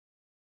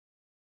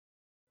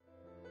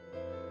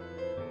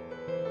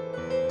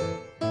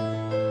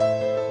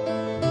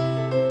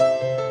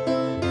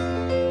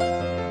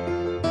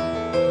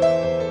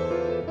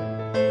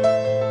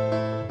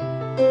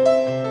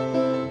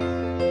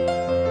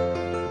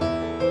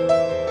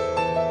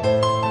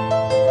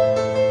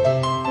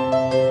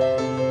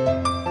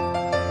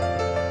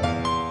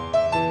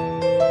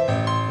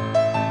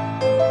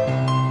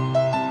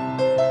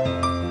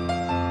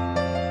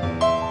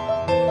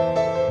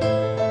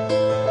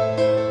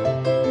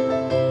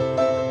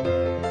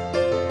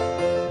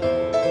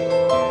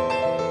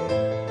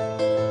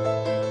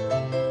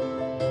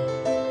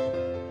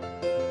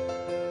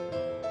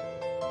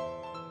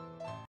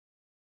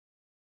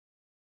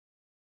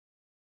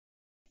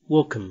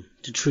Welcome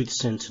to Truth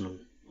Sentinel,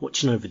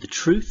 watching over the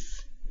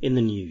truth in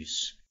the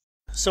news.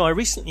 So I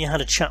recently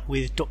had a chat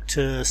with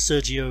Dr.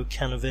 Sergio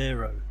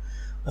Canavero.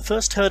 I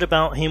first heard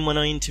about him when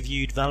I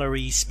interviewed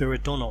Valerie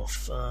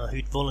Spiridonov,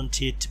 who'd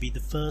volunteered to be the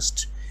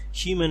first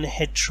human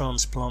head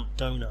transplant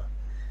donor.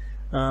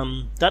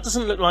 That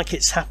doesn't look like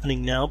it's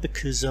happening now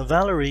because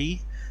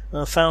Valerie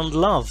found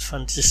love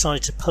and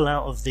decided to pull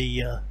out of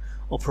the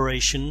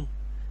operation,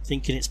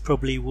 thinking it's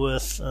probably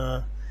worth...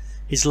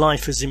 his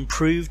life has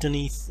improved and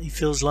he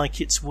feels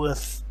like it's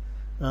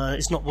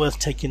not worth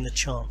taking the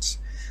chance.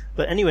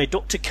 But anyway,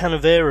 Dr.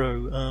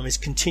 Canavero is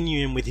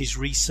continuing with his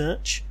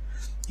research.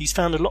 He's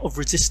found a lot of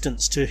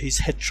resistance to his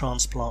head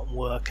transplant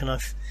work, and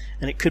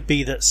it could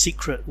be that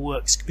secret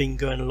work's been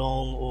going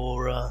along,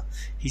 or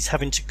he's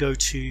having to go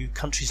to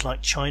countries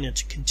like China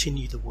to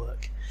continue the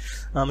work.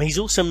 He's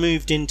also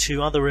moved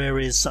into other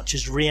areas such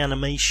as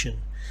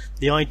reanimation,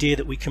 the idea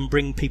that we can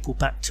bring people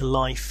back to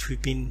life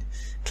who've been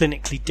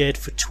clinically dead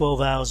for 12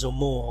 hours or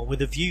more,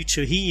 with a view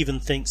to, he even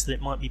thinks that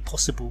it might be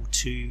possible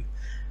to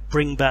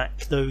bring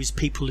back those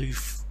people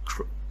who've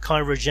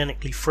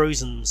cryogenically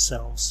frozen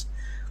themselves.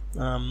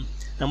 And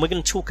we're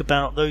going to talk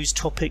about those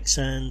topics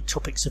and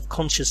topics of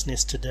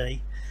consciousness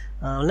today.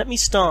 Let me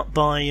start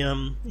by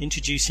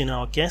introducing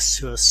our guests,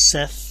 who are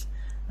Seth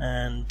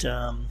and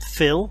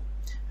Phil,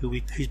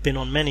 who's been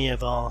on many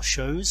of our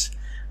shows.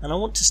 And I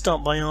want to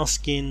start by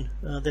asking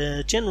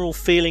their general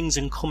feelings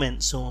and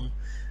comments on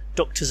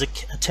doctors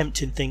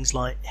attempting things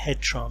like head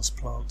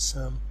transplants.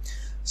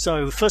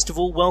 So first of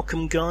all,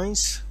 welcome,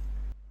 guys.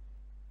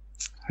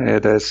 Hey,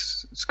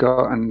 there's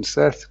Scott and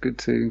Seth. Good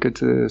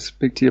to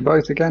speak to you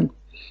both again.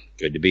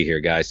 Good to be here,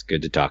 guys.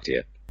 Good to talk to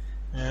you.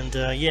 And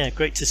yeah,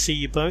 great to see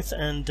you both.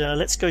 And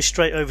let's go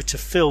straight over to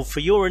Phil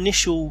for your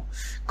initial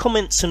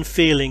comments and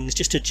feelings,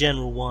 just a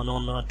general one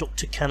on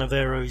Dr.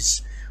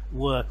 Canavero's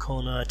work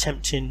on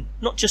attempting,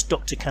 not just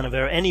Dr.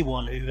 Canavero,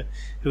 anyone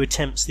who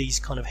attempts these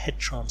kind of head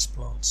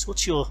transplants.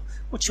 What's your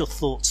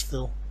thoughts,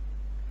 Phil?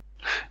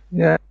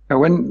 Yeah,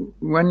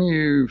 when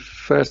you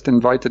first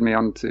invited me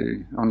on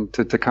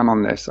to come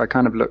on this, I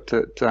kind of looked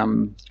at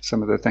some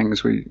of the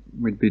things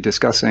we'd be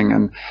discussing,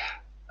 and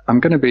I'm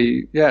going to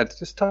be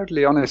just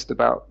totally honest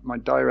about my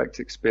direct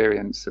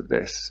experience of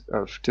this,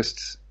 of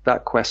just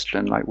that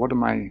question, like what are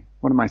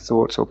my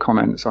thoughts or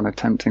comments on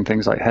attempting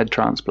things like head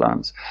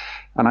transplants.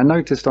 And I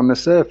noticed on the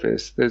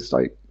surface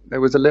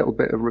there was a little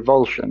bit of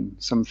revulsion,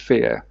 some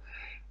fear,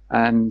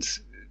 and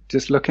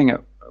just looking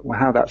at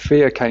how that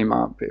fear came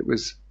up, it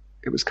was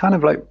kind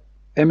of like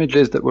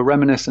images that were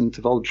reminiscent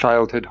of old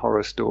childhood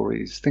horror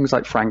stories, things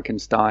like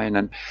Frankenstein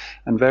and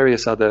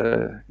various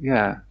other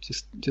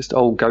just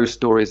old ghost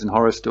stories and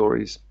horror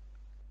stories,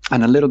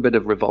 and a little bit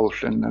of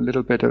revulsion, a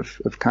little bit of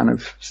kind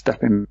of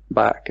stepping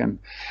back, and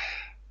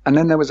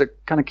then there was a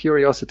kind of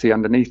curiosity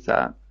underneath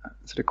that,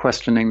 sort of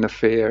questioning the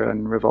fear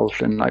and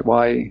revulsion, like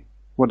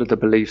what are the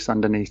beliefs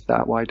underneath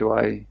that? Why do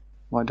I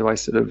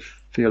sort of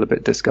feel a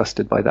bit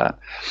disgusted by that?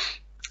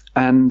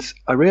 And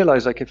I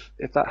realized, like,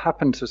 if that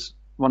happened to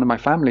one of my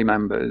family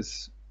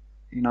members,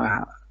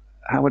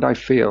 how would I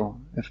feel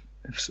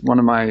if one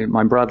of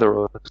my brother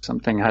or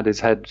something had his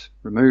head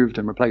removed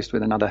and replaced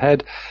with another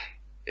head?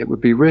 It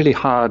would be really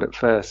hard at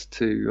first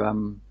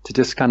to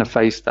just kind of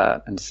face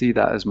that and see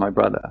that as my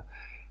brother.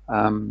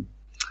 And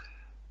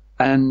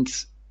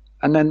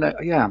then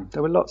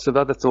there were lots of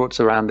other thoughts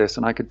around this,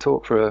 and I could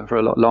talk for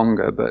a lot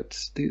longer,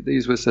 but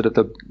these were sort of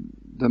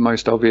the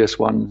most obvious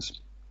ones.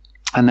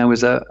 And there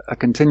was a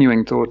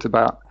continuing thought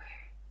about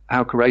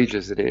how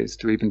courageous it is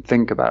to even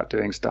think about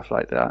doing stuff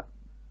like that,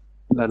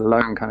 let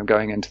alone kind of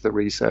going into the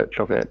research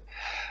of it.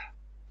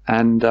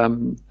 And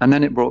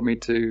then it brought me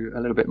to a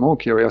little bit more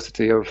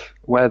curiosity of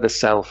where the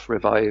self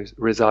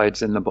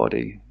resides in the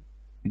body.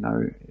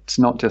 It's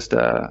not just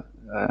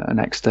an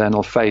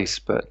external face,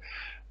 but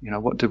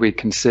what do we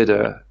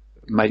consider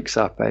makes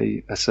up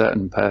a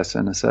certain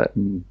person, a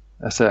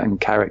certain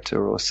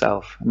character or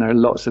self? And there are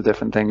lots of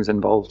different things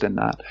involved in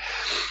that.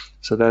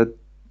 So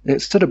it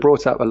sort of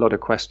brought up a lot of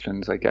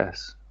questions, I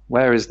guess.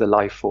 Where is the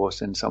life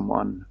force in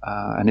someone?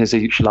 And is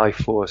each life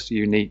force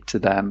unique to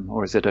them,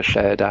 or is it a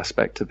shared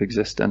aspect of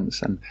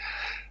existence? And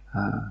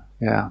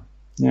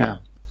yeah.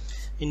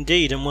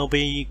 Indeed, and we'll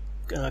be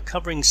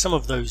covering some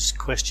of those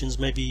questions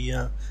maybe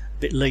a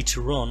bit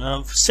later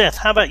on. Seth,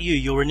 how about you?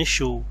 Your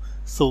initial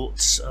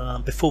thoughts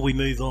before we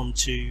move on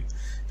to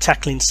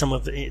tackling some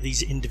of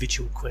these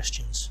individual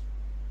questions.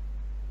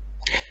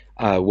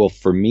 Well,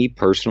 for me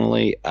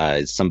personally,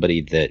 as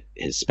somebody that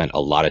has spent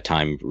a lot of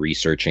time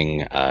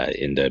researching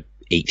in the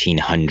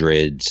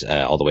 1800s,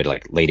 all the way to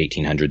like late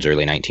 1800s,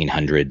 early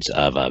 1900s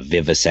of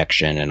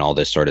vivisection and all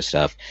this sort of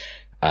stuff,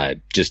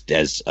 just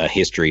as a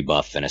history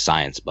buff and a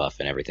science buff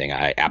and everything,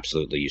 I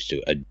absolutely used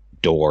to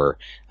adore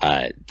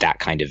that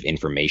kind of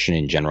information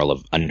in general,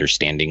 of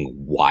understanding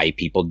why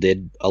people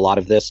did a lot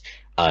of this.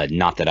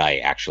 Not that I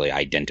actually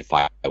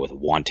identify with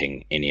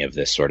wanting any of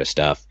this sort of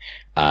stuff.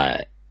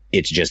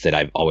 It's just that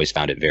I've always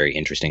found it very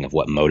interesting of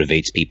what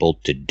motivates people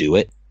to do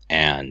it.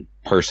 And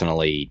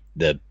personally,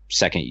 the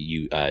second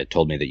you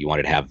told me that you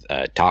wanted to have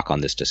a talk on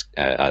this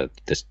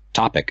this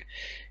topic,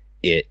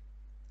 it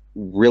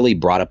really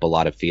brought up a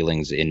lot of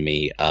feelings in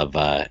me of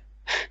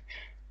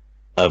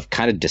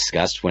kind of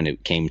disgust when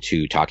it came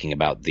to talking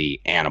about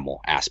the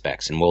animal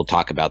aspects. And we'll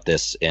talk about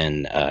this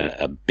in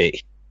a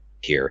bit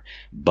here,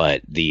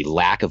 but the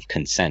lack of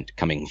consent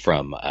coming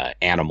from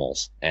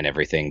animals and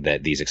everything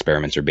that these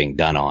experiments are being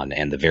done on,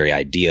 and the very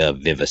idea of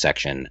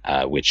vivisection,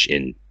 which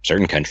in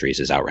certain countries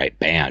is outright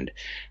banned,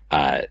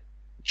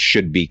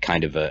 should be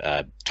kind of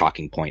a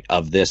talking point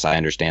of this. I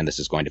understand this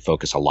is going to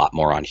focus a lot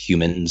more on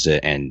humans,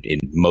 and in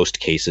most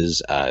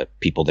cases,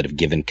 people that have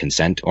given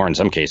consent, or in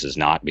some cases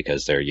not,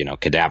 because they're,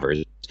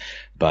 cadavers.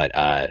 But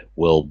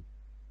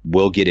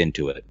we'll get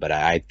into it. But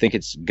I think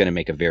it's going to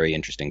make a very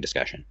interesting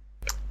discussion.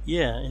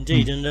 Yeah,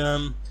 indeed.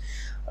 And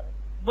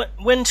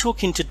when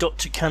talking to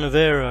Dr.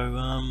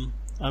 Canavero,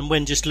 and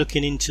when just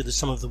looking into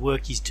some of the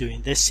work he's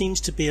doing, there seems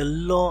to be a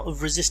lot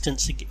of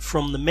resistance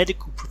from the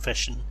medical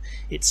profession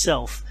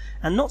itself,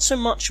 and not so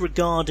much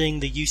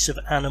regarding the use of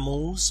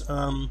animals.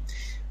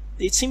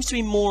 It seems to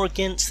be more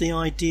against the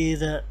idea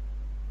that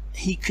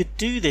he could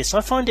do this.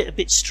 I find it a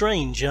bit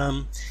strange.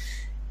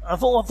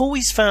 I've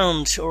always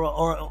found,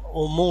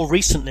 or more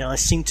recently, I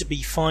seem to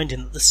be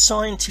finding that the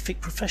scientific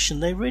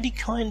profession, they're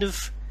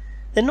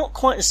not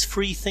quite as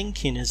free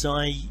thinking as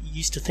I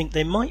used to think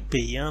they might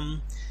be.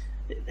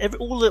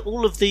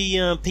 All of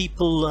the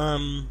people,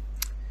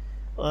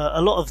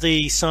 a lot of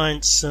the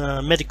science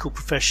medical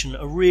profession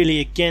are really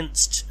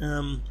against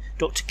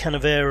Dr.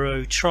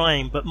 Canavero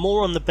trying, but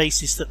more on the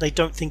basis that they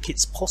don't think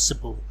it's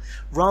possible,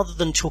 rather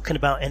than talking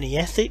about any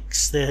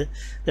ethics. They're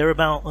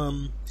about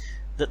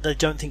that they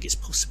don't think it's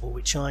possible,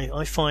 which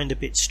I find a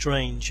bit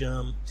strange.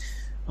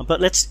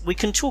 But we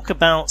can talk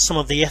about some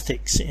of the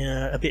ethics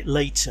a bit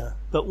later.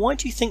 But why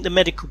do you think the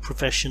medical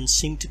profession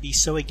seem to be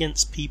so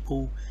against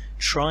people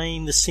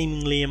trying the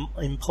seemingly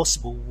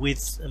impossible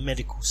with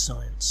medical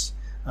science,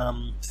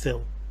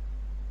 Phil?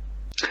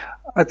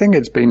 I think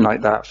it's been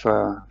like that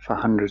for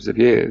hundreds of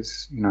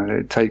years.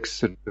 It takes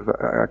sort of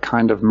a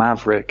kind of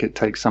maverick. It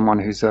takes someone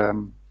who's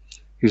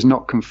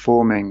not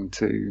conforming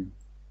to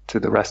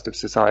the rest of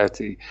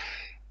society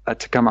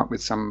to come up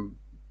with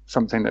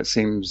something that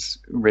seems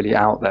really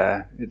out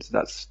there.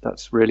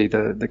 That's really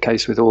the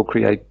case with all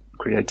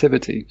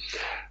creativity.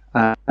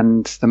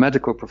 And the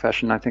medical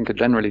profession, I think, are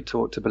generally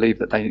taught to believe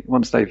that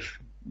once they've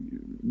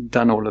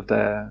done all of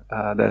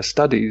their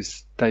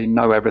studies, they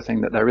know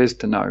everything that there is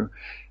to know.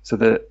 So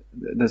that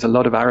there's a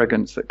lot of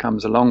arrogance that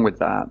comes along with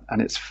that,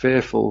 and it's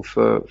fearful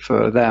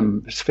for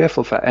them. It's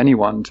fearful for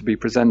anyone to be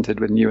presented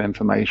with new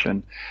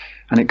information,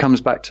 and it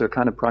comes back to a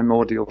kind of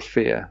primordial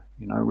fear.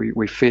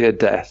 We fear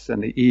death,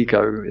 and the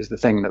ego is the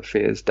thing that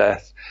fears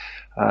death.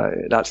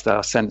 That's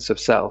our sense of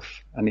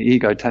self, and the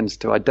ego tends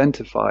to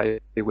identify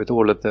with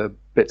all of the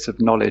bits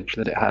of knowledge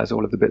that it has,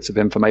 all of the bits of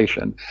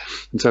information.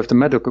 And so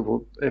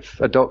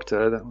if a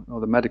doctor or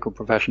the medical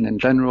profession in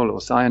general,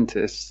 or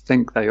scientists,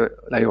 think they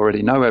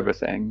already know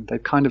everything,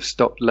 they've kind of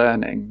stopped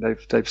learning.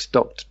 They've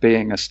stopped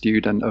being a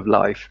student of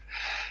life.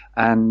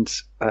 And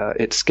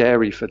it's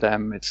scary for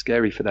them, it's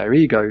scary for their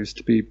egos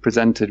to be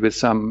presented with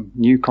some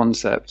new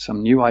concept,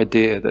 some new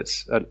idea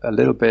that's a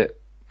little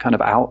bit kind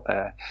of out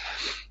there.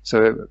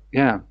 So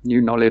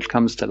new knowledge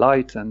comes to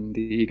light, and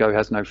the ego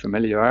has no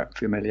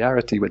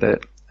familiarity with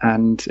it,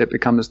 and it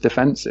becomes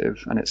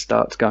defensive, and it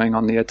starts going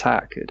on the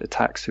attack. It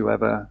attacks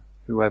whoever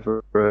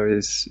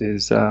is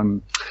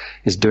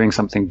doing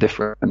something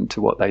different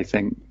to what they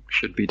think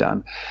should be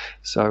done.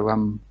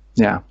 So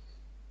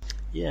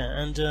Yeah,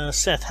 and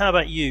Seth, how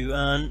about you?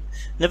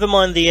 Never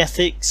mind the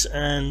ethics,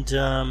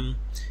 and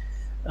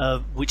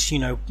which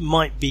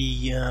might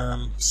be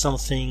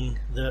something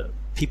that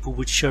people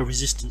would show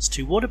resistance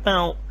to. What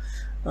about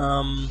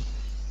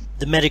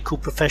the medical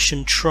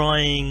profession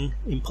trying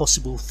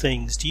impossible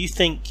things? Do you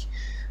think?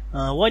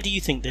 Why do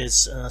you think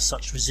there's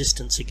such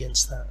resistance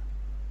against that?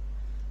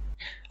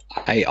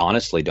 I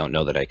honestly don't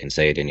know that I can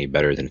say it any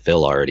better than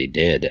Phil already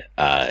did.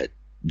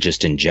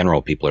 Just in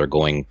general, people are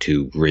going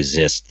to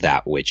resist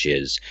that which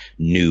is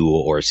new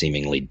or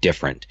seemingly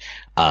different.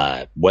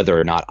 Whether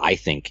or not I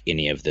think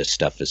any of this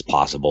stuff is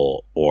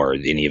possible, or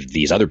any of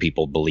these other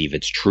people believe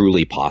it's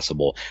truly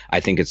possible, I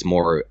think it's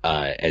more,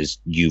 as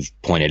you've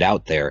pointed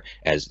out there,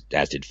 as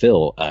did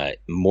Phil,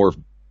 more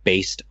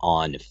based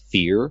on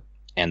fear,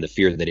 and the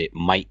fear that it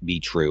might be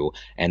true,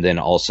 and then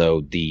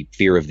also the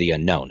fear of the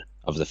unknown,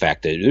 of the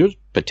fact that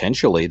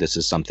potentially this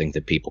is something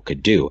that people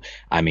could do.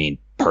 I mean,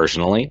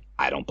 personally,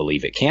 I don't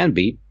believe it can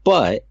be,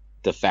 but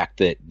the fact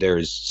that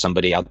there's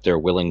somebody out there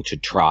willing to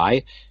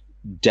try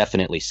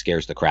definitely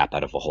scares the crap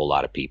out of a whole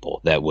lot of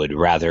people that would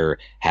rather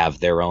have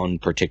their own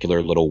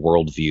particular little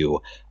worldview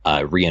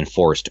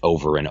reinforced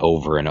over and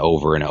over and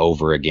over and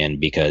over again.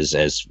 Because,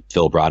 as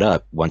Phil brought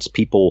up, once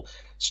people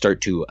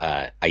start to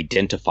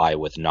identify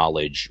with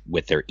knowledge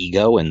with their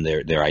ego and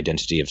their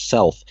identity of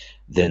self,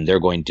 then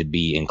they're going to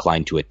be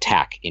inclined to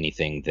attack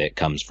anything that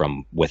comes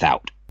from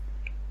without.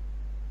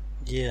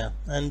 Yeah,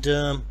 and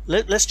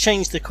let's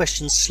change the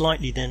question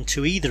slightly then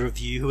to either of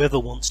you, whoever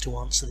wants to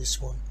answer this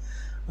one.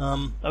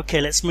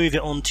 Okay, let's move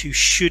it on to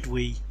should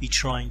we be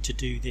trying to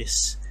do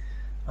this?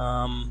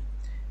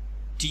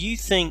 Do you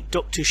think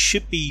doctors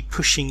should be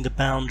pushing the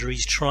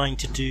boundaries, trying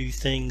to do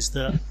things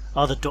that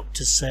other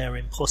doctors say are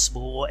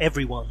impossible, or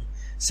everyone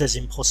says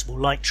impossible,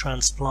 like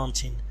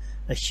transplanting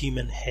a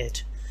human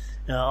head?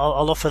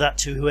 I'll offer that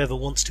to whoever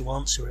wants to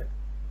answer it.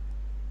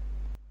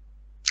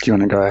 Do you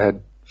want to go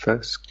ahead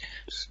first?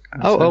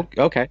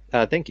 Okay.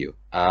 Thank you.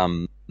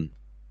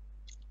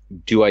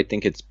 Do I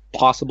think it's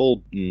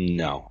possible?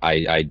 No,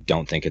 I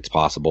don't think it's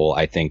possible.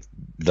 I think,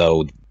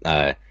 though,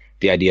 the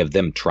idea of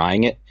them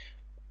trying it,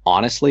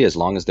 honestly, as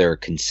long as there are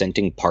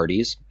consenting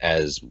parties,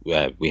 as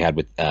we had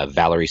with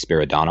Valery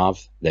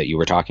Spiridonov that you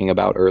were talking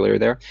about earlier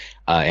there,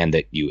 and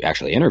that you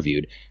actually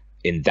interviewed,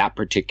 in that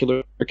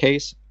particular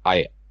case,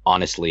 I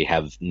honestly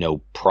have no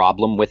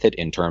problem with it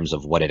in terms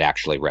of what it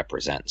actually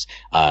represents.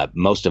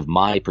 Most of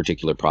my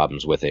particular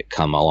problems with it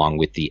come along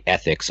with the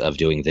ethics of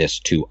doing this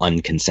to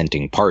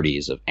unconsenting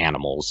parties of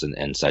animals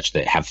and such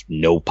that have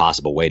no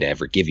possible way to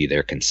ever give you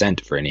their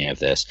consent for any of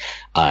this.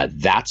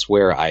 That's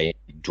where I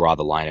draw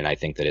the line, and I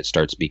think that it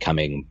starts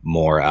becoming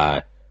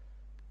more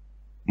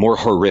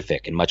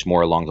horrific and much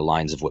more along the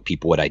lines of what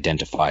people would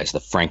identify as the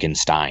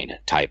Frankenstein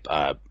type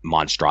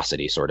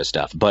monstrosity sort of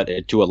stuff. But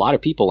to a lot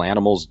of people,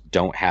 animals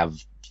don't have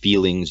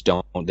feelings,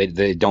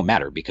 they don't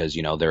matter, because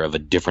they're of a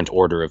different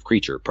order of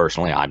creature.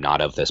 Personally, I'm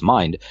not of this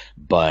mind,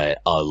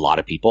 but a lot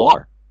of people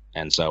are.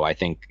 And so I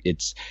think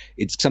it's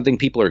something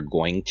people are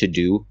going to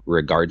do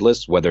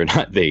regardless, whether or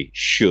not they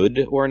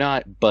should or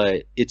not.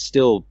 But it's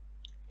still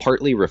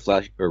partly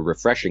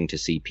refreshing to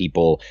see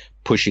people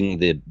pushing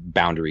the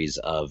boundaries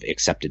of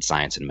accepted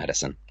science and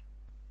medicine.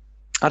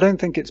 I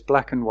don't think it's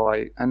black and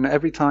white. And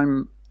every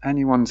time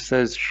anyone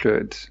says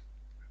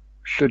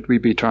should we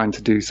be trying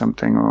to do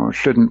something or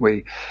shouldn't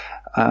we,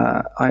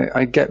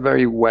 I get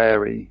very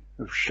wary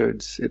of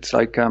shoulds. It's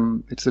like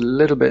it's a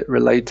little bit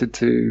related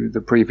to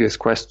the previous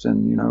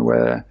question,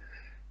 where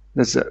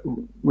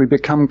we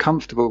become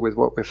comfortable with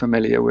what we're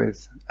familiar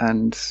with,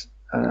 and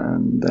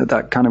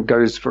that kind of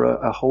goes for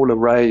a whole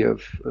array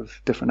of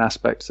different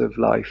aspects of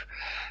life.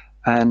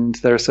 And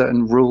there are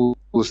certain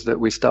rules that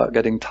we start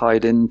getting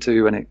tied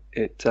into, and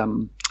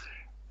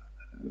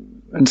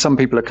and some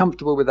people are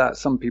comfortable with that.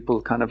 Some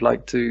people kind of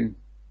like to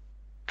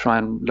try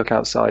and look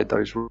outside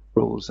those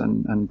rules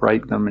and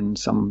break them in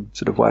some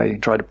sort of way,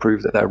 try to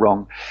prove that they're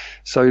wrong.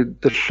 So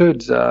the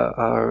shoulds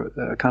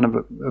are kind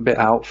of a bit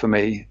out for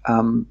me.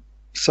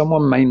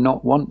 Someone may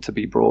not want to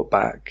be brought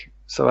back.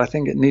 So I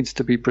think it needs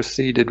to be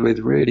proceeded with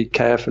really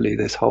carefully,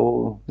 this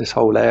whole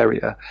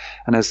area.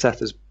 And as Seth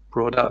has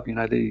brought up,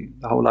 the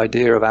whole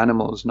idea of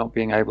animals not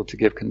being able to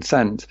give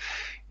consent,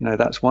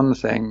 that's one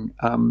thing.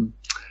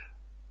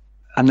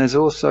 And there's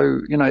also,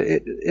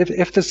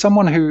 if there's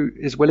someone who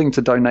is willing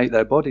to donate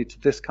their body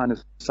to this kind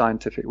of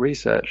scientific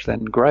research,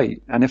 then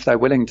great. And if they're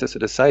willing to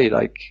sort of say,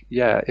 like,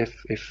 yeah,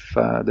 if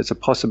there's a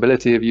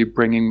possibility of you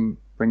bringing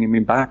me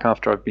back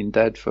after I've been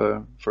dead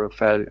for a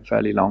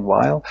fairly long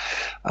while,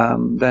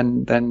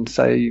 then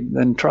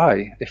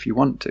try if you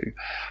want to.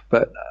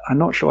 But I'm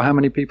not sure how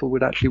many people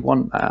would actually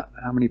want that.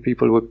 How many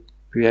people would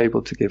be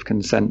able to give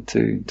consent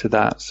to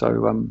that?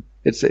 So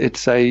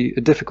it's a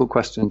difficult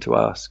question to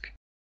ask.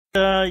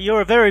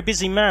 You're a very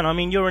busy man. I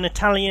mean, you're an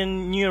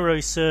Italian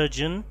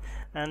neurosurgeon,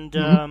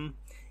 and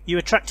you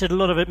attracted a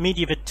lot of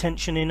media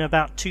attention in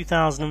about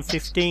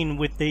 2015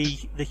 with the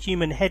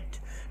human head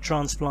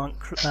transplant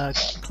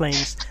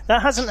claims.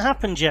 That hasn't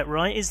happened yet,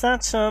 right? Is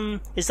that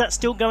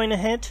still going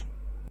ahead?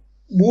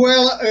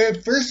 Well,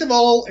 first of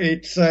all,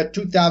 it's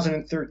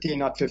 2013,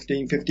 not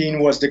 15. 15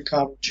 was the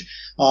coverage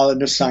of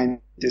the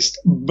scientist.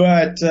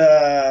 But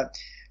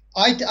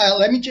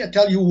let me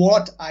tell you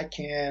what I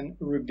can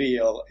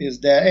reveal is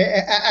that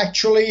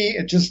actually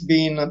it just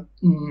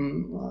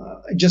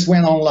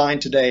went online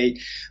today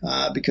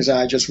because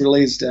I just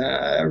released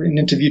an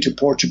interview to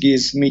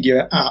Portuguese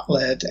media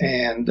outlet,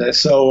 and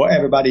so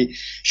everybody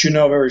should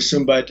know very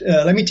soon. But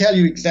let me tell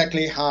you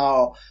exactly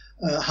how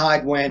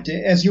it went.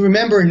 As you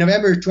remember, in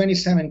November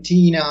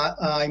 2017,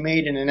 I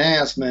made an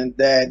announcement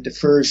that the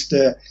first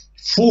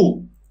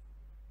full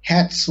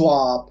head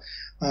swab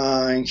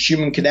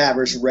human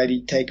cadavers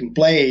already taken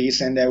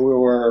place, and that we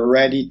were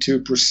ready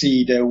to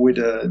proceed with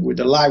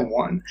the live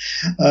one.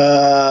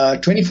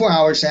 24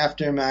 hours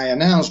after my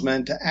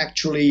announcement,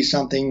 actually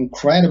something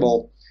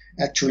incredible,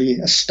 actually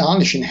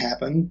astonishing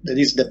happened. That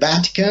is, the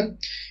Vatican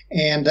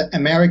and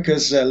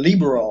America's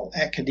liberal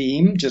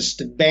academe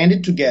just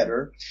banded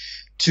together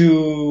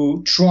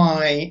to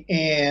try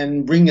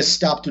and bring a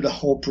stop to the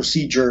whole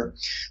procedure,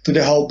 to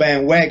the whole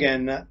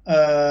bandwagon,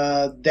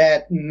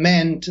 that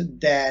meant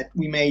that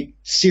we made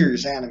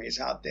serious enemies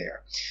out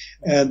there.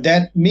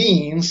 That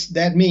means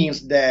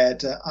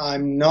that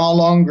I'm no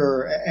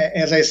longer,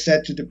 as I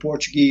said to the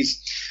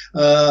Portuguese,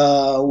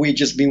 we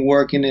just been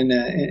working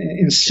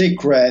in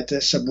secret,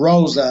 sub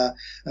rosa,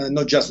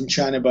 not just in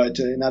China, but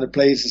in other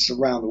places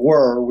around the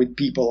world with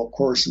people, of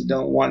course, who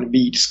don't want to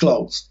be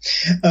disclosed.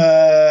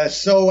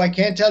 So I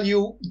can tell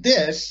you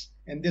this,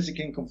 and this I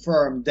can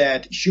confirm,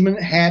 that human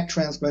head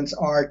transplants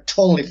are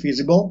totally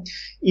feasible.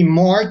 In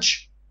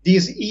March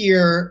this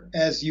year,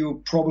 as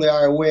you probably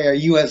are aware,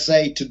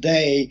 USA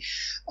Today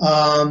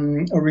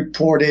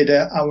reported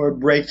our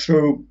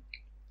breakthrough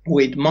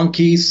with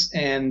monkeys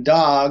and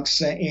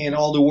dogs, and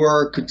all the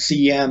world could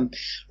see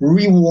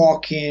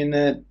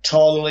rewalking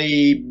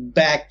totally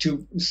back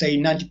to, say,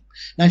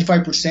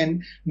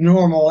 95%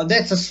 normal. And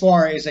that's as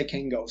far as I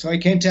can go. So I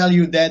can tell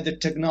you that the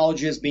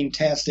technology has been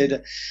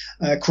tested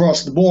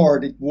across the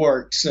board. It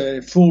works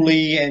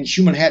fully, and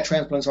human head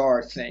transplants are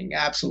a thing.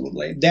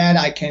 Absolutely. That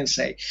I can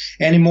say.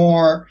 Any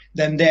more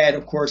than that,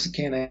 of course, I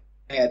can't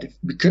add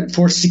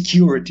for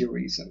security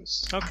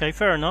reasons. Okay,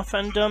 fair enough.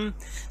 And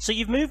so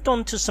you've moved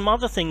on to some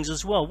other things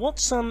as well.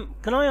 What's can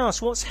I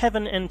ask, what's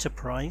Heaven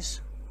Enterprise?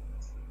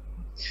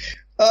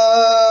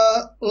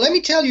 Let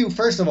me tell you,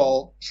 first of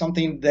all,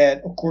 something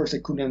that, of course, I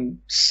couldn't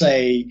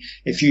say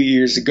a few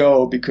years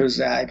ago because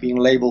I've been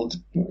labeled,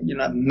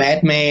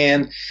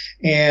 madman,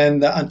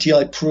 and until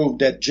I proved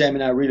that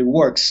Gemini really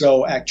works.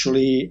 So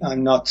actually,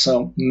 I'm not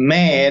so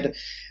mad.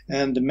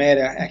 And the mad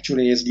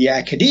actually is the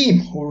academe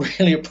who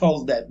really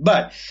opposed that.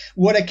 But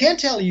what I can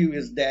tell you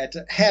is that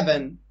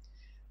Heaven,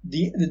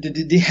 the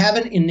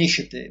Heaven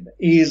Initiative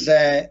is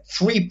a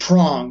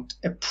three-pronged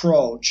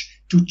approach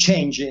to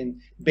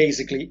changing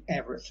basically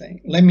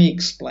everything. Let me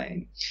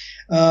explain.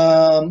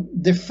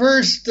 The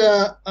first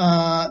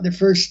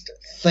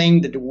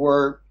thing that the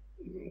world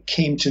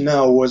came to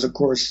know was, of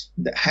course,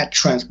 the head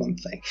transplant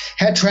thing.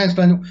 Head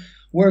transplant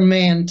were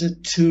meant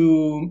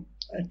to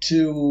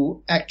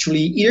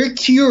actually either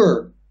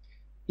cure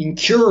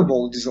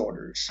incurable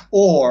disorders,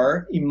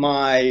 or in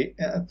my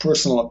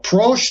personal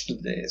approach to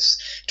this,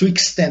 to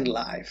extend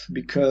life,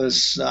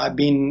 because I've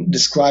been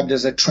described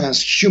as a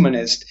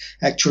transhumanist.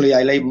 Actually,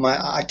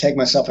 I tag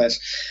myself as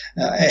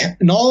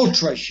an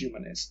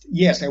ultra-humanist.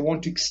 Yes, I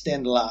want to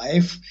extend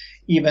life,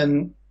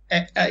 even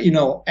add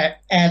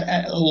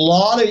a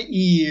lot of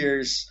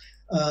years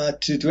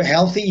to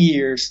healthy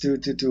years to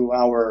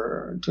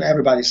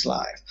everybody's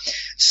life.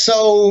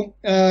 So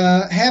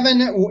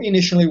Heaven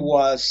initially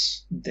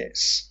was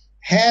this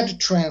head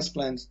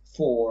transplant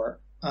for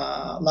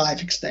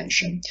life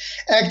extension.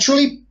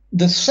 Actually,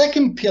 the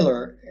second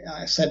pillar,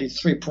 I said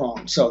it's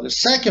three-pronged. So the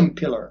second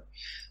pillar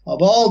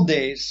of all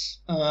this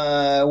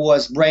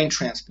was brain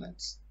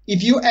transplants.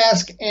 If you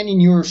ask any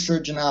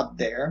neurosurgeon out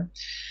there,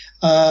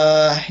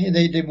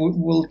 they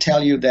will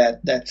tell you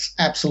that that's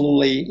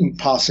absolutely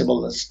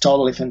impossible. That's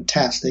totally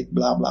fantastic,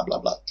 blah, blah, blah,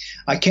 blah.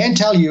 I can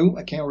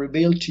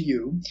reveal to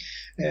you,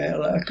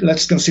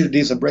 let's consider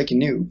this a breaking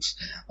news,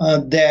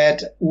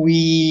 that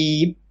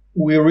we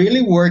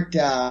really worked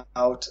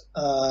out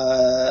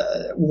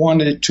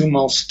one of the two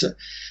most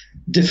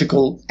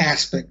difficult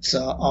aspects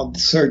of the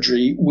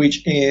surgery,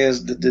 which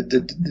is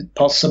the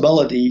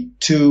possibility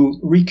to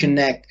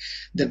reconnect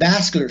the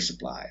vascular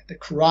supply, the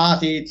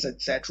carotids,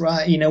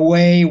 etc., in a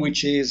way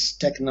which is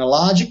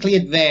technologically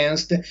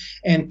advanced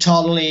and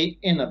totally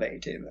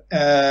innovative.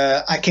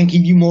 I can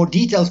give you more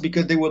details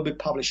because they will be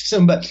published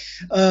soon, but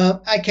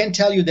I can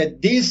tell you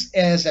that this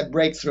is a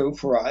breakthrough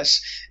for us,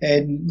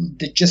 and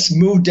that just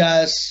moved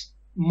us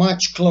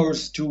much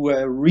closer to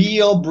a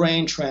real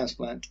brain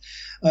transplant.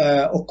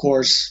 Of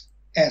course,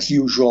 as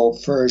usual,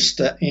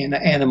 first in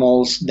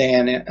animals,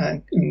 then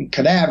in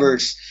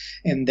cadavers,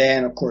 and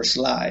then, of course,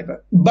 live.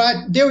 But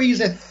there is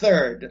a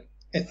third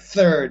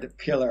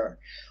pillar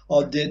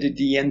of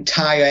the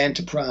entire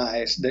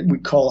enterprise that we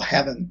call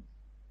Heaven.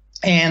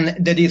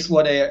 And that is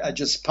what I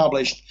just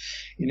published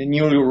in a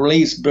newly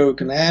released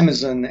book on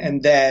Amazon,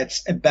 and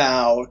that's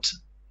about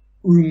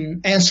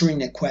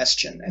answering a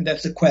question. And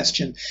that's a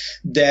question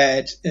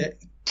that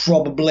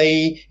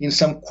probably in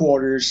some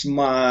quarters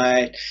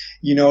might,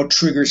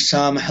 trigger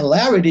some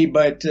hilarity,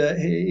 but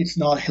it's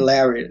not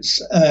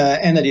hilarious.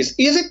 And that is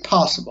it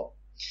possible?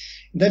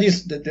 That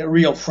is the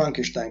real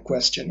Frankenstein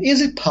question.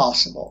 Is it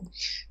possible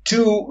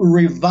to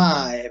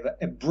revive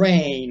a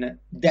brain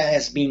that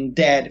has been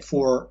dead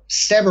for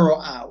several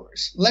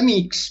hours? Let me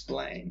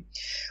explain.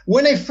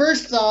 When I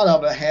first thought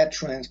of a head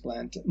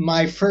transplant,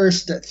 my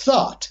first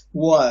thought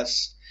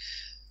was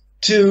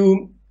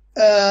to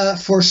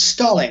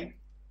forestalling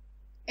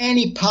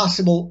any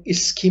possible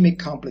ischemic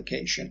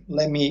complication.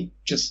 Let me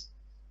just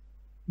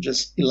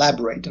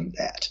elaborate on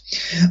that.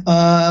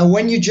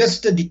 When you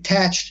just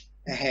detach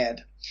a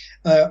head,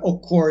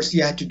 of course,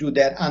 you have to do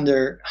that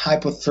under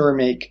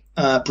hypothermic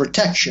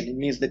protection. It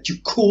means that you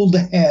cool the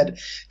head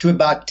to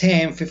about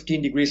 10,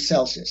 15 degrees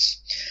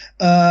Celsius.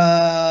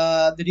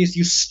 That is,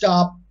 you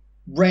stop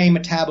brain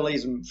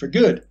metabolism for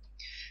good,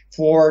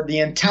 for the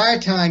entire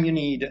time you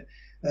need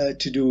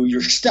to do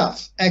your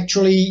stuff.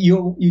 Actually,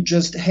 you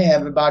just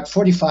have about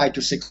 45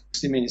 to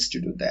 60 minutes to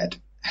do that.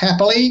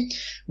 Happily,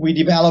 we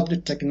developed a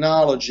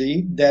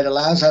technology that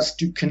allows us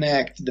to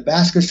connect the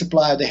vascular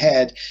supply of the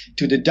head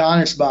to the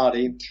donor's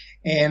body.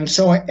 And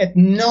so at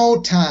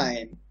no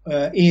time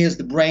is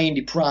the brain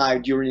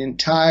deprived during the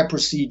entire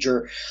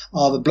procedure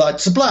of a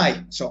blood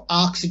supply. So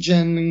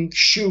oxygen,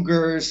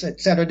 sugars,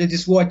 etc. That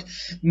is what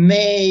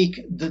make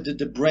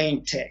the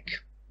brain tick.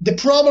 The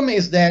problem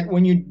is that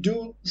when you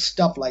do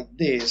stuff like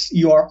this,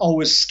 you are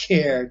always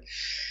scared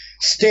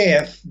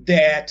stiff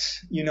that,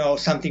 you know,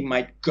 something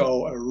might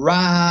go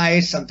awry,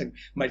 something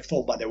might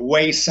fall by the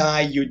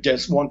wayside. You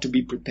just want to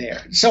be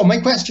prepared. So my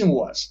question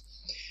was,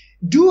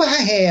 do I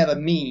have a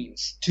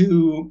means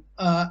to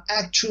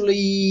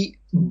actually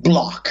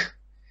block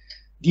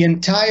the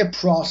entire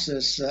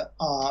process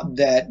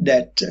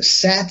that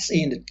sets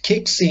in, that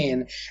kicks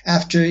in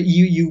after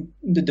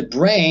the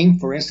brain,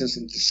 for instance,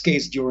 in this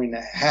case during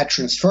a head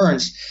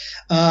transference,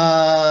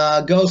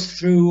 goes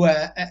through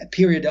a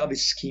period of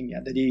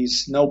ischemia, that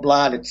is, no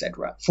blood,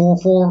 etc.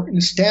 For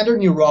standard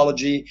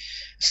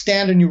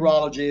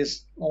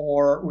neurologists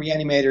or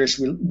reanimators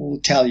will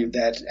tell you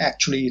that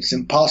actually it's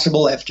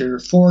impossible. After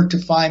 4 to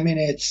 5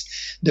 minutes,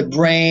 the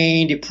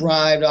brain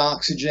deprived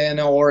oxygen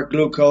or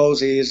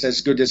glucose is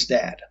as good as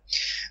dead.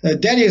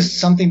 That is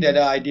something that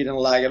I didn't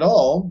like at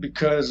all,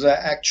 because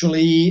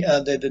actually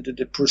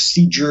the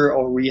procedure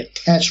or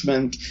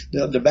reattachment,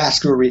 the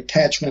vascular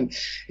reattachment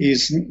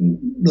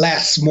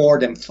lasts more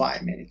than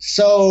 5 minutes.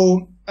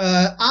 So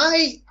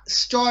I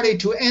started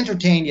to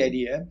entertain the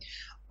idea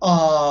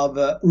of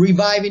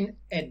reviving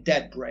a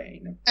dead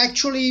brain.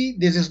 Actually,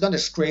 this is not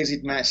as crazy as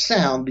it might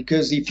sound,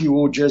 because if you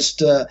will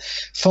just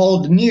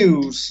follow the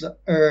news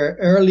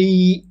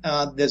early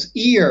this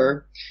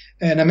year,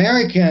 an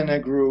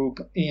American group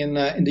in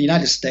the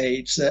United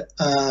States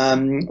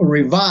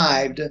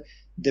revived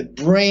the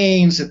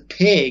brains of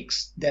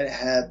pigs that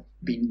have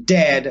been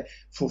dead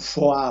for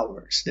 4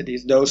 hours. That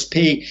is, those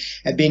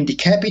pigs have been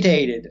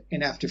decapitated,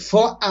 and after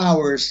 4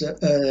 hours,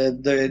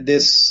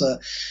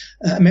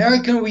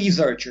 American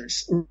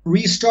researchers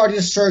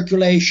restarted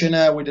circulation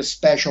with a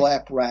special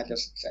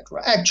apparatus,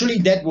 etc. Actually,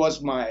 that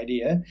was my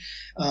idea.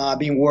 I've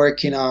been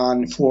working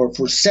on for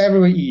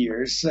several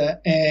years,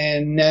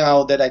 and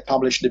now that I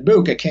published the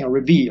book, I can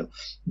reveal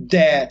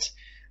that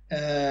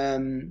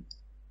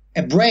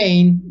a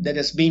brain that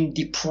has been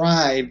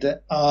deprived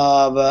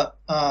of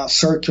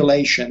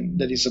circulation,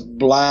 that is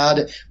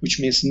blood, which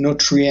means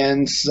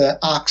nutrients,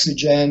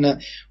 oxygen,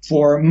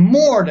 for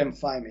more than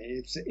 5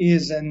 minutes,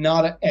 is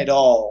not at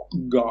all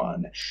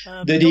gone.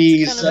 Dr.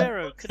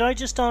 Canavero, could I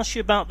just ask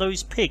you about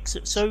those pigs?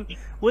 So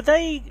were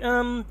they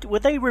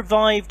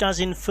revived as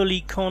in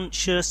fully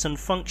conscious and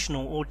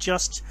functional, or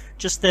just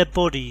their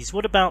bodies?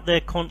 What about their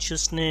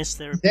consciousness?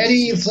 That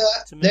is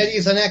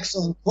an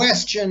excellent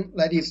question.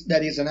 That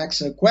is an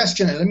excellent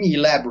question, and let me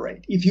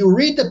elaborate. If you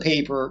read the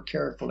paper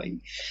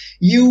carefully,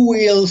 you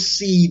will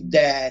see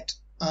that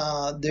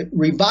the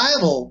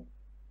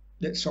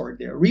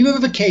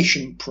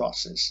revivification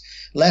process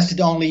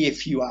lasted only a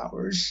few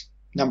hours,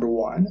 number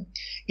one.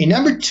 And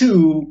number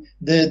two,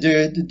 the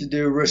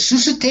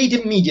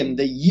resuscitative medium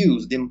they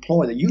used, they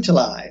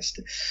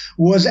utilized,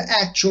 was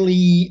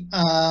actually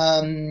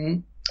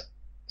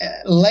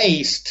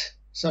laced,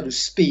 so to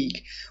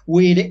speak,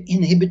 with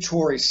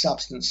inhibitory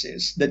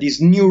substances, that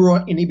is,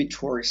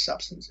 neuroinhibitory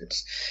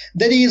substances.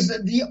 That is,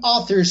 the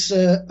authors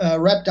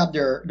wrapped up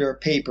their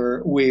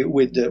paper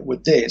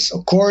with this.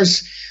 Of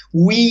course,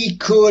 we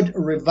could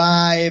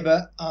revive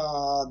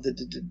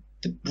the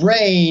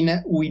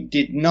brain. We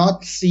did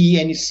not see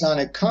any sign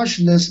of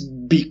consciousness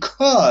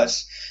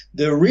because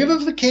the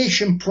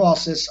revivification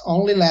process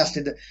only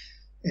lasted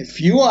a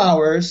few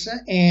hours,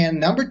 and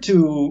number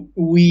two,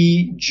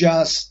 we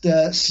just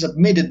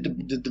submitted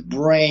the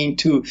brain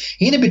to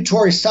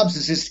inhibitory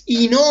substances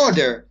in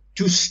order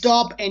to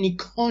stop any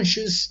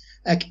conscious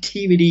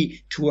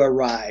activity to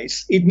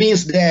arise. It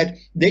means that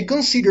they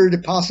consider the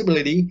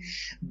possibility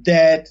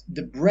that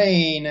the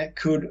brain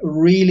could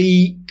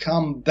really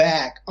come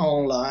back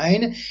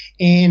online.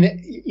 And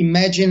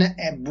imagine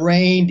a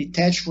brain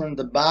detached from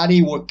the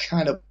body, what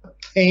kind of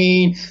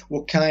pain,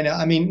 what kind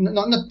of,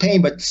 not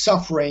pain, but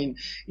suffering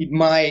it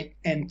might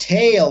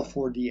entail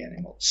for the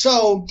animal.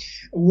 So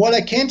what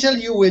I can tell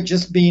you, we've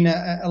just been,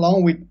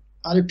 along with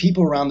other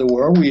people around the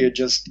world, we are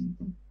just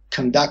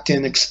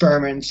conducting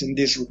experiments in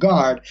this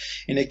regard.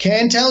 And I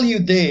can tell you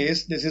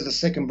this is the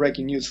second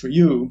breaking news for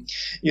you,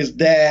 is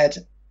that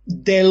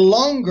the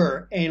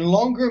longer, and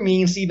longer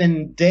means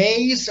even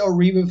days of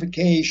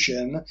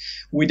revivification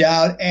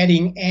without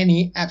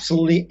adding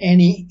absolutely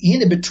any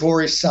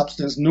inhibitory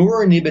substance,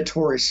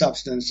 neuroinhibitory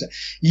substance,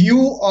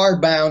 you are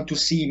bound to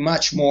see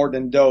much more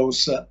than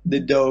those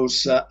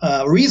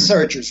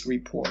researchers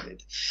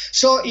reported.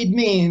 So it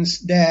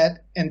means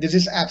that, and this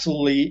is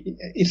absolutely,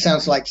 it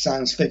sounds like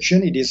science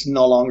fiction. It is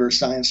no longer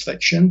science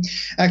fiction.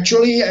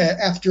 Actually,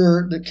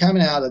 after the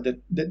coming out of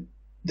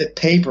the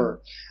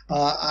paper,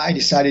 I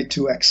decided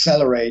to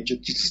accelerate,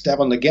 just step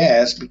on the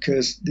gas,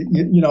 because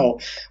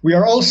we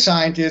are all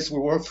scientists. We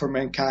work for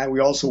mankind.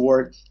 We also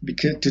work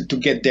to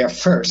get there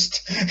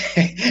first,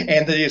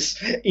 and it is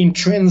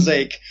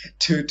intrinsic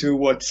to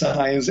what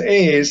science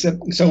is.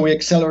 So we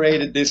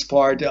accelerated this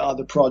part of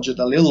the project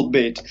a little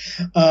bit,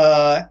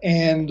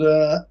 and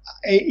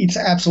it's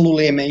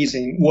absolutely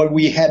amazing what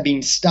we have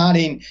been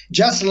studying.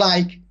 Just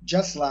like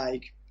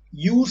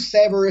you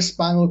sever a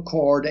spinal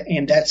cord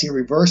and that's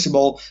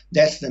irreversible.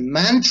 That's the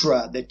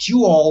mantra that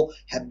you all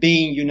have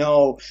been,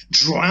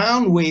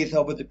 drowned with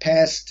over the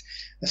past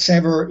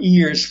several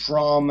years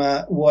from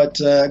what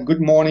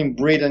Good Morning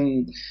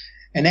Britain,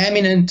 an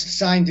eminent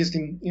scientist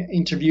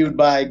interviewed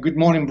by Good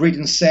Morning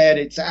Britain, said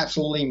it's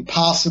absolutely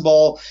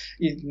impossible.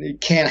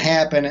 It can't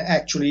happen.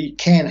 Actually, it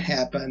can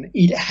happen.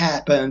 It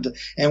happened,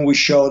 and we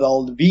showed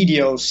all the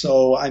videos.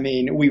 So,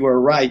 we were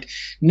right.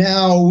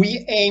 Now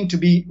we aim to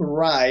be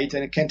right,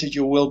 and I can tell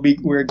you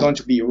we're going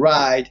to be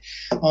right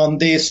on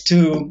this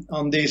too,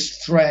 on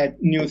this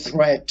new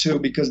thread too,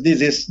 because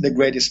this is the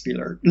greatest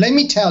pillar. Let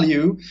me tell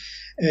you,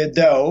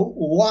 though,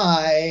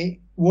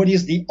 what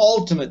is the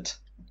ultimate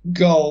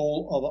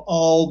goal of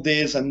all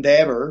this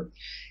endeavor,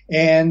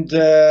 and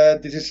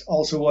this is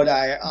also what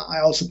I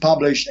also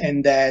published,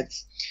 and that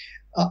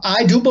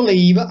I do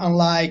believe,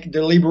 unlike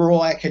the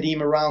liberal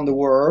academia around the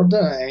world,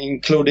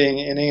 including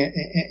in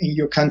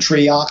your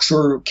country,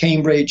 Oxford or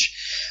Cambridge,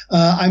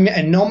 I'm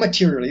a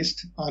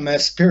non-materialist, I'm a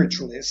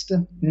spiritualist,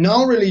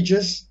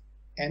 non-religious,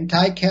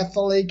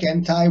 anti-Catholic,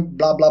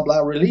 anti-blah-blah-blah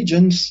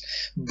religions,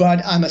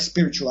 but I'm a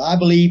spiritual. I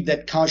believe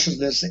that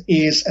consciousness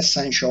is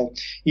essential,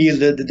 is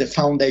the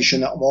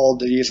foundation of all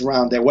that is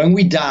around there. When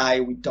we die,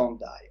 we don't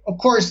die. Of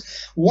course,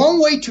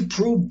 one way to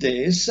prove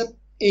this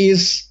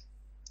is,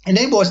 and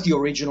that was the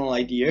original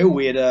idea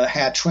with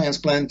head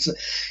transplants,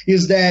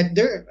 is that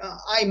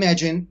I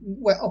imagine,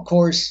 well, of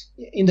course,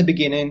 in the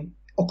beginning,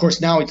 of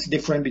course, now it's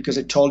different because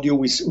I told you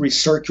we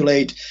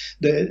recirculate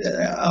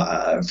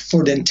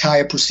for the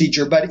entire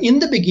procedure. But in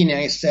the beginning,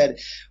 I said,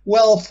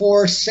 well,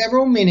 for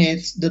several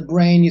minutes, the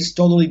brain is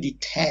totally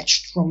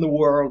detached from the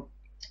world.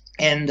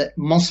 And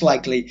most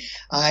likely,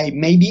 I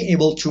may be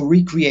able to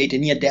recreate a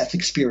near-death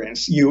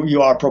experience. You're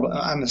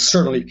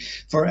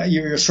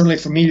certainly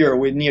familiar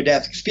with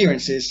near-death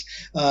experiences.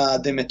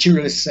 The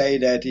materialists say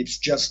that it's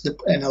just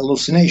an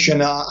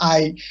hallucination.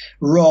 I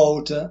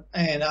wrote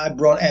and I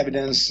brought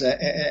evidence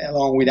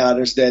along with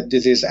others that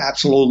this is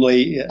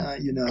absolutely,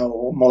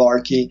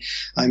 malarkey.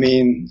 A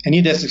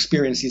near-death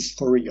experience is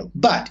for real.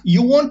 But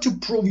you want to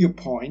prove your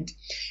point,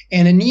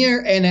 and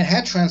a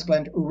head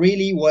transplant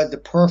really was the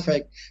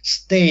perfect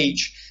stage,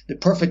 the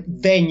perfect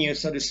venue,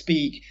 so to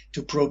speak,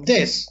 to prove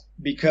this,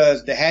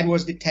 because the head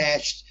was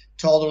detached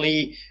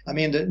totally.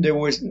 There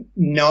was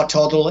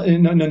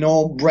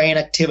no brain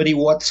activity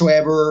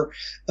whatsoever.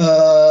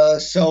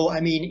 So,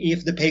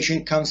 if the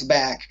patient comes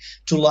back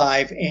to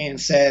life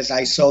and says,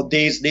 I saw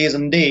this,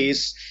 and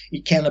this,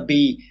 it cannot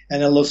be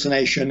an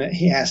hallucination.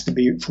 He has to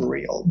be for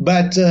real.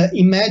 But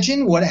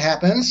imagine what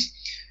happens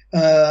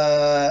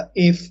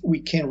if we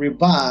can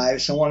revive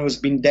someone who's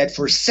been dead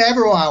for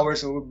several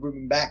hours or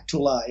bring back to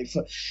life.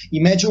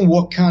 Imagine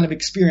what kind of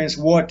experience,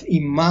 what he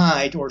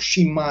might or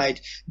she might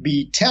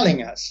be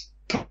telling us.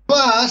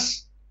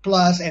 Plus,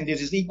 and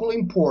this is equally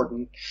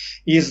important,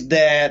 is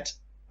that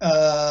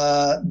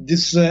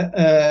this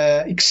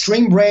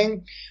extreme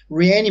brain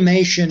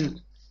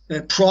reanimation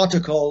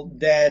protocol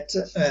that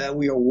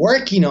we are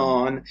working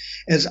on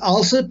is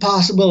also a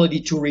possibility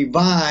to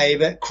revive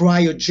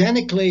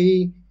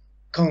cryogenically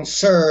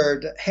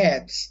conserved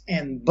heads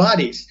and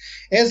bodies.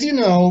 As you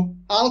know,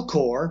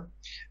 Alcor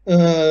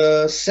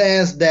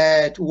says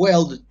that,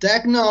 well, the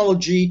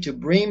technology to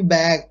bring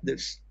back the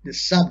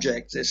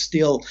subject is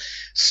still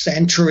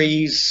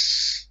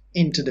centuries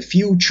into the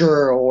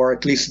future, or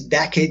at least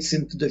decades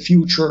into the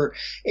future.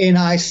 And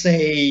I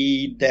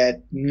say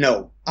that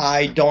no,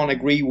 I don't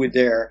agree with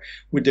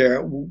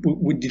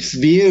this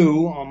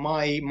view.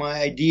 My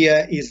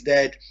idea is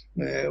that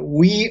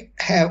we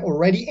have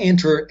already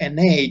entered an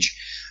age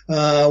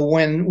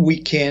in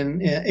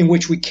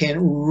which we can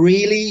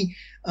really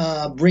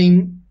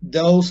bring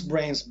those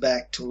brains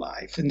back to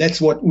life. And that's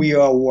what we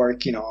are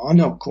working on.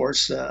 Of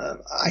course,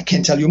 I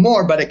can't tell you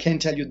more, but I can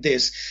tell you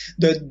this.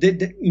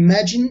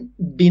 Imagine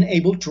being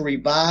able to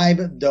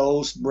revive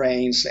those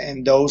brains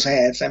and those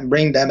heads and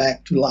bring them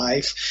back to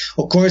life.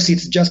 Of course,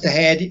 it's just a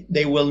head.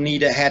 They will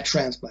need a head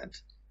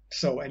transplant,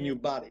 so a new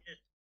body.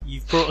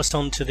 You've brought us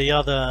on to the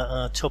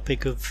other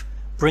topic of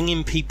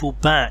bringing people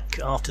back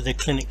after they're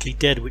clinically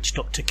dead, which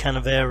Dr.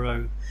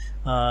 Canavero,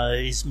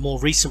 his more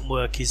recent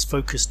work is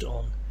focused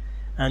on.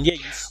 And yeah,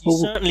 you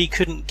certainly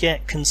couldn't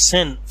get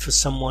consent for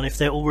someone if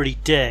they're already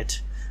dead,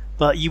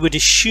 but you would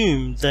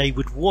assume they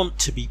would want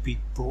to be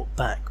brought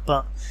back.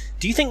 But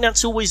do you think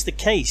that's always the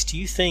case? Do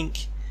you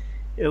think,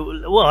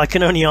 well, I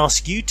can only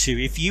ask you two,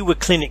 if you were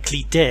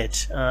clinically dead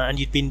and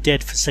you'd been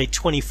dead for, say,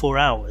 24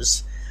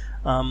 hours,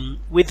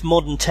 with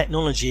modern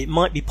technology, it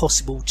might be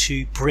possible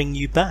to bring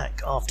you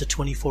back after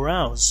 24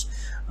 hours.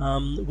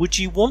 Would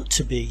you want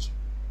to be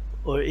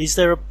or is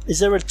there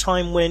a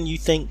time when you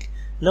think,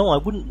 no, I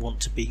wouldn't want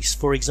to be?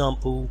 For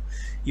example,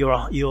 you're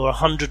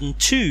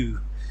 102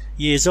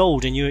 years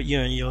old, and you're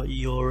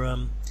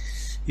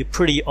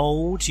pretty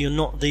old. You're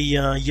not the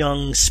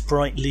young,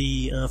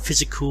 sprightly,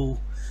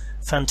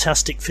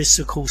 fantastic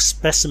physical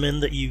specimen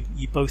that you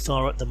both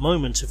are at the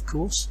moment, of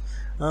course.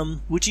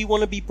 Would you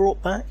want to be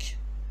brought back?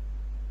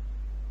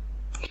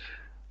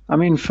 I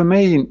mean, for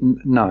me,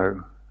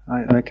 no.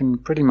 I can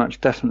pretty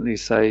much definitely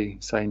say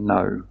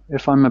no.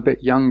 If I'm a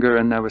bit younger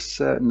and there were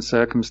certain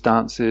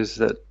circumstances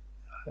that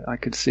I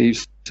could see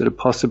sort of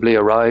possibly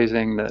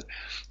arising, that,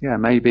 yeah,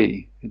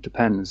 maybe, it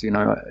depends, you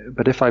know.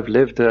 But if I've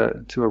lived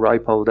to a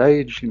ripe old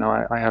age, you know,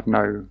 I have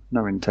no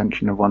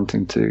intention of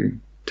wanting to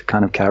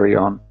kind of carry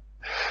on.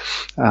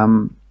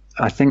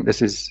 I think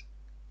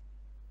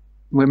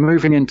we're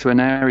moving into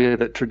an area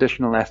that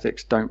traditional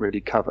ethics don't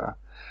really cover.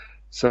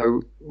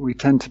 So we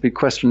tend to be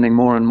questioning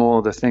more and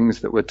more the things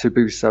that were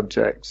taboo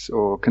subjects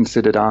or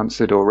considered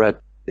answered already.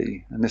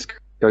 And this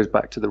goes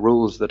back to the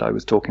rules that I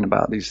was talking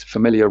about, these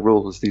familiar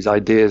rules, these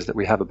ideas that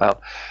we have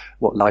about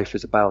what life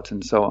is about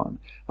and so on.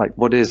 Like,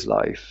 what is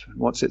life?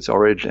 What's its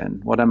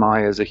origin? What am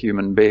I as a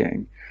human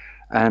being?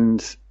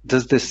 And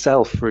does this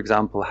self, for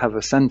example, have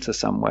a center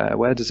somewhere?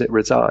 Where does it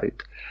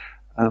reside?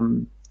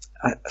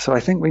 So I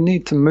think we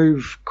need to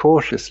move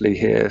cautiously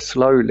here,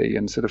 slowly,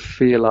 and sort of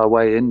feel our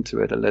way into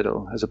it a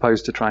little, as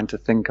opposed to trying to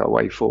think our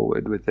way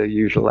forward with the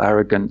usual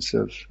arrogance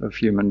of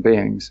human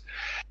beings.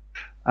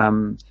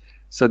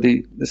 So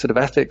the sort of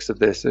ethics of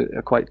this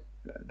are quite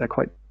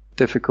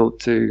difficult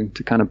to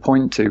kind of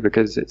point to,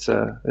 because it's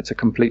a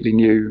completely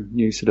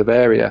new sort of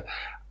area.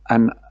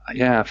 And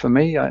yeah, for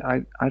me,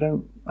 I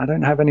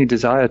don't have any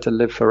desire to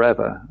live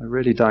forever. I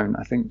really don't.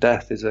 I think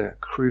death is a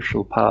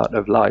crucial part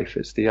of life.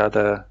 It's the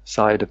other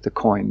side of the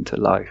coin to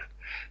life.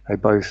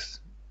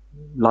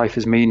 Life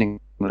is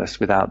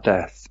meaningless without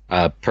death.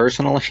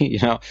 Personally, you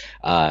know,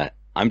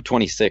 I'm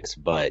 26,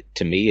 but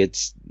to me,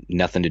 it's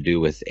nothing to do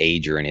with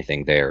age or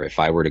anything there. If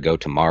I were to go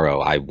tomorrow,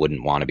 I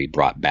wouldn't want to be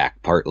brought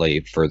back, partly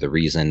for the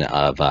reason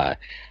of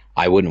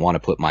I wouldn't want to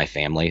put my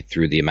family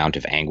through the amount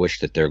of anguish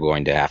that they're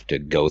going to have to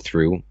go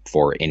through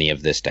for any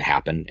of this to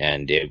happen.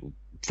 And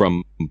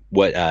from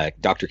what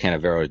Dr.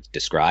 Canavero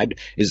described,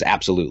 is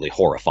absolutely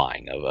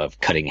horrifying,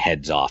 of cutting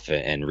heads off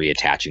and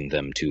reattaching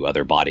them to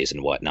other bodies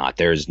and whatnot.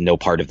 There's no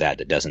part of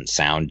that doesn't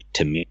sound,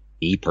 to me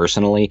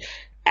personally,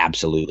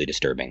 absolutely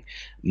disturbing.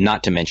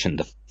 Not to mention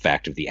the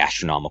fact of the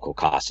astronomical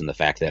cost and the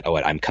fact that,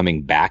 I'm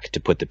coming back to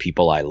put the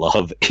people I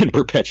love in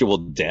perpetual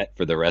debt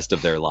for the rest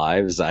of their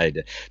lives.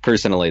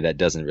 Personally, that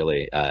doesn't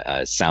really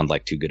sound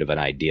like too good of an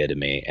idea to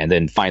me. And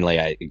then finally,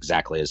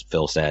 exactly as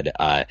Phil said,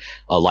 a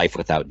life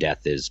without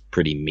death is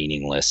pretty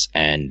meaningless.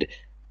 And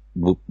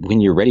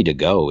when you're ready to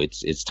go,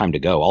 it's time to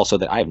go. Also,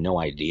 that I have no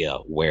idea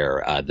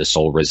where the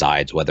soul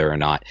resides, whether or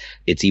not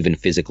it's even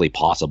physically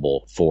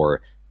possible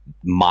for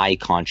my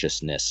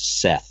consciousness,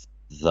 Seth,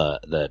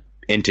 the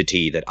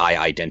entity that I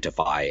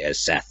identify as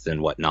Seth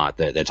and whatnot,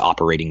 that's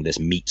operating this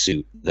meat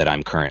suit that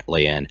I'm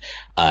currently in,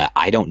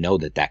 I don't know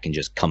that can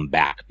just come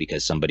back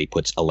because somebody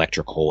puts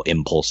electrical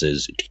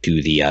impulses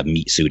to the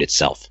meat suit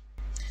itself.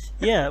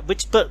 Yeah,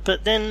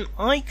 but then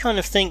I kind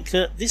of think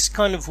that this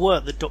kind of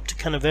work that Dr.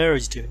 Canavero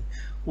is doing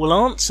will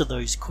answer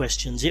those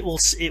questions. It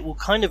will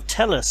kind of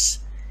tell us,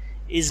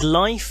 is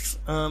life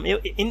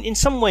in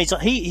some ways,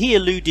 he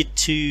alluded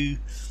to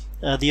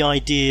the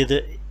idea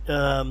that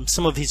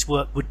some of his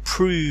work would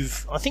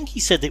prove, I think he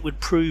said it would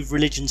prove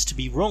religions to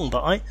be wrong,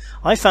 but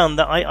I found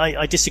that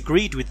I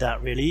disagreed with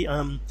that, really.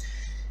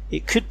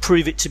 It could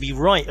prove it to be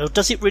right, or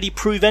does it really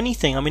prove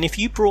anything? I mean, if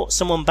you brought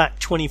someone back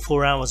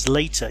 24 hours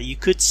later, you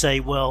could say,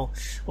 well,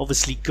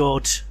 obviously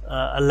God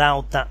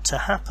allowed that to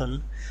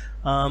happen.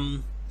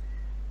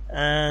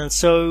 And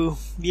so,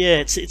 yeah,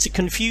 it's a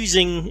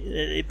confusing,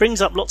 it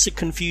brings up lots of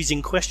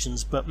confusing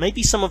questions, but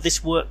maybe some of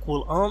this work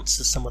will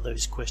answer some of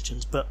those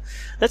questions. But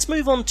let's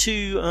move on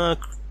to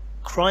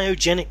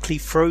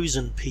cryogenically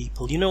frozen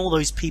people. You know, all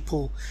those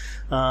people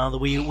that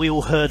we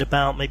all heard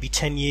about maybe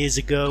 10 years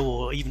ago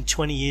or even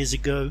 20 years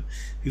ago,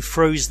 who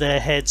froze their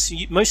heads,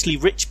 mostly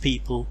rich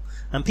people,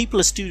 and people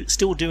are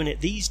still doing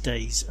it these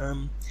days.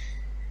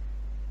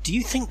 Do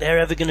you think they're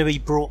ever going to be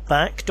brought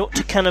back?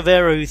 Dr.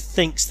 Canavero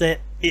thinks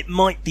that it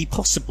might be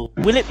possible.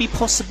 Will it be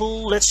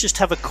possible? Let's just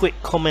have a quick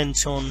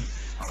comment on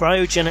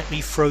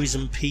cryogenically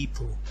frozen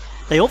people.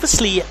 They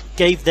obviously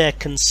gave their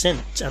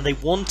consent and they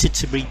wanted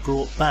to be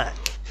brought back.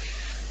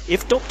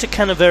 If Dr.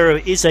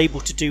 Canavero is able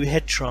to do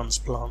head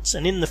transplants,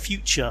 and in the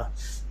future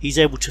he's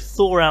able to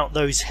thaw out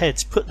those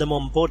heads, put them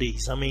on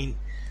bodies, I mean,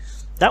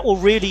 that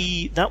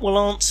will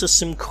answer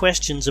some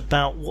questions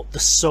about what the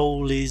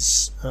soul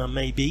is,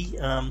 maybe.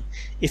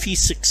 If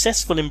he's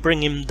successful in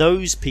bringing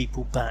those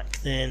people back,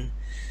 then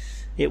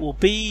it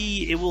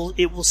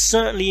will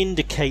certainly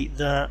indicate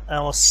that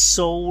our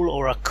soul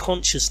or our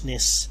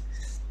consciousness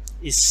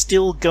is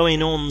still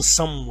going on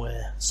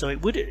somewhere. So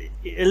it would,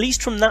 at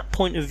least from that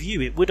point of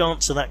view, it would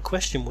answer that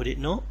question, would it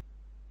not?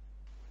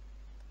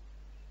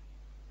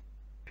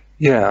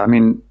 Yeah, I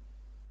mean,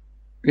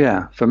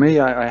 yeah, for me,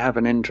 I have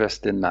an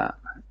interest in that.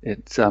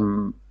 it's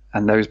and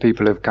those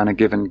people have kind of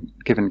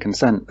given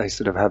consent. They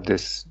sort of have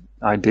this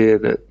idea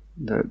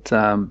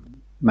that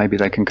maybe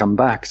they can come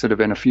back sort of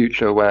in a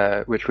future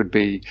which would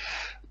be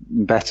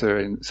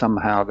better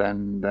somehow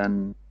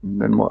than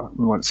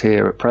what's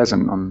here at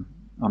present on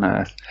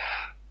Earth.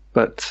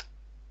 But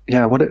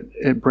yeah, what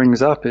it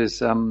brings up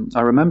is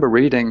I remember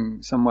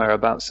reading somewhere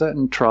about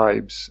certain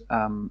tribes,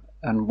 and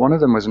one of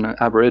them was an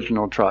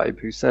Aboriginal tribe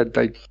who said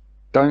they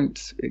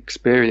don't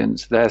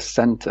experience their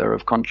center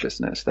of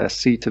consciousness, their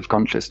seat of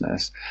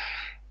consciousness,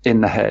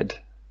 in the head,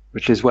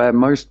 which is where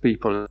most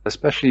people,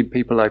 especially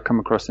people I've come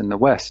across in the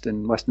West,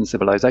 in Western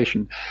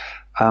civilization,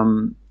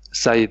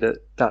 say that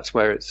that's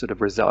where it sort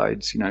of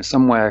resides,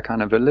 somewhere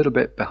kind of a little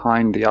bit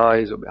behind the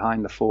eyes or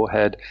behind the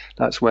forehead.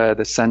 That's where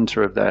the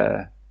center of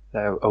their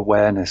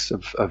awareness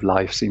of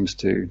life seems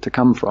to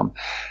come from.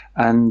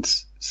 And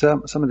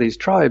some of these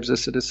tribes are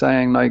sort of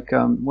saying like,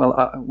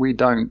 we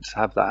don't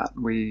have that.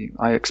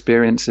 I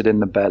experience it in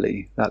the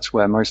belly. That's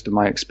where most of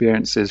my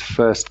experiences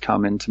first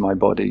come into my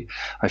body.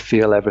 I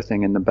feel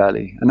everything in the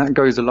belly. And that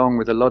goes along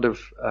with a lot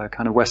of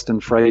kind of Western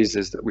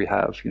phrases that we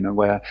have,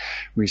 where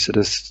we sort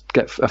of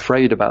get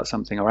afraid about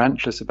something or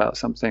anxious about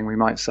something. We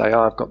might say,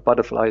 I've got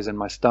butterflies in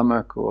my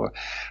stomach, or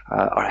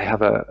I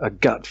have a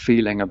gut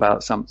feeling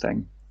about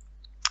something.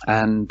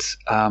 And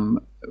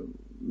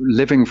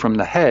living from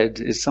the head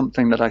is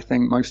something that I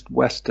think most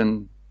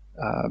Western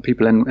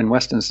people in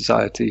Western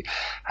society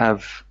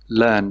have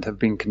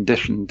been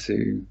conditioned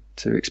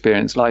to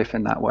experience life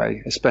in that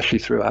way, especially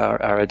through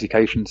our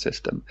education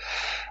system.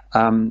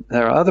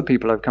 There are other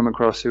people I've come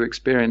across who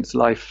experience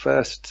life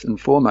first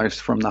and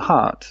foremost from the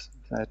heart.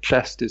 Their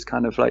chest is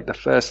kind of like the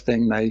first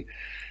thing they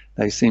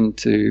seem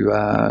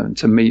to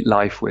meet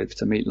life with,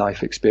 to meet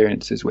life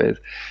experiences with.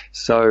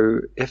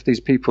 So if these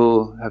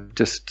people have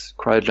just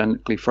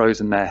cryogenically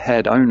frozen their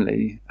head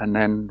only, and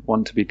then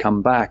want to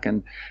come back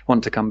in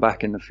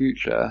the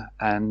future,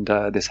 and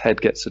this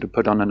head gets sort of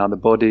put on another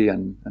body,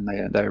 and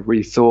they're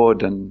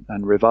rethawed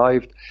and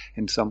revived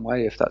in some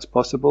way, if that's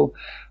possible,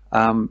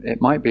 it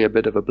might be a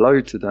bit of a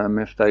blow to them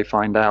if they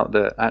find out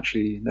that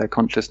actually their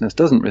consciousness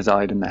doesn't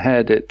reside in the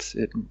head. It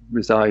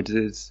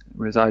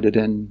resided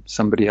in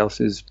somebody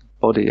else's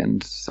body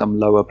and some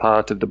lower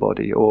part of the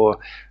body, or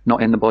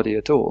not in the body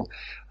at all.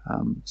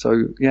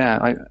 So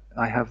yeah,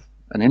 I have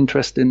an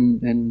interest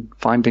in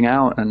finding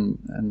out,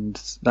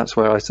 and that's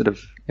where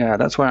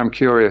that's where I'm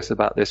curious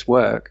about this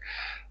work.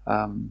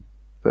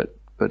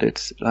 But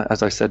it's,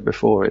 as I said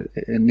before, it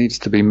needs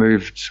to be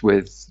moved.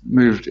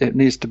 It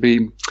needs to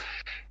be.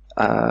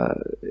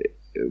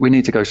 We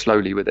need to go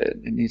slowly with it.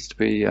 It needs to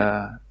be.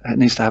 It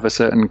needs to have a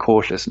certain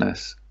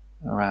cautiousness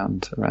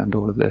around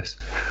all of this.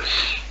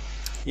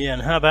 Yeah,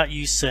 and how about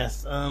you,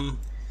 Seth?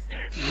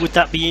 Would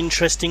that be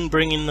interesting,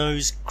 bringing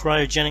those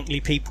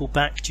cryogenically people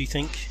back, do you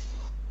think?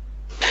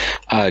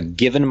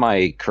 Given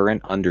my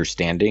current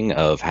understanding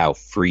of how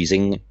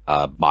freezing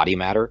body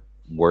matter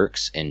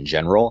works in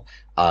general,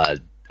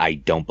 I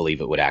don't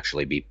believe it would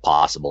actually be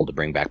possible to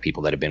bring back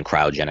people that have been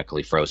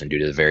cryogenically frozen due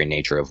to the very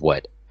nature of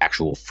what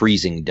actual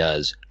freezing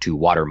does to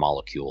water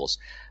molecules.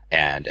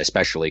 And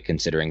especially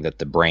considering that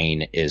the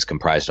brain is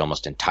comprised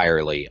almost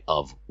entirely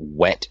of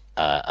wet,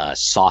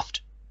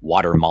 soft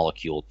water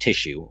molecule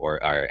tissue,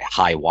 or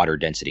high water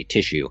density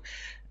tissue,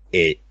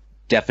 it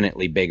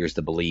definitely beggars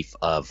the belief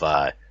of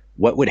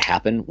what would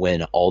happen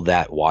when all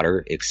that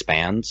water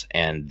expands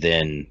and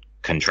then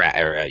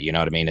you know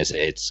what I mean?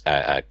 It's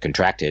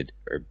contracted,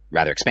 or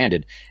rather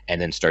expanded, and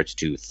then starts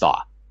to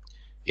thaw.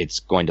 It's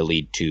going to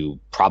lead to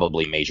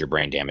probably major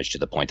brain damage to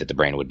the point that the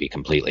brain would be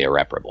completely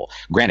irreparable.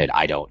 Granted,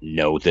 I don't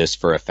know this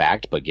for a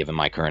fact, but given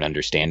my current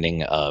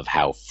understanding of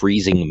how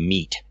freezing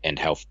meat, and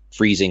how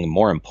freezing,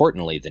 more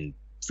importantly than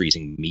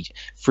freezing meat,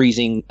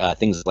 freezing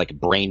things like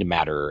brain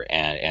matter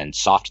and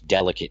soft,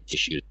 delicate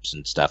tissues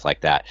and stuff like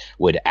that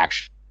would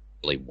actually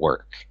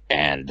work,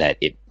 and that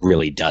it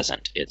really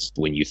doesn't. It's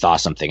when you thaw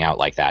something out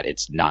like that,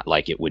 it's not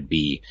like it would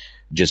be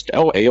just,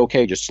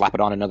 okay, just slap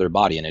it on another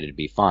body and it'd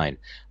be fine.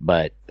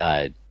 But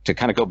to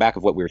kind of go back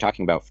of what we were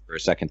talking about for a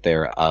second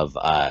there, of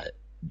a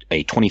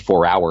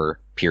 24-hour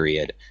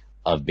period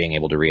of being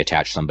able to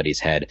reattach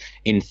somebody's head.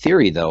 In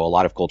theory, though, a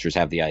lot of cultures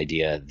have the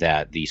idea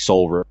that the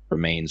soul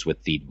remains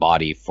with the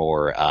body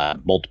for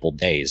multiple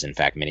days. In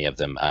fact, many of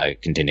them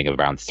contending of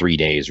around 3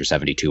 days or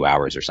 72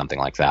 hours or something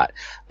like that.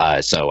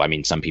 So, I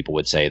mean, some people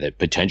would say that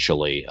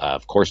potentially,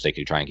 of course, they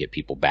could try and get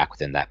people back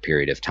within that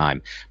period of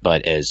time.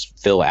 But as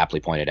Phil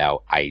aptly pointed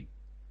out, I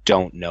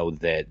don't know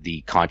that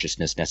the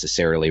consciousness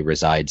necessarily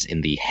resides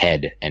in the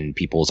head, and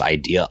people's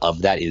idea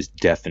of that is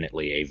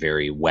definitely a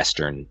very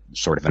Western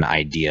sort of an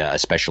idea,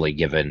 especially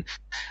given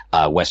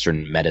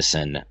Western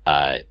medicine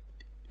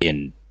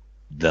in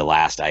the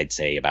last, I'd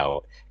say,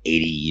 about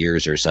 80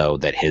 years or so,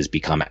 that has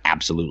become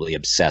absolutely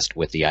obsessed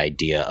with the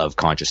idea of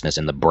consciousness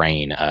in the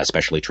brain,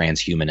 especially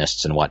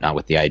transhumanists and whatnot,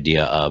 with the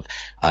idea of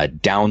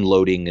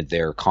downloading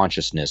their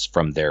consciousness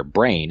from their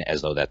brain,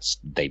 as though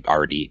they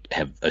already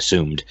have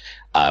assumed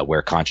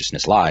where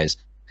consciousness lies,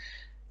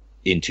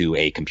 into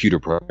a computer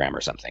program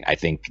or something. I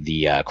think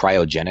the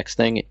cryogenics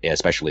thing,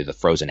 especially the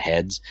frozen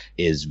heads,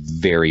 is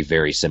very,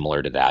 very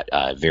similar to that.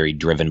 Very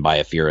driven by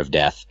a fear of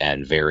death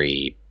and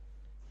very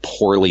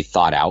poorly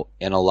thought out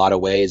in a lot of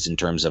ways in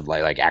terms of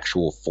like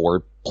actual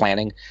forward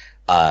planning.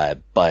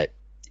 But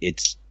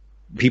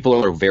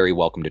people are very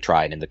welcome to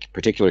try it. In the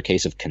particular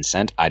case of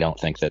consent, I don't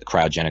think that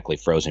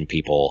cryogenically frozen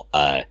people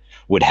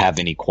would have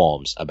any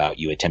qualms about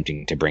you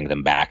attempting to bring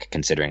them back,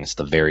 considering it's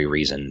the very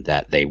reason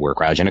that they were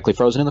cryogenically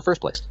frozen in the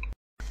first place.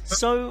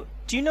 So,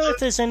 do you know if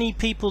there's any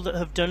people that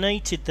have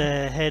donated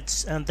their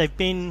heads and they've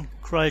been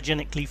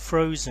cryogenically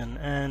frozen,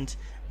 and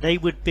they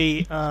would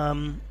be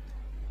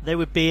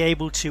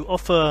able to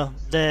offer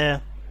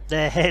their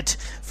head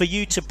for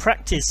you to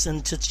practice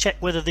and to check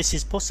whether this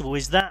is possible?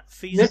 Is that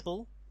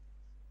feasible?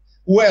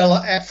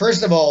 Well,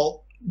 first of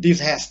all,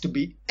 this has to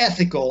be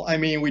ethical. I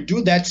mean, we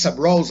do that sub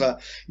rosa.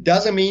 It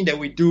doesn't mean that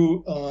we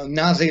do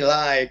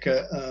Nazi-like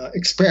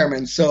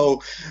experiments.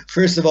 So,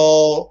 first of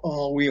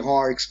all, we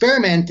are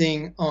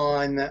experimenting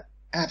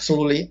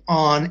absolutely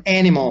on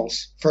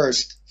animals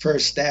first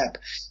step,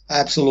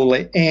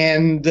 absolutely.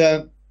 And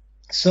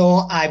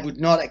so I would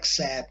not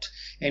accept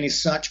any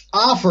such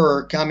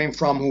offer coming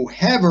from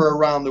whoever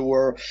around the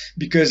world,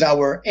 because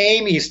our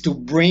aim is to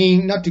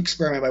bring, not to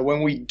experiment, but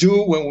when we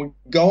go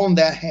on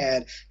that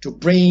head, to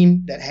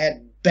bring that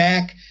head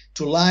back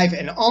to life,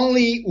 and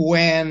only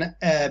when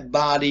a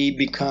body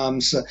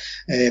becomes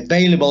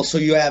available. So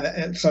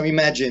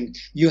imagine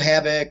you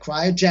have a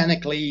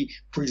cryogenically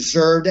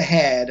preserved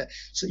head.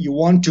 So you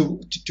want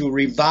to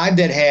revive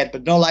that head,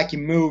 but not like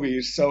in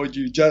movies. So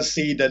you just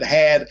see that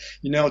head,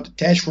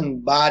 detached from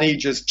the body,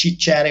 just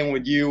chit-chatting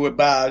with you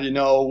about,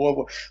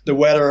 what the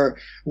weather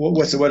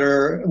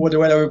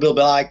will be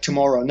like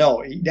tomorrow.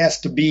 No, it has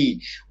to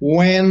be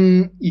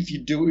if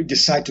you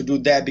decide to do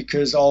that,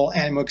 because all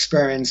animal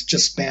experiments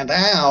just panned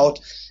out,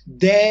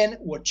 then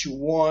what you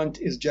want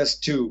is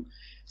just to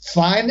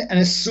find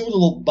a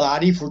suitable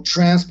body for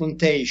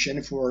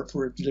transplantation, for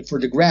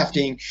the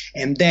grafting,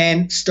 and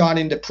then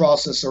starting the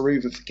process of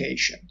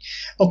revivification.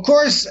 Of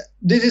course,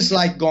 this is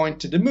like going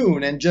to the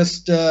moon, and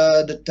just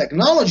the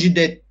technology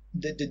that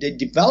they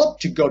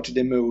developed to go to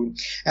the moon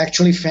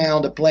actually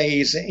found a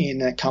place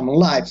in common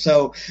life.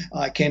 So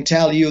I can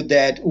tell you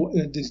that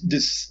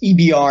this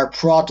EBR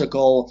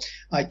protocol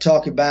I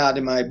talk about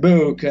in my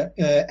book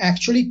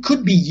actually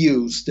could be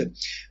used,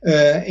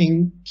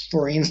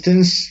 for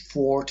instance,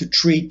 to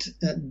treat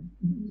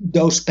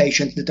those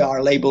patients that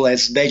are labeled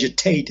as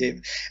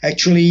vegetative.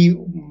 Actually,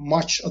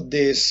 much of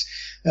this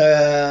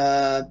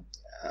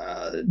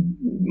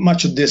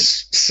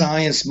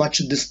science, much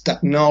of this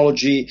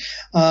technology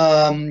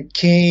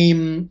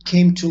came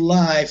to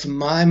life in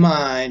my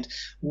mind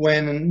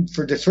when,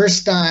 for the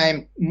first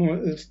time,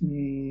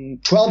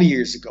 12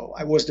 years ago,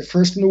 I was the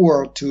first in the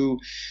world to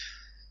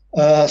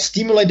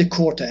stimulate the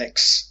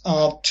cortex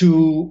of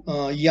two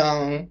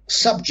young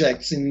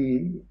subjects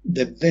in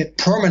the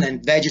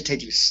permanent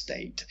vegetative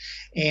state.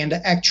 And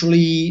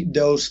actually,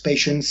 those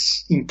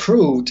patients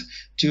improved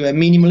to a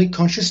minimally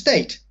conscious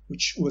state,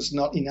 which was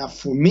not enough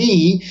for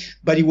me,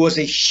 but it was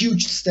a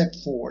huge step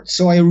forward.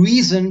 So I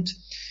reasoned,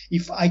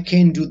 if I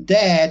can do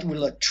that with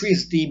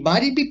electricity,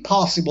 might it be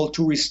possible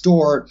to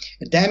restore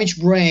a damaged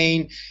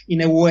brain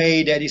in a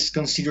way that is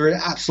considered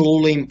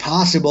absolutely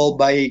impossible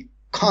by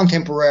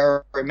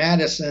contemporary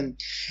medicine?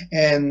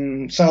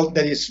 And so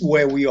that is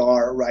where we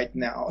are right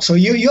now. So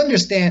you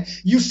understand,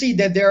 you see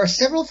that there are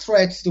several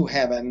threats to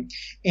heaven,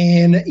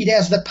 and it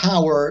has the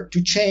power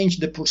to change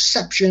the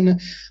perception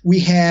we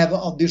have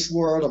of this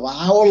world, of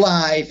our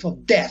life,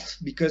 of death,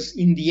 because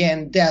in the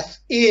end, death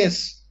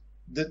is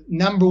the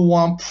number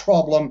one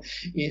problem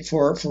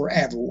for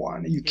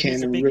everyone.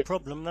 It's a big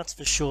problem, that's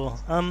for sure.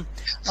 I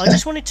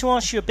just wanted to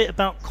ask you a bit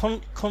about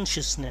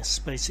consciousness,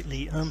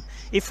 basically.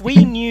 If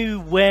we knew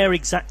where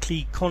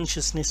exactly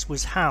consciousness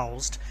was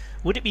housed,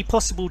 would it be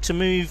possible to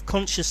move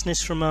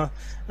consciousness from a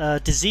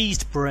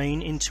diseased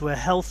brain into a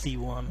healthy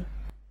one?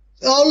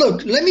 Oh,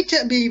 look, let me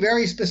be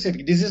very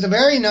specific. This is a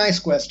very nice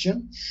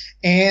question,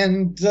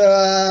 and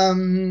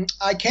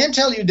I can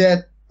tell you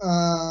that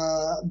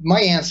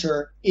my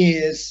answer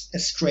is a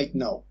straight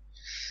no.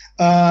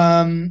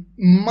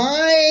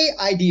 My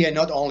idea,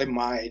 not only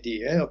my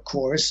idea, of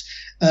course,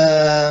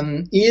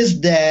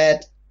 is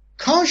that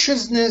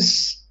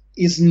consciousness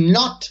is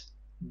not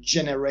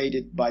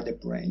generated by the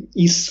brain,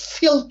 is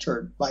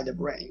filtered by the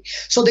brain.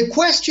 So the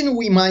question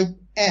we might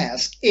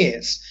ask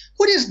is,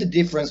 what is the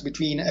difference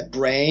between a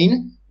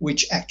brain,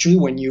 which actually,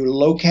 when you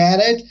look at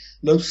it,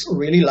 looks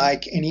really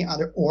like any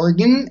other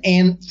organ,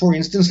 and, for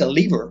instance, a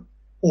liver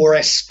or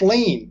a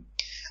spleen?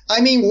 I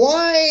mean,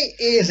 why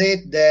is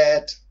it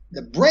that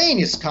the brain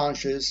is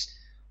conscious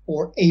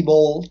or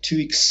able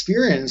to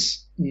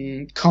experience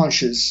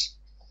consciousness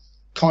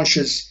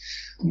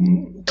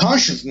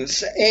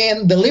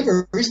and the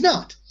liver is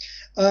not?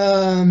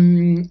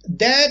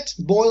 That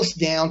boils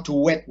down to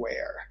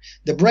wetware.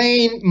 The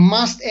brain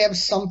must have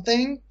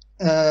something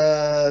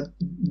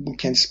we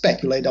can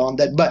speculate on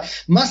that,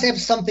 but must have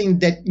something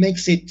that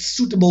makes it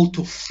suitable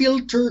to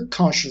filter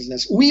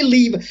consciousness. We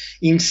live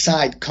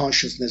inside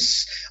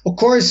consciousness. Of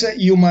course,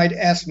 you might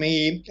ask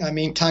me, I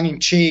mean, tongue in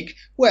cheek,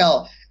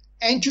 well,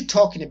 ain't you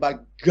talking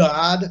about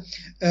God?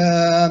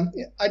 I'm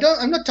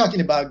not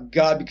talking about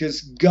God,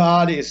 because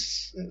God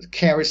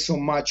carries so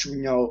much,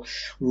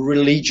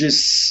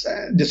 religious,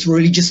 this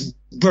religious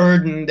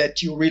burden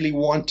that you really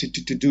want to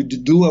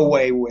do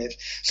away with.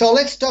 So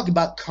let's talk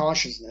about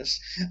consciousness.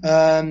 We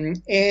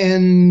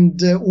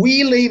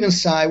live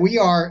inside, we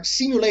are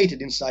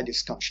simulated inside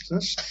this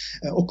consciousness.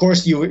 Of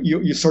course,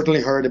 you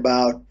certainly heard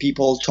about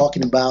people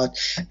talking about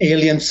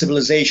alien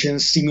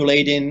civilizations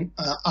simulating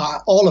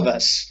all of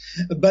us.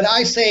 But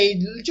I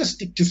say, just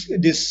stick to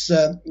this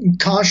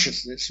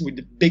consciousness with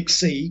the big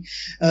C,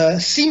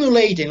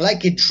 simulating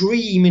like a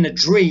dream in a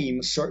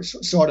dream,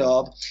 sort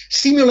of,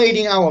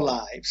 simulating our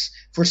lives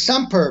for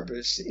some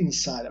purpose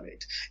inside of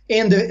it.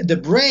 And the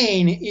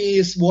brain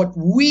is what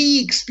we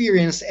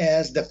experience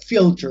as the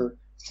filter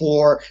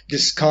for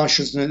this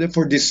consciousness,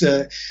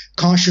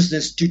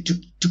 consciousness to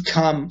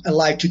come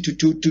alive,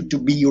 to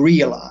be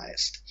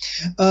realized.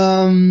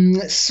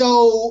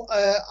 So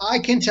I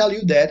can tell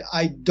you that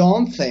I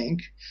don't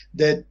think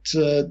that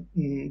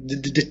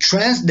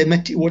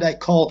what I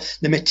call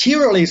the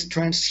materialist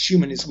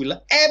transhumanists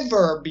will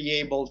ever be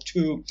able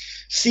to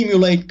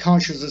simulate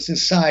consciousness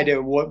inside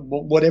of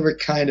whatever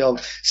kind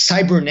of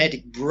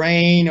cybernetic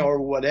brain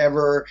or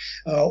whatever,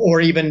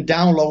 or even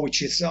download,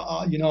 which is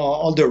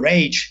all the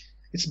rage.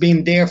 It's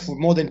been there for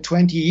more than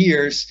 20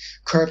 years.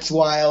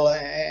 Kurzweil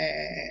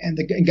and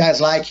the guys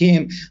like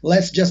him.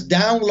 Let's just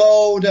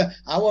download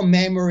our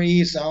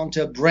memories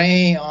onto a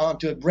brain,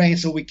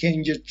 so we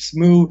can just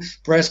move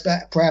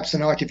perhaps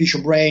an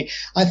artificial brain.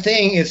 I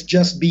think it's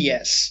just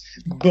BS.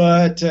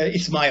 But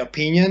it's my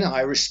opinion.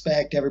 I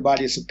respect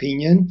everybody's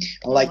opinion,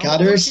 like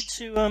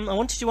others. I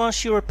wanted to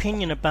ask your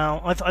opinion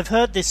about. I've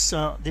heard this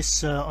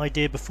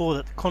idea before,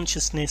 that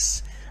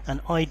consciousness and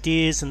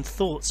ideas and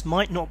thoughts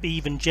might not be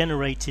even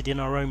generated in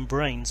our own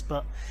brains,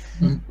 but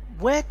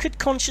where could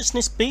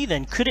consciousness be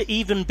then? Could it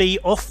even be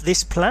off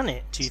this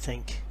planet, do you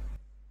think?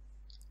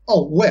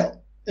 Oh,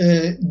 well,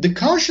 the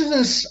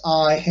consciousness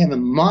I have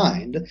in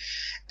mind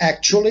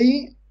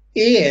actually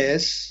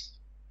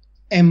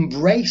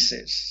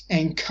embraces,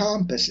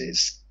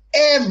 encompasses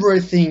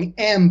everything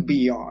and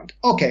beyond.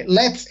 Okay,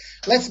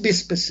 let's be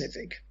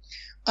specific.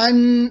 I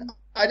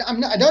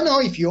don't know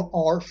if you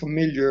are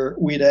familiar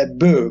with a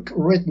book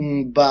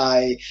written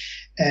by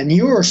a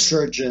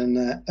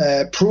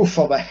neurosurgeon, Proof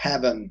of a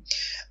Heaven.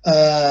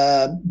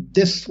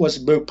 This was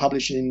a book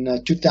published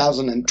in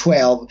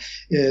 2012.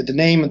 The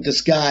name of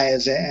this guy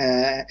is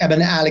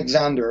Eben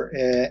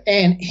Alexander,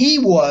 and he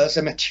was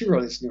a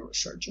materialist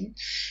neurosurgeon.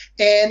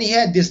 And he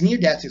had this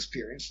near-death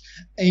experience.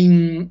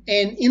 And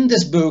in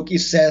this book, he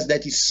says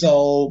that he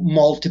saw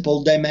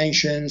multiple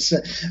dimensions,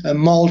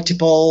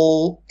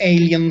 multiple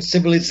alien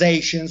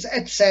civilizations,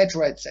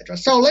 etc., etc.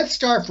 So let's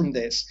start from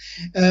this.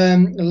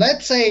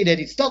 Let's say that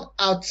it's not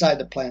outside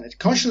the planet.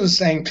 Consciousness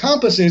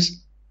encompasses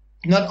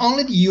not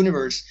only the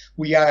universe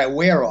we are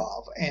aware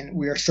of, and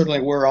we are certainly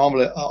aware of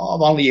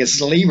only a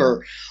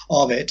sliver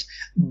of it,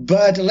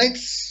 but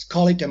let's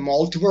call it a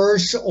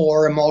multiverse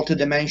or a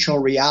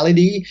multidimensional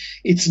reality.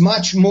 It's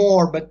much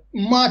more, but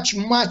much,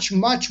 much,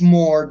 much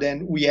more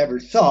than we ever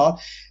thought.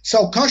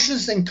 So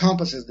consciousness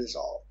encompasses this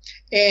all.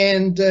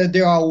 And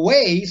there are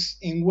ways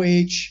in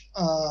which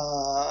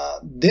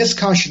this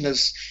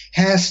consciousness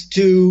has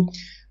to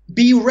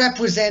be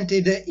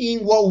represented in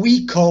what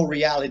we call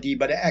reality,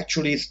 but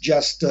actually it's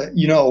just,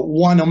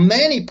 one of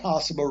many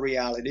possible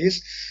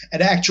realities.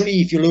 And actually,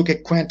 if you look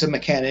at quantum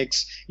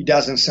mechanics, it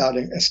doesn't sound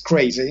as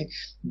crazy,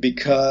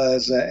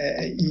 because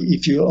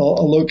if you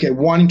look at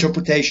one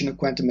interpretation of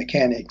quantum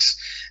mechanics,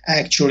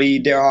 actually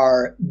there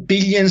are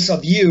billions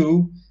of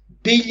you,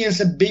 billions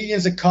and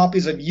billions of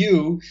copies of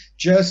you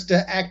just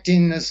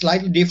acting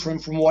slightly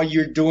different from what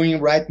you're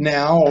doing right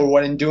now or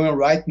what I'm doing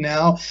right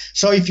now.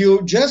 So if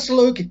you just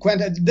look at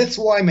quantum, that's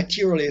why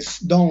materialists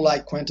don't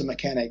like quantum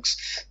mechanics,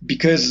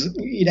 because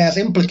it has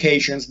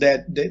implications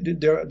that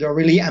they're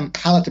really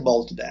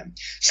unpalatable to them.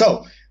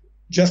 So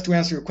just to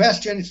answer your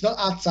question, it's not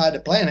outside the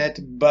planet,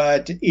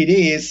 but it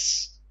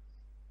is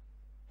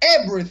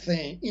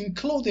everything,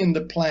 including the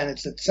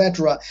planets,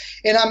 etc.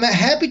 And I'm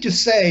happy to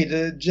say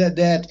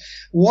that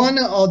one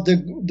of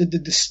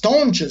the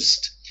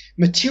staunchest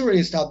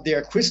materialists out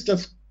there,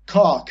 Christoph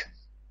Koch,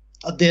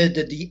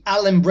 the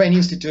Allen Brain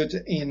Institute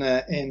in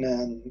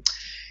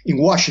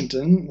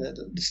Washington,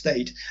 the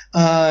state,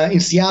 in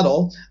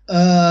Seattle,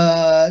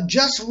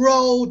 just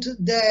wrote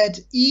that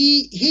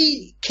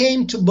he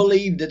came to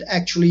believe that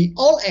actually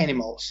all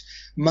animals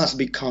must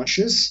be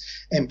conscious,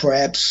 and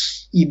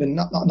perhaps even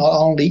not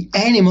only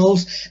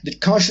animals, that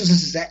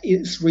consciousness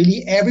is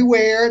really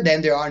everywhere.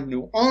 Then there are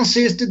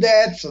nuances to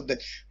that, so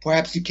that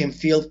perhaps you can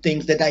feel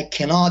things that I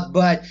cannot.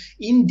 But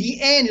in the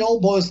end, it all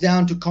boils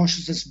down to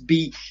consciousness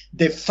be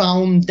the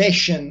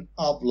foundation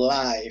of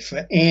life.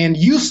 And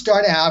you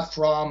start out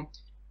from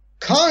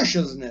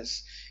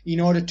consciousness in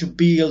order to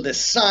build a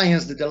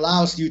science that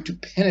allows you to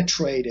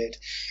penetrate it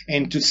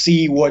and to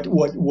see what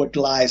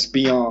lies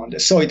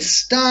beyond. So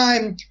it's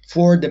time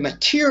for the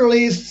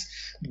materialists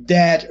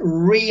that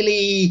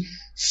really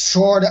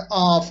sort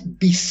of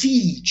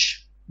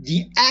besiege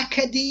the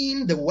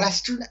academe, the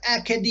Western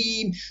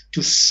academe,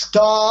 to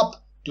stop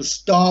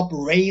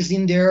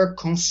raising their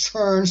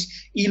concerns,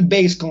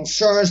 ill-based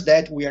concerns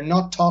that we are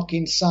not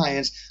talking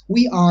science.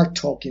 We are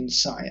talking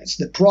science.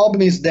 The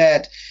problem is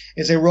that,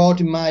 as I wrote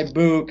in my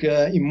book,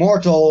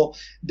 Immortal,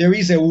 there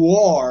is a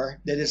war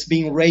that has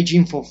been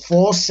raging for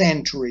 4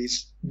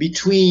 centuries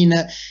between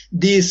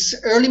these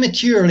early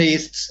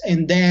materialists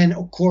and then,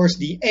 of course,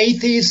 the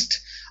atheists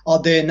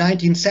of the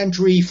 19th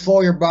century,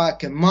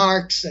 Feuerbach and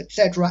Marx,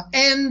 etc.,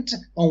 and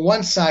on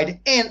one side,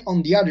 and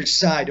on the other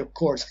side, of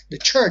course, the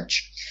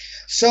church.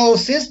 So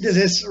since this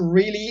is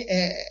really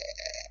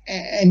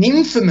an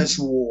infamous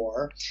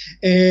war,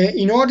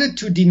 in order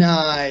to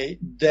deny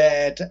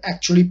that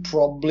actually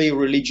probably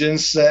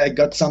religions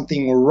got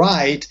something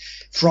right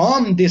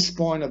from this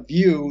point of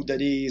view,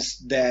 that is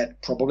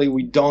that probably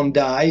we don't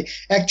die,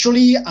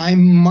 actually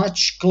I'm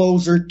much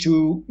closer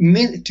to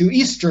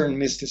Eastern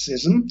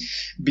mysticism,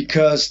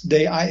 because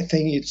I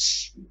think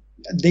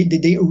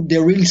they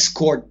really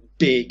scored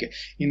big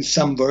in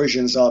some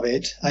versions of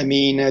it. I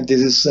mean,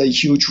 this is a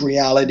huge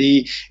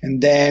reality, and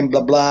then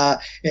blah blah.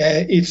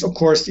 It's of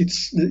course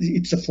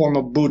it's a form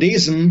of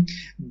Buddhism,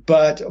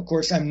 but of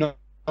course I'm not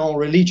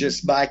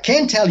religious. But I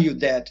can tell you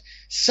that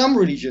some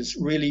religions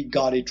really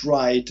got it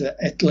right,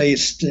 at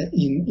least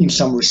in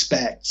some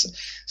respects.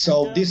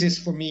 So this is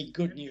for me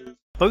good news.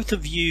 Both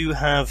of you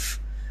have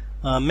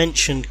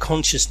mentioned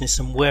consciousness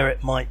and where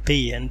it might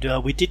be, and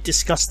we did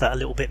discuss that a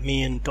little bit,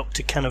 me and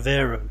Dr.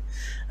 Canavero.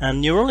 And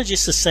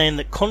neurologists are saying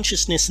that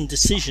consciousness and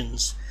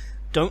decisions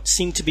don't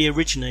seem to be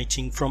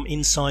originating from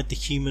inside the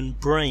human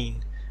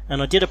brain.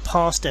 And I did a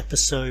past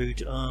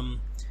episode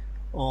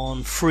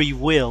on free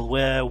will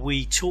where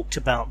we talked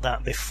about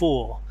that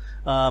before.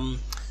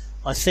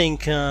 I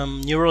think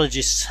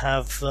neurologists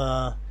have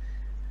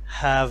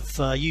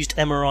used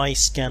MRI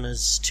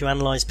scanners to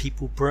analyze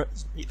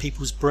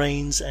people's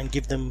brains and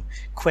give them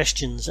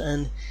questions,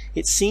 and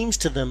it seems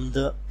to them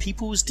that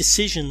people's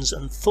decisions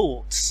and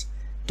thoughts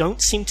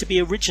don't seem to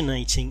be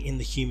originating in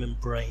the human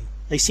brain.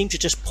 They seem to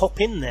just pop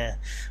in there,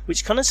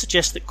 which kind of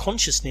suggests that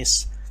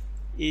consciousness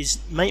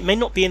may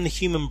not be in the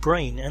human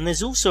brain, and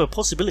there's also a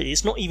possibility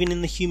it's not even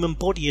in the human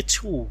body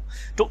at all.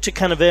 Dr.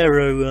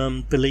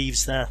 Canavero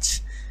believes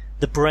that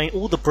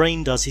all the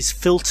brain does is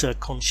filter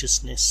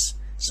consciousness.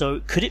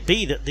 So could it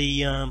be that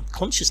the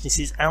consciousness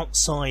is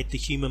outside the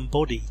human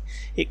body?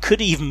 It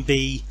could even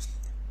be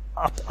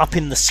up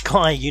in the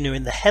sky,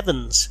 in the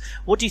heavens.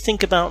 What do you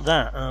think about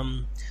that?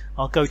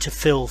 I'll go to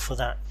Phil for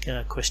that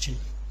question.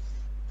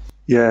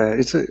 Yeah,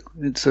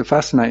 it's a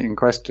fascinating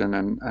question,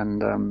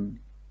 and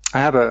I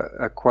have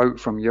a quote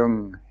from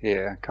Jung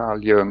here,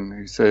 Carl Jung,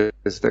 who says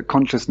that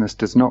consciousness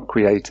does not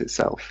create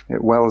itself.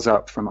 It wells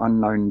up from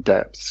unknown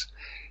depths.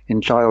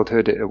 In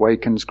childhood, it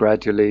awakens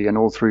gradually, and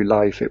all through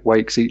life, it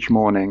wakes each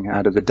morning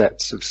out of the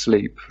depths of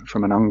sleep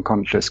from an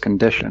unconscious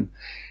condition.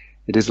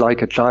 It is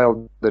like a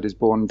child that is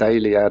born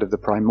daily out of the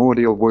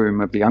primordial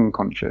womb of the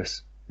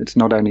unconscious. It's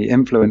not only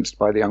influenced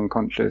by the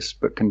unconscious,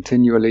 but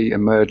continually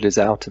emerges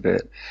out of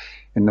it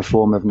in the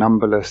form of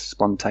numberless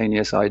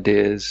spontaneous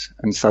ideas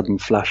and sudden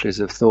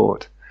flashes of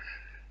thought.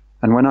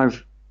 And when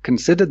I've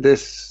considered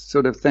this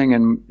sort of thing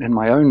in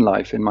my own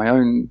life, in my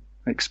own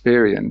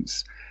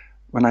experience,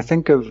 when I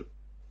think of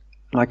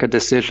like a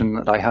decision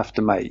that I have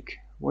to make,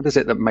 what is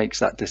it that makes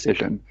that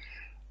decision?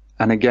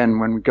 And again,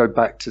 when we go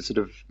back to sort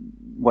of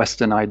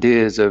Western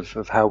ideas of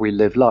how we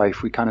live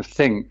life, we kind of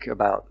think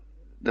about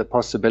the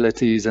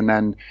possibilities, and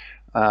then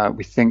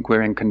we think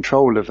we're in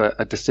control of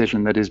a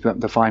decision that is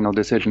the final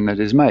decision that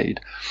is made.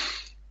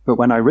 But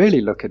when I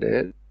really look at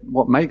it,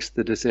 what makes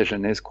the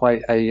decision is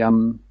quite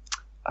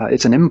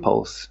it's an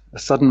impulse. A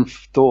sudden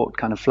thought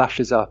kind of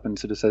flashes up and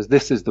sort of says,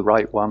 this is the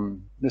right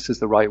one, this is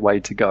the right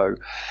way to go.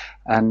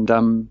 And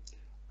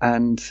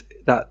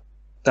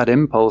that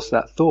impulse,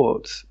 that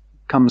thought,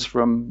 comes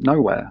from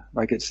nowhere.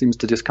 Like it seems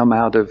to just come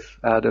out of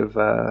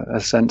a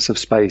sense of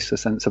space, a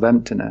sense of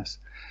emptiness.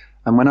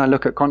 And when I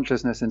look at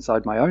consciousness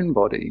inside my own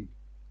body,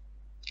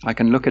 I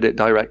can look at it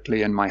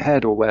directly in my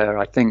head, or where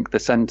I think the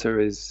center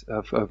is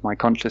of my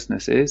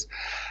consciousness is,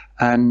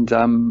 and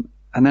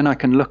then I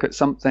can look at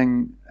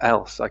something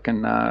else. I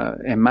can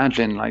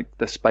imagine like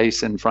the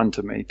space in front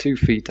of me, 2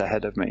 feet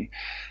ahead of me,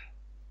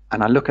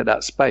 and I look at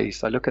that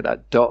space. I look at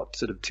that dot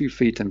sort of 2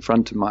 feet in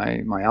front of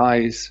my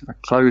eyes. I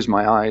close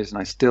my eyes, and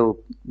I still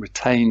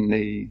retain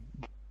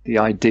the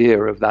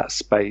idea of that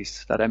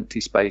space, that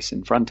empty space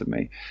in front of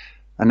me,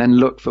 and then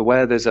look for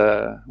where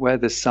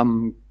there's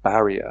some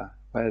barrier.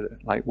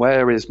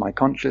 Where is my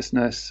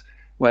consciousness?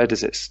 Where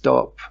does it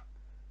stop?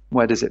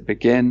 Where does it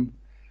begin?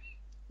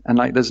 And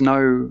like there is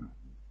no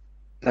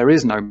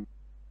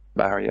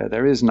barrier.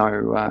 There is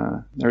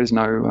no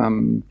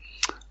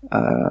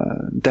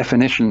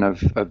definition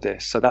of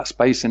this. So that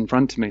space in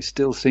front of me I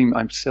still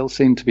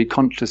seem to be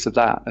conscious of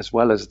that, as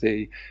well as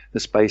the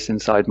space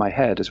inside my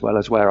head, as well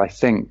as where I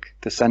think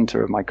the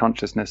center of my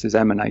consciousness is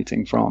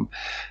emanating from.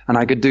 And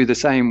I could do the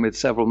same with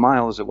several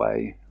miles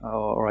away,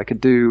 or I could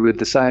do with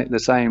the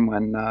same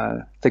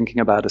when thinking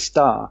about a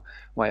star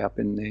way up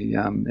in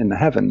the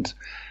heavens.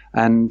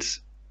 And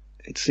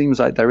it seems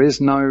like there is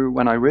no,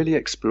 when I really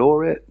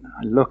explore it,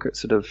 I look at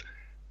sort of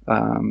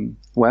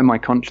where my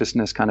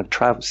consciousness kind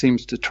of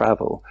seems to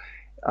travel.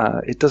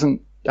 It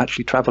doesn't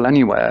actually travel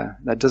anywhere.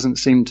 There doesn't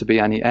seem to be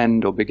any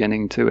end or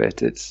beginning to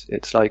it.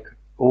 It's like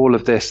all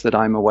of this that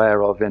I'm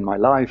aware of in my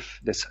life,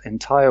 this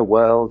entire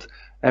world,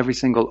 every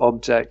single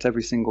object,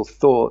 every single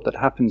thought that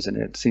happens in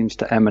it seems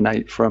to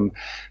emanate from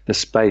the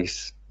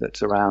space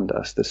that's around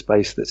us, the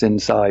space that's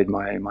inside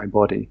my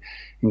body,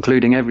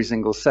 including every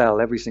single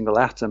cell, every single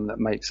atom that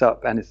makes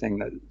up anything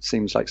that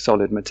seems like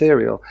solid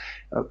material.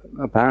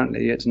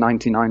 Apparently it's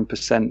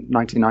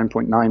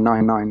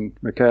 99.999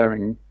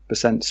 recurring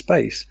percent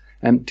space,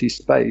 empty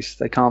space.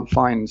 They can't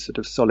find sort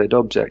of solid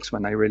objects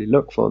when they really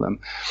look for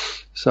them.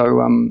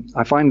 So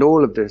I find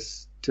all of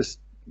this just,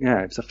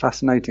 it's a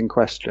fascinating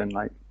question.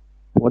 Like,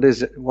 what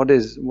is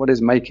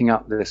making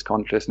up this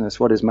consciousness?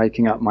 What is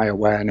making up my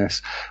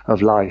awareness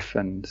of life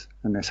and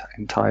this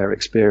entire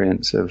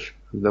experience of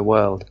the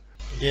world?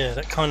 Yeah,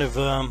 that kind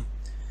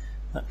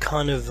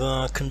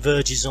of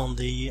converges on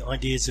the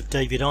ideas of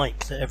David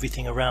Icke, that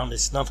everything around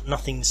us,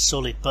 nothing's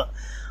solid. But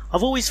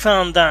I've always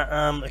found that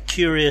a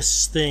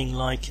curious thing.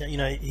 Like,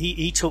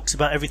 he talks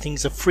about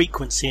everything's a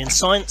frequency, and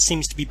science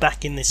seems to be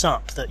backing this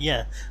up. That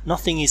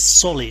nothing is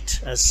solid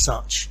as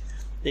such.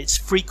 It's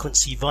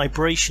frequency,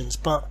 vibrations.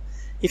 But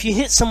if you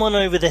hit someone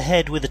over the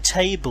head with a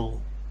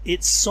table,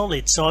 it's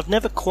solid. So I've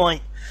never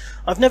quite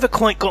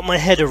got my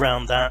head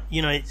around that.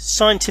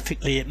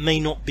 Scientifically it may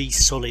not be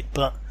solid,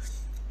 but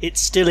it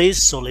still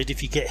is solid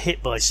if you get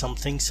hit by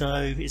something.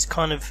 So it's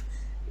kind of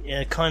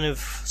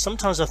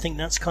sometimes I think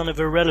that's kind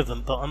of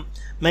irrelevant, but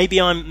maybe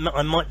I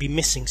might be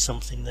missing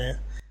something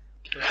there.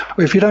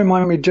 Well, if you don't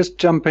mind me just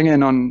jumping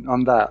in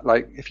on that,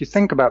 like, if you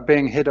think about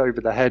being hit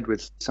over the head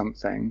with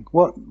something,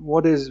 what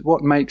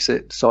makes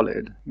it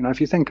solid?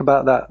 If you think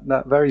about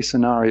that very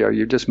scenario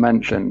you just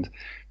mentioned,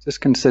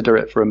 just consider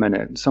it for a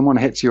minute. Someone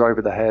hits you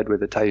over the head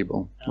with a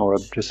table or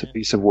just a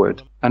piece of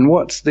wood, and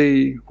what's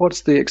the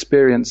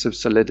experience of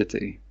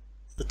solidity?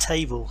 The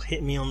table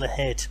hit me on the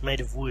head,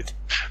 made of wood.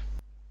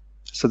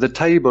 So the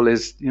table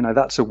is,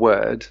 that's a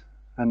word.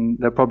 And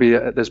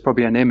there's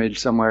probably an image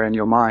somewhere in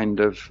your mind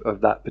of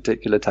that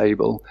particular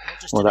table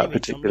or that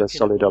particular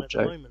solid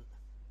object.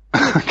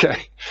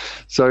 Okay.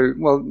 So,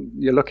 well,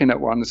 you're looking at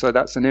one, so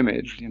that's an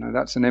image.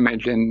 That's an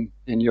image in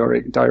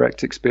your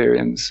direct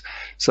experience.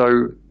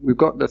 So we've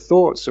got the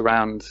thoughts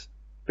around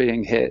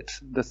being hit,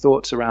 the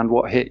thoughts around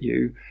what hit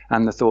you,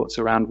 and the thoughts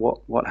around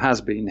what has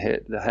been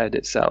hit, the head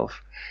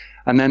itself.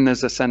 And then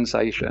there's a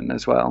sensation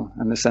as well,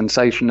 and the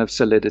sensation of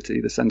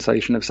solidity, the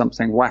sensation of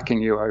something whacking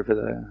you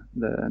over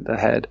the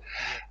head.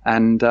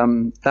 And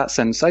that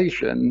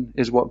sensation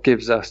is what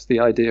gives us the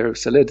idea of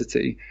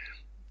solidity.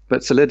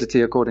 But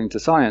solidity, according to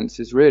science,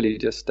 is really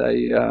just a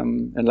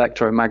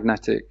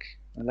electromagnetic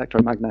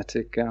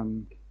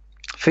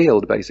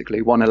field,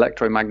 basically, one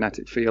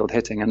electromagnetic field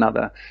hitting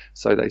another,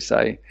 so they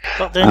say.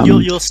 But then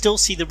you'll still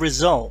see the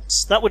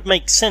results. That would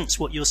make sense,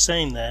 what you're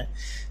saying there.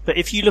 But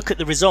if you look at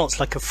the results,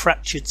 like a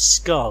fractured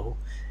skull,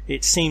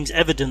 it seems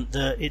evident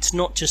that it's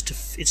not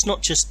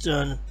just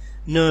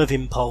nerve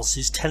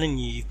impulses telling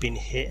you've been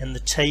hit, and the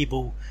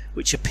table,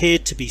 which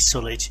appeared to be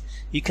solid,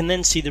 you can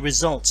then see the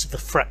results of the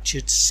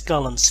fractured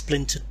skull and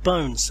splintered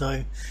bone.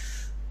 So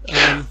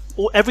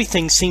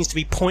everything seems to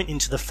be pointing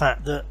to the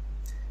fact that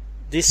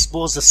this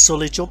was a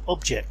solid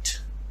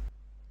object.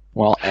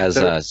 Well,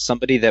 as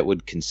somebody that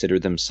would consider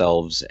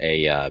themselves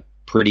a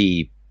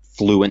pretty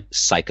fluent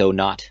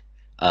psychonaut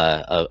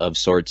of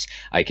sorts,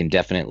 I can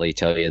definitely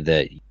tell you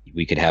that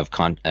we could have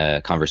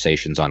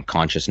conversations on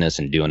consciousness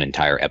and do an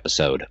entire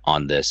episode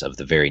on this, of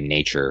the very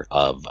nature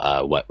of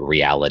what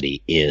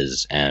reality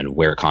is and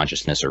where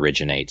consciousness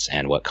originates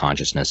and what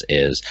consciousness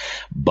is.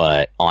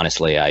 But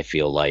honestly, I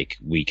feel like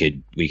we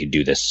could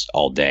do this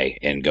all day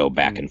and go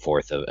back and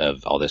forth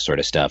of all this sort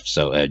of stuff.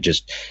 So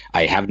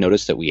I have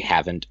noticed that we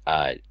haven't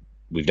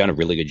we've done a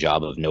really good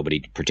job of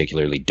nobody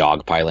particularly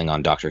dogpiling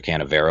on Dr.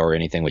 Canavero or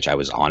anything, which I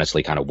was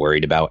honestly kind of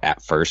worried about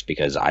at first,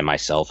 because I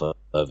myself,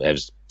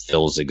 as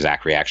Phil's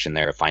exact reaction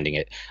there, of finding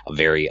it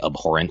very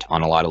abhorrent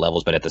on a lot of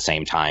levels, but at the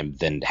same time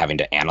then having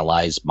to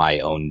analyze my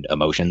own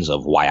emotions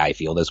of why I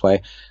feel this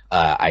way.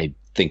 I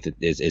think that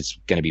it's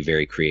going to be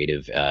very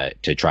creative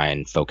to try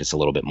and focus a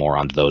little bit more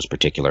on those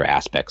particular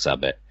aspects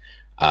of it.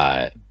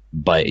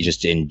 But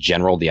just in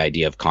general, the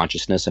idea of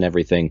consciousness and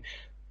everything,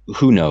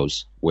 who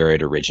knows where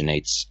it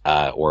originates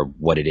or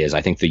what it is.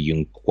 I think the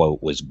Jung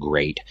quote was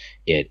great.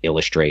 It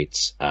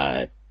illustrates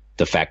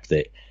the fact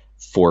that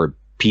for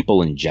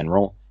people in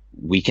general,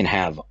 we can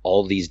have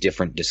all these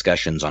different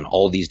discussions on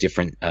all these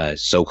different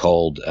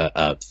so-called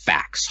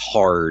facts,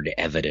 hard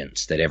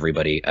evidence that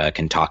everybody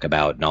can talk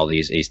about, and all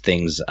these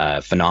things,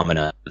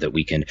 phenomena that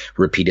we can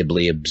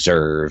repeatedly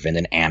observe and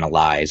then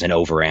analyze and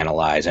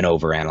overanalyze and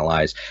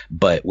overanalyze.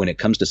 But when it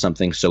comes to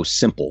something so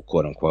simple,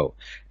 quote unquote,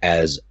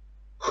 as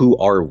who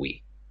are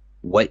we?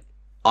 What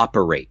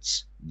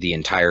operates the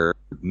entire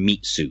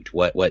meat suit?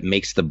 What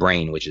makes the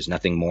brain, which is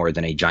nothing more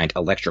than a giant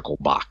electrical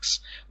box?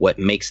 What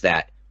makes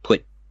that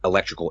put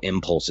electrical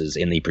impulses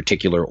in the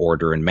particular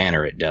order and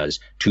manner it does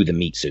to the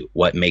meat suit?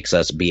 What makes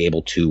us be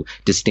able to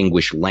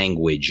distinguish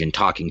language and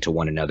talking to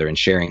one another and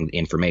sharing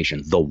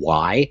information? The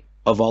why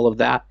of all of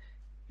that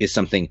is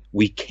something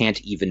we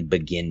can't even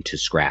begin to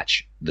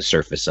scratch the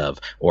surface of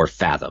or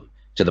fathom,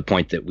 to the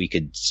point that we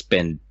could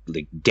spend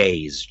like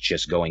days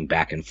just going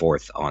back and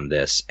forth on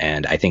this.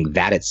 And I think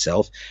that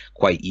itself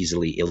quite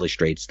easily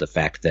illustrates the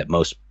fact that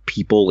most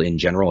people in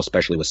general,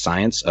 especially with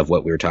science, of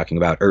what we were talking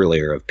about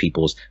earlier, of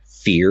people's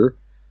fear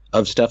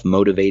of stuff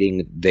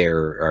motivating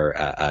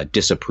their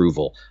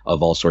disapproval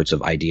of all sorts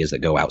of ideas that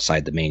go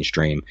outside the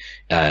mainstream.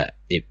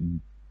 It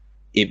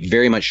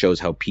very much shows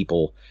how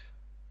people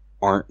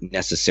aren't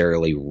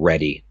necessarily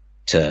ready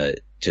to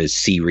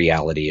see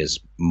reality as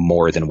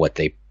more than what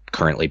they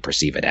currently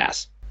perceive it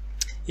as.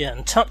 Yeah,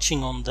 and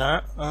touching on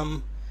that,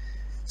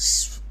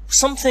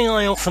 something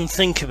I often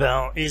think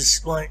about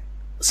is, like,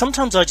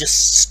 sometimes I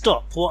just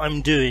stop what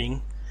I'm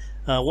doing,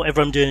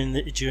 whatever I'm doing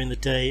during the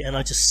day, and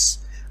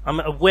I'm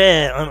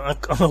aware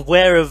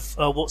of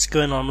what's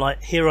going on.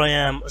 Like, here I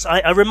am.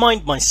 I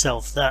remind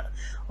myself that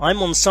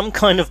I'm on some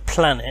kind of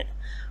planet.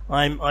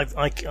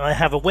 I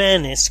have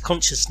awareness,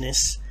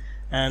 consciousness,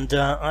 and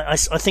I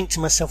think to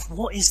myself,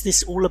 what is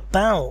this all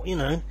about? You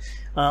know,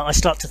 I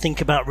start to think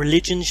about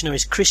religions. You know,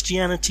 is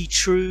Christianity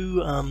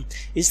true?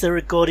 Is there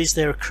a God? Is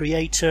there a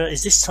creator?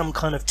 Is this some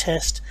kind of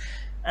test?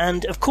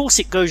 And of course,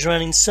 it goes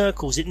around in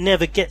circles. It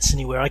never gets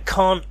anywhere. I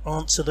can't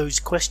answer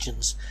those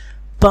questions,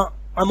 but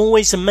I'm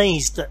always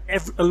amazed that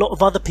a lot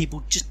of other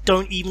people just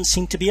don't even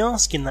seem to be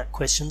asking that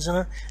questions,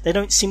 and they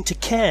don't seem to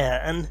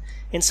care. And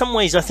in some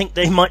ways, I think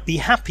they might be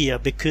happier,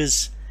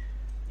 because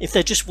if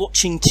they're just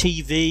watching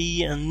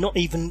TV and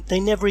they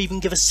never even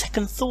give a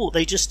second thought.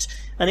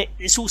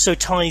 It also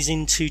ties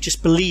into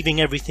just believing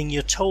everything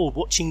you're told,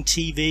 watching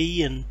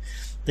TV, and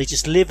they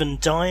just live and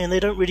die, and they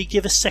don't really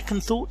give a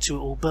second thought to it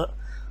all. But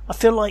I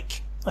feel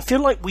like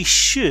we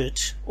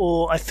should,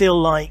 or I feel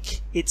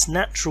like it's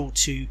natural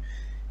to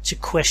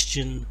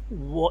question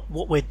what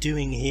we're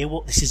doing here,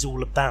 what this is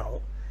all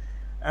about,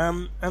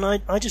 and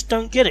I just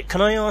don't get it.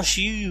 Can I ask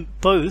you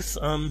both,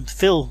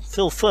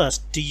 Phil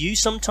first? Do you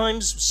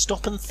sometimes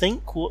stop and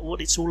think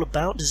what it's all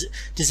about?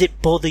 Does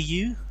it bother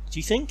you? Do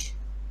you think?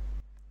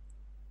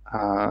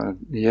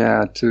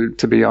 Yeah.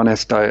 To be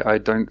honest, I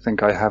don't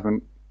think I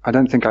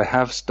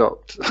have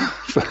stopped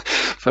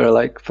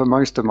for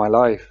most of my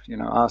life. You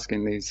know,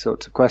 asking these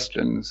sorts of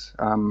questions.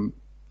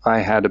 I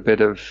had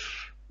a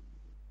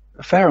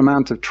fair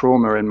amount of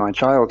trauma in my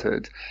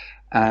childhood,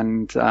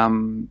 and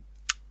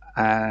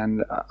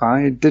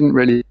I didn't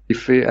really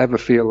ever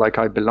feel like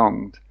I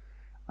belonged,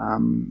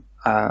 and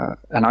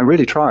I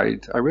really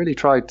tried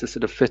to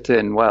sort of fit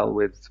in well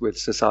with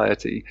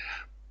society,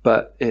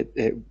 but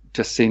it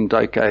just seemed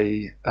like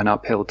an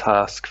uphill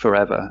task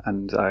forever,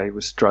 and I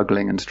was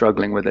struggling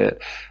with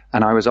it.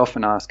 And I was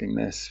often asking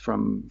this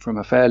from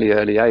a fairly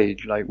early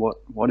age, like,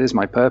 what is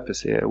my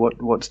purpose here?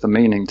 What's the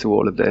meaning to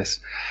all of this?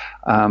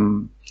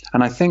 And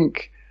I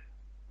think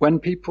when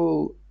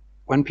people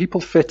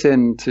fit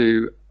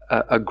into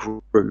a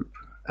group,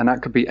 and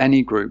that could be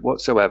any group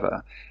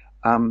whatsoever,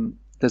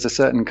 there's a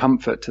certain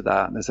comfort to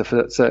that. There's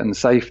a certain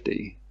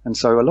safety. And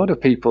so a lot of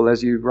people,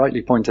 as you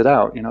rightly pointed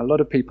out, you know, a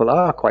lot of people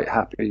are quite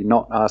happy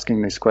not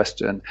asking this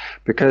question,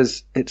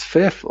 because it's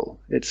fearful.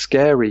 It's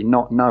scary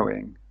not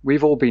knowing.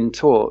 We've all been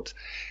taught.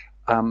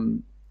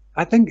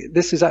 I think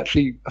this is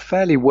actually a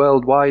fairly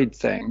worldwide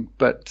thing,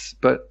 but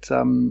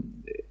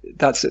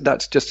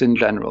that's just in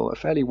general, a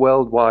fairly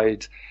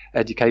worldwide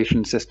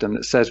education system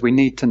that says we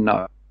need to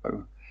know.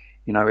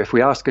 You know, if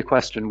we ask a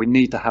question, we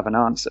need to have an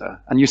answer.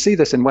 And you see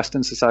this in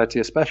Western society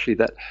especially,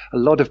 that a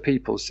lot of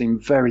people seem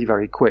very,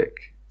 very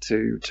quick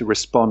to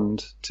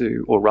respond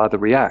to, or rather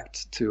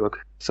react to, a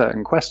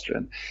certain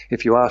question.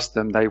 If you ask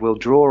them, they will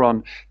draw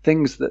on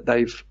things that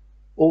they've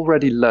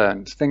already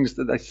learned, things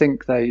that they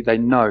think they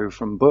know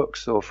from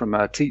books or from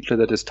a teacher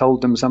that has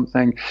told them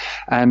something,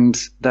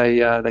 and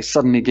they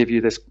suddenly give you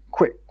this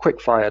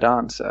quick-fired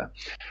answer.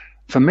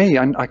 For me,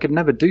 I could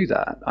never do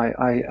that.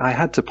 I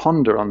had to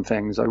ponder on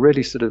things. I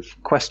really sort of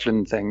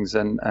questioned things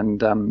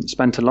and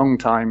spent a long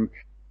time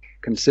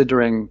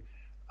considering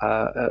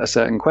a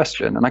certain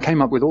question. And I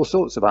came up with all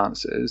sorts of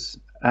answers.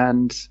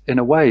 And in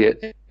a way,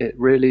 it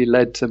really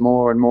led to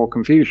more and more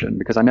confusion,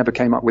 because I never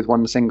came up with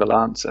one single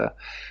answer.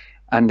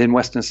 And in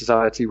Western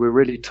society, we're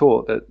really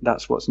taught that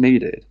that's what's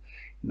needed.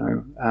 You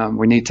know,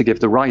 we need to give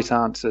the right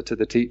answer to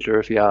the teacher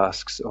if he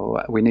asks,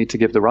 or we need to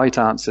give the right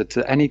answer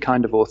to any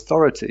kind of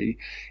authority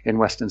in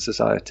Western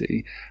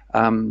society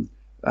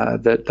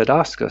that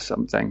asks us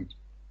something.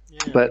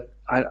 Yeah. But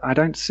I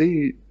don't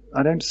see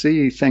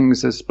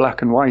things as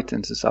black and white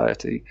in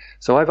society.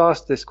 So I've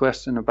asked this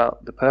question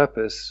about the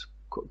purpose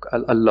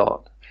a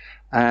lot,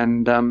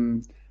 and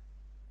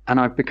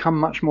I've become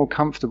much more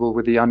comfortable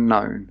with the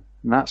unknown,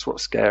 and that's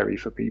what's scary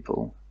for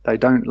people. They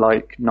don't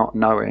like not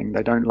knowing.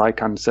 They don't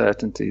like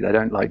uncertainty. They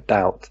don't like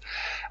doubt,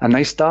 and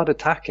they start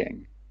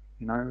attacking.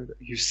 You know,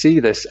 you see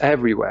this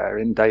everywhere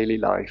in daily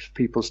life.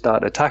 People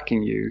start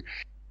attacking you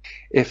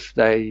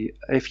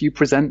if you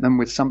present them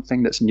with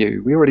something that's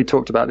new. We already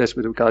talked about this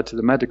with regard to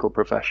the medical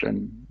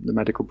profession, the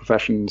medical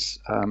profession's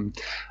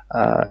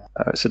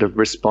sort of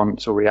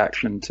response or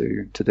reaction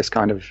to this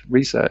kind of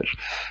research.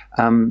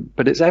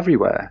 But it's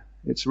everywhere.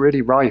 It's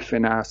really rife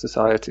in our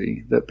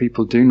society that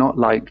people do not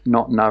like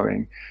not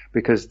knowing,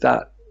 because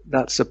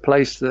that's a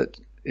place that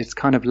it's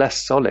kind of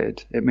less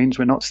solid. It means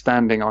we're not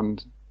standing on,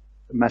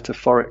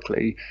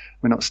 metaphorically,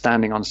 we're not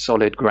standing on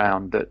solid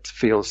ground that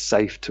feels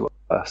safe to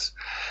us.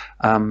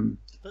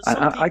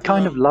 I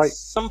kind of like...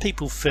 Some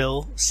people,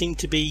 Phil, seem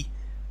to be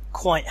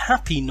quite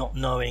happy not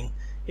knowing,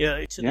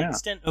 to the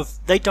extent of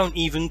they don't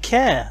even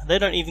care. They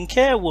don't even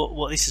care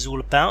what this is all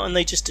about, and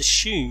they just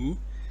assume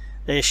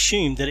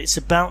that it's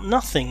about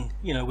nothing.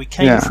 You know, we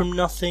came from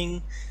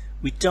nothing,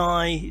 we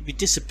die, we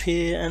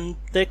disappear, and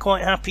they're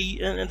quite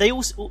happy. And they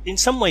also, in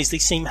some ways, they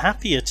seem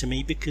happier to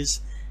me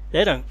because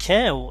they don't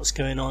care what's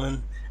going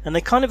on, and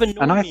they kind of annoy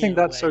me. And I think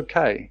that's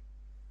okay.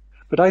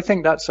 But I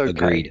think that's okay.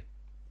 Agreed.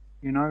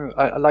 You know,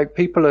 like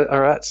people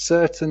are at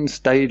certain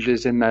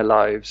stages in their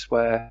lives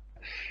where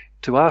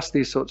to ask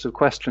these sorts of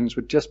questions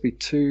would just be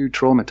too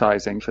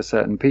traumatizing for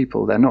certain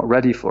people. They're not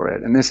ready for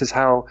it. And this is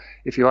how,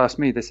 if you ask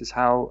me, this is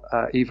how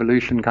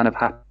evolution kind of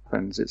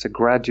happens. It's a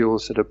gradual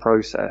sort of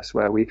process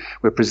where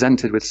we're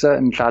presented with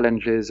certain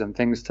challenges and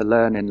things to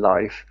learn in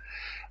life.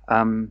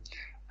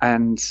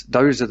 And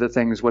those are the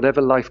things,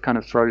 whatever life kind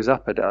of throws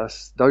up at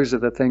us, those are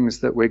the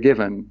things that we're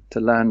given to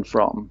learn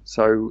from.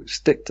 So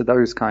stick to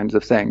those kinds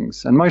of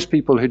things. And most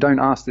people who don't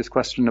ask this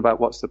question about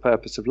what's the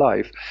purpose of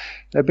life,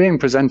 they're being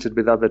presented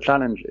with other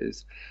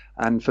challenges.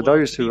 And for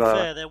those who are...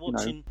 Fair, they're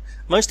watching,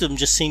 most of them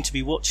just seem to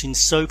be watching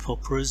soap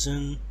operas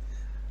and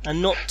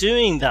not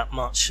doing that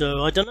much.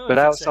 So I don't know. But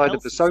outside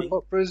of the soap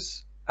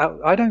operas...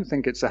 I don't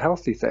think it's a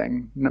healthy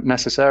thing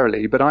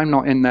necessarily, but I'm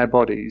not in their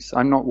bodies.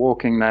 I'm not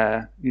walking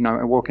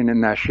walking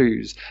in their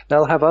shoes.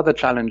 They'll have other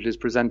challenges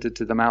presented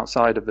to them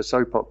outside of the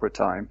soap opera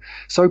time.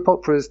 Soap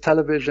operas,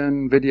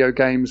 television, video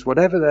games,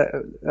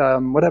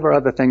 whatever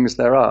other things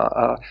there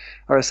are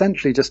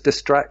essentially just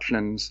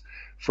distractions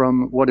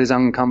from what is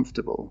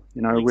uncomfortable.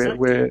 You know,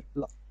 Exactly.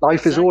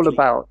 Life is all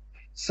about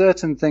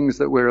certain things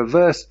that we're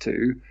averse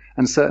to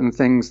and certain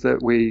things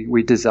that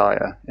we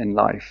desire in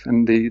life.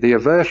 And the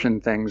aversion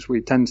things, we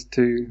tend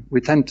to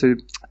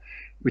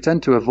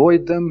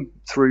avoid them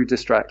through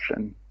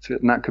distraction. So,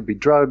 and that could be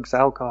drugs,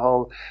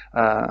 alcohol,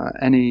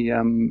 any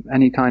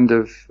kind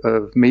of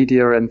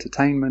media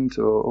entertainment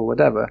or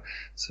whatever.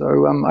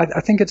 So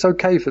I think it's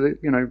okay for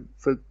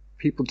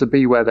people to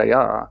be where they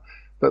are,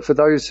 but for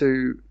those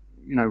who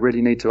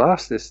really need to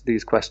ask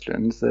these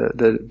questions,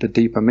 the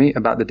deeper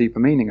about the deeper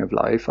meaning of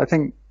life, I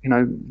think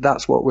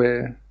that's what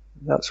we're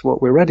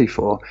ready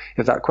for.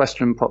 If that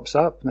question pops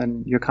up,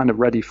 then you're kind of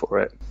ready for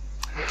it.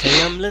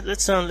 Okay,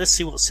 let's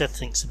see what Seth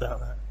thinks about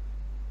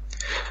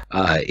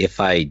that. If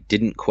I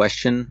didn't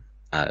question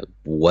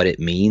what it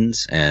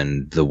means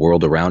and the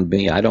world around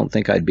me, I don't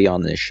think I'd be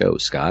on this show,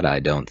 Scott.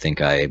 I don't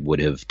think I would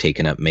have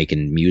taken up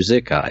making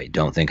music. I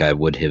don't think I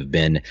would have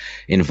been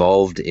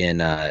involved in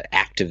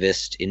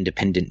activist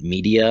independent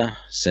media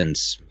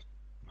since,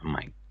 oh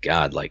my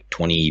God, like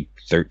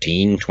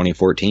 2013,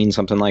 2014,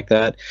 something like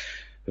that.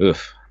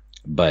 Oof.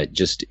 But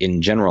just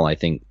in general, I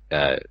think,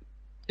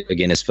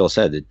 again, as Phil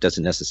said, it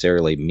doesn't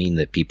necessarily mean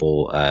that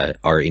people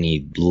are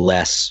any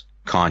less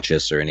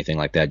conscious or anything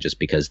like that just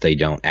because they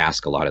don't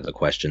ask a lot of the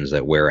questions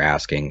that we're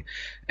asking.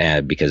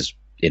 Because,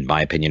 in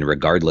my opinion,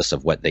 regardless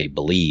of what they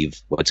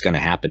believe, what's going to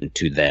happen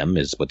to them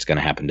is what's going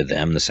to happen to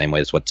them, the same way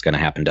as what's going to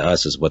happen to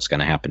us is what's going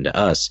to happen to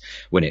us.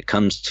 When it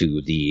comes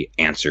to the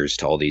answers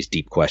to all these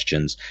deep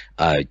questions,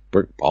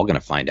 we're all going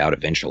to find out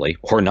eventually,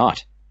 or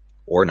not.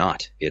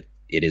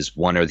 It is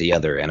one or the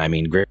other. And I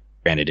mean,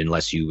 granted,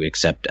 unless you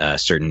accept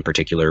certain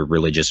particular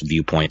religious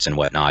viewpoints and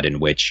whatnot,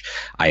 in which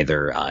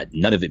either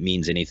none of it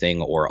means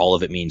anything or all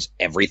of it means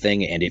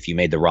everything, and if you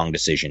made the wrong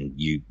decision,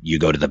 you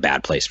go to the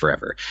bad place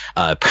forever.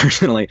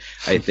 Personally,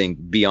 I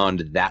think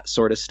beyond that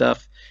sort of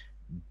stuff,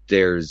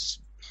 there's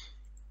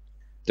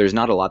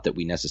not a lot that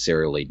we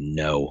necessarily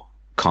know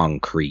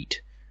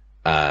concrete.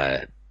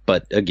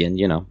 But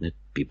again,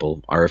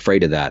 people are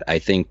afraid of that. I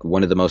think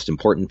one of the most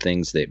important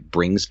things that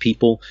brings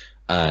people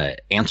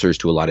answers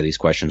to a lot of these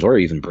questions, or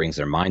even brings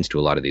their minds to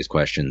a lot of these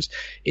questions,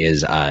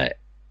 is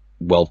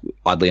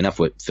oddly enough,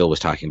 what Phil was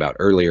talking about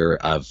earlier,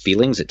 of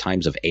feelings at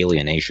times of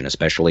alienation,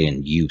 especially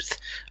in youth,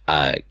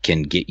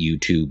 can get you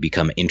to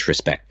become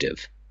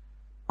introspective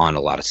on a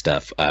lot of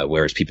stuff,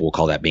 whereas people will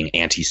call that being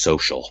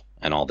antisocial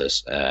and all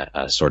this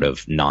sort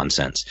of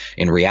nonsense.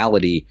 In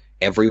reality,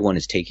 everyone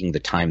is taking the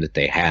time that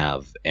they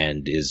have,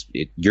 and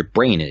your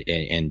brain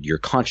and your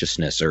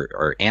consciousness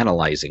are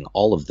analyzing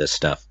all of this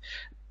stuff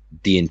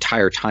the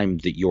entire time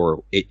that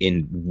you're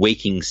in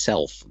waking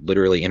self,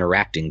 literally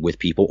interacting with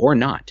people or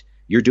not.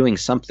 You're doing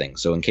something.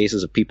 So in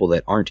cases of people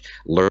that aren't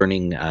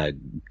learning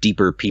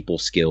deeper people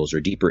skills or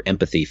deeper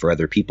empathy for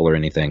other people or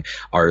anything,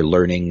 are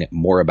learning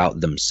more about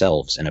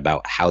themselves and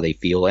about how they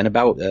feel and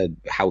about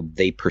how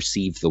they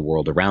perceive the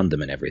world around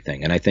them and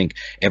everything. And I think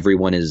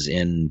everyone is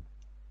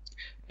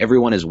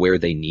where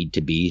they need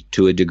to be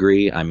to a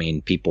degree. I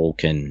mean, people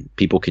can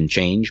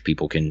change,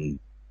 people can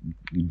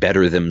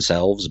better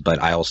themselves,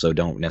 but I also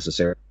don't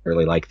necessarily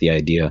like the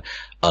idea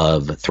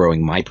of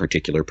throwing my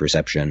particular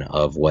perception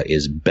of what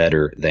is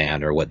better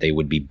than, or what they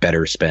would be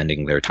better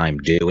spending their time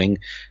doing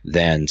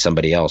than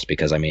somebody else.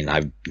 Because I mean,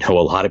 I know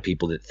a lot of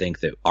people that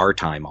think that our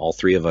time, all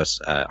three of us,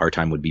 our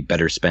time would be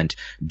better spent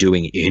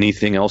doing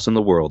anything else in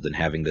the world than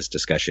having this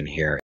discussion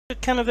here.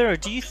 Canavero,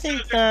 do you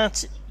think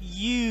that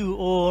you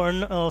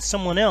or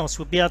someone else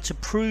would be able to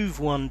prove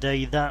one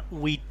day that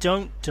we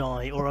don't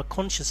die, or our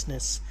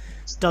consciousness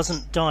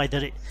doesn't die?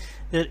 That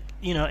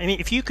you know, I mean,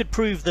 if you could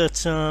prove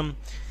that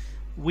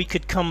we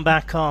could come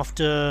back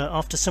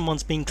after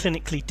someone's been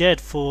clinically dead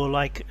for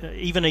like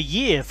even a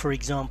year, for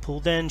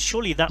example, then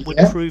surely that would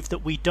prove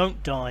that we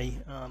don't die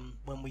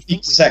when we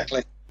think we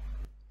do.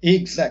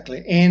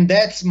 Exactly, and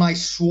that's my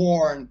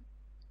sworn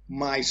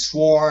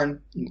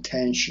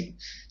intention,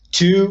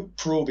 to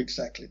prove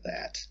exactly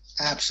that.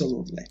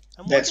 Absolutely.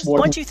 And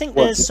why do you think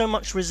there's so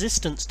much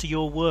resistance to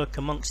your work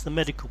amongst the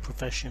medical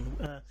profession?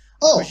 I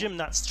presume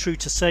that's true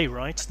to say,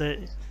 right?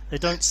 They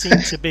don't seem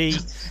to be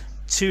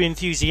too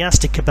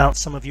enthusiastic about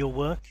some of your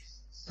work.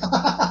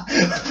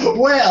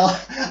 Well,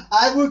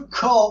 I would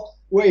call,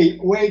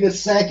 wait a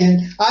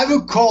second, I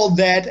would call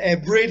that a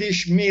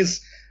British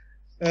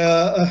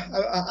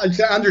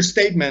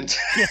understatement.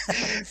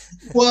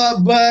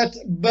 Well, but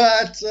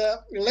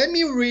let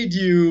me read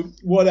you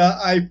what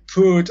I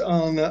put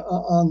on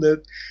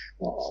the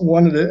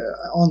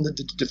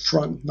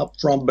front, not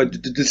front,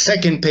 but the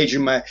second page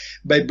of my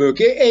book.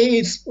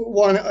 It's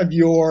one of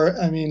your,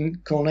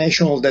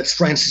 connational. That's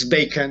Francis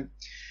Bacon.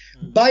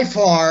 By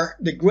far,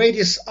 the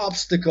greatest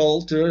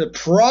obstacle to the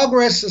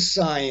progress of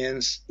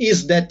science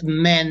is that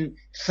men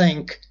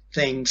think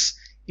things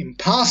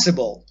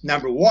impossible.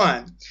 Number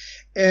one.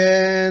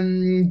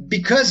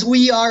 Because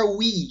we are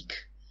weak,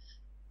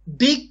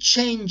 big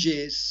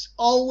changes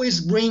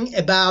always bring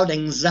about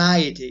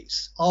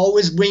anxieties,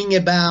 always bring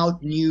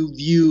about new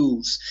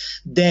views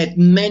that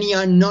many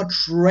are not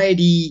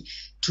ready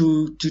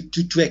to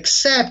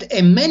accept,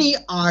 and many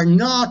are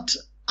not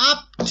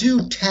up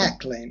to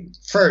tackling.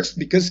 First,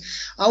 because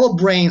our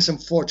brains,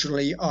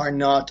 unfortunately, are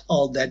not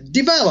all that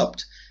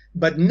developed.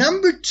 But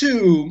number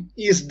two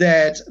is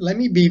that, let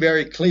me be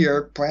very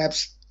clear,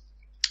 perhaps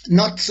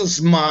not so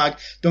smug,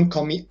 don't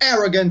call me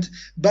arrogant,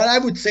 but I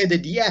would say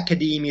that the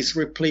academy is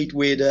replete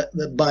with a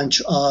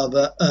bunch of,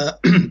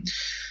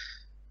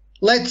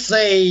 let's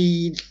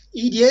say,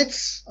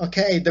 idiots.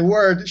 Okay, the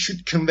word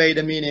should convey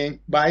the meaning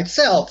by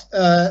itself.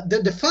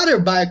 The father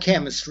of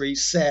biochemistry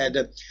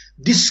said,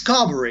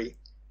 discovery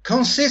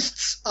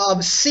consists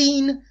of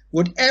seeing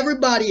what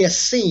everybody has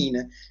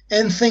seen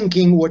and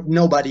thinking what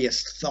nobody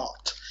has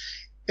thought.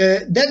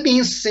 That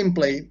means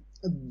simply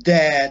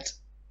that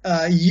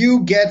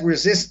you get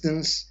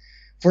resistance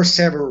for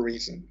several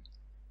reasons.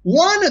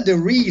 One of the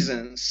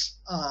reasons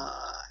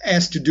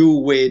has to do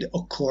with,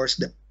 of course,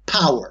 the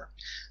power.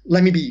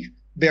 Let me be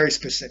very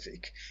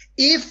specific.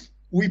 If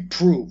we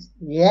prove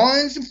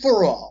once and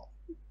for all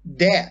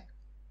that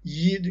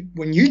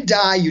when you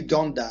die, you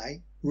don't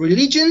die,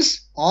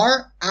 religions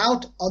are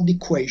out of the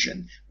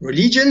equation.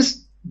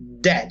 Religions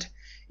dead.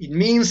 It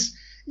means,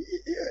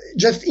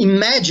 just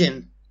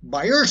imagine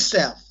by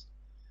yourself,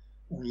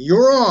 on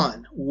your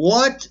own,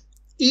 what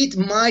it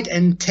might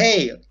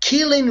entail,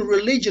 killing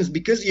religions,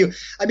 because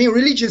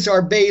religions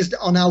are based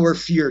on our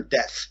fear of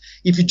death.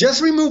 If you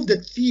just remove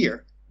that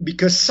fear,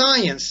 because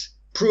science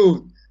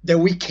proved that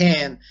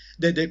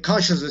that the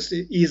consciousness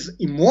is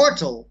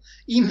immortal,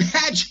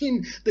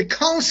 imagine the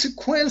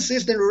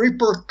consequences and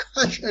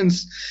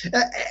repercussions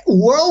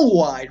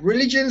worldwide.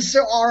 Religions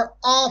are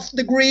off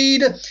the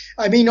grid.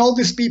 All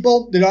these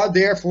people that are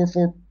there for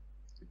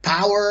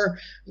power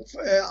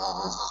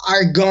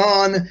are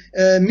gone.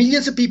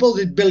 Millions of people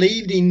that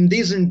believed in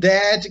this and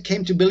that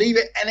came to believe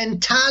an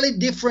entirely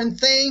different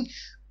thing.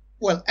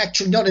 Well,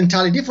 actually not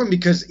entirely different,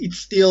 because it's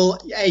still,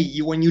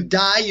 when you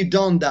die, you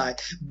don't die,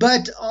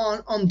 but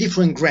on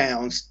different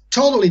grounds,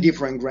 totally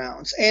different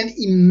grounds. And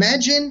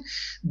imagine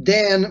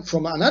then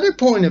from another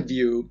point of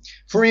view,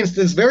 for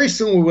instance, very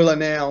soon we will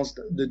announce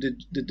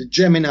the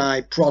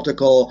Gemini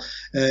protocol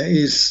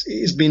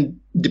is being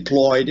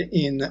deployed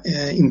in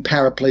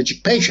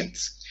paraplegic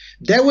patients.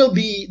 That will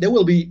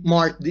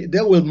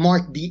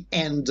mark the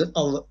end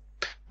of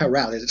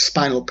paralysis,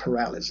 spinal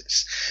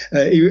paralysis.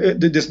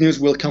 This news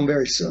will come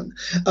very soon.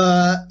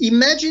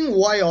 Imagine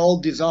why all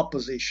this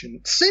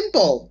opposition.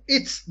 Simple.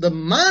 It's the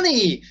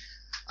money.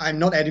 I'm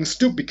not adding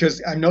stupid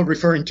because I'm not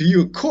referring to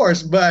you, of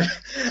course, but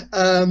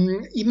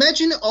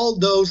imagine all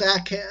those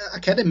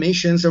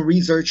academicians or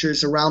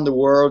researchers around the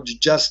world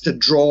just to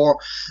draw,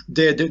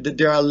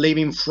 they are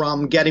living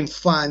from getting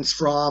funds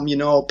from,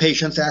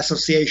 patients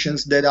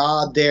associations that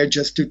are there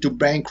just to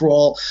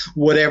bankroll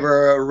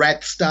whatever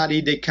rat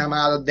study they come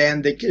out of.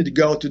 Then they could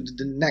go to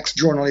the next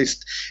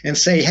journalist and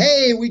say,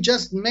 hey, we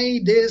just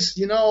made this,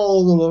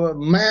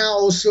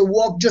 mouse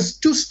walk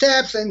just 2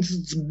 steps and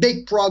it's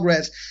big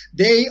progress.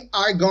 They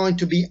are going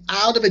to be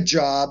out of a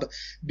job,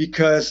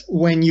 because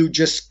when you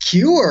just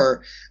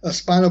cure a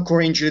spinal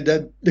cord injury,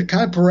 the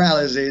kind of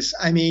paralysis,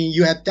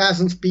 you have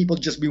thousands of people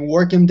just been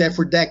working there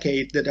for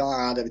decades that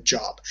are out of a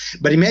job.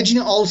 But imagine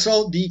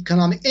also the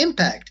economic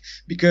impact,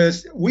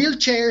 because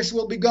wheelchairs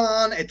will be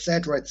gone,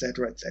 etc.,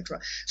 etc., etc.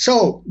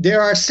 So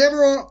there are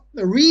several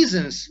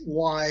reasons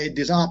why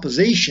this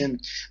opposition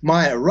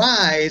might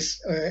arise,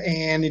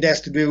 and it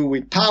has to do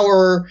with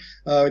power,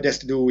 it has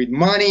to do with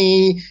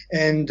money,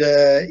 and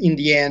in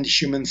the end,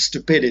 human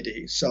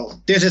stupidity. So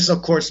this is,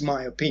 of course,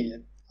 my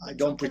opinion. I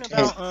don't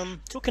pretend.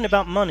 Talking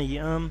about money,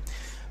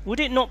 would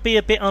it not be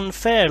a bit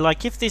unfair?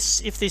 Like if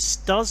this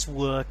does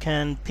work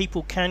and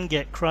people can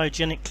get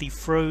cryogenically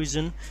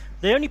frozen,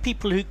 the only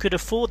people who could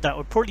afford that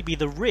would probably be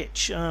the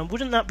rich.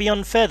 Wouldn't that be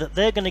unfair that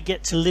they're going to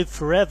get to live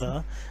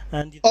forever,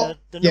 and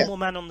the normal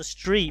man on the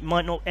street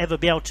might not ever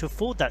be able to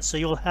afford that? So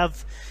you'll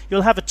have a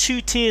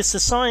 2-tier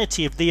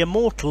society of the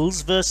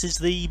immortals versus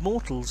the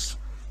mortals.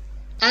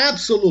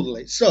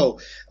 Absolutely. So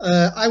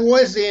I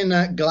was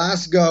in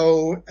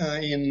Glasgow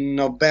in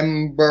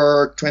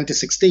November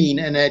 2016,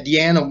 and at the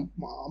end of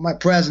my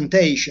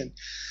presentation,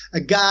 a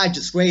guy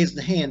just raised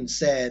the hand and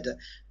said,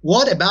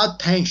 what about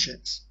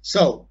pensions?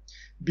 So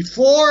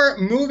before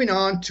moving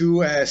on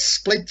to a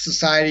split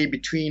society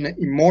between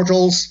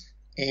immortals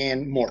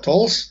and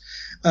mortals,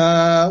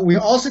 we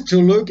also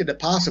to look at the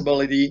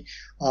possibility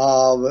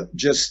of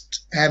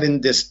just having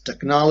this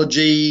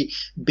technology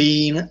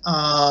being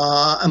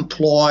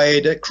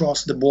employed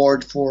across the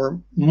board for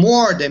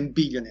more than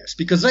billionaires.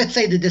 Because let's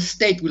say that the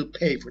state will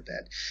pay for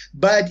that.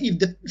 But if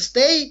the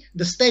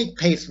state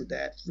pays for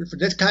that, for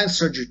that kind of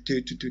surgery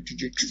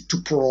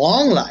to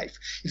prolong life,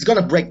 it's going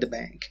to break the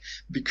bank.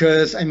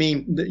 Because,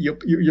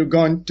 you're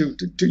going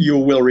you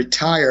will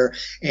retire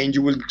and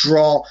you will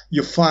draw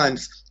your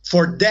funds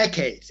for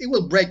decades. It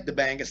will break the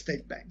bank,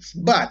 state banks.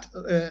 But,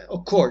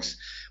 of course,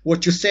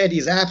 what you said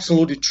is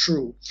absolutely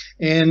true.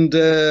 And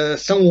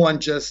someone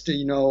just,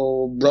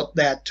 brought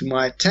that to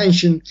my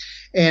attention,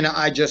 and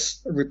I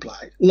just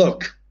replied,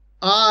 look,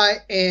 I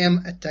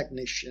am a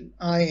technician.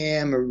 I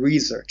am a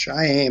researcher.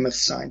 I am a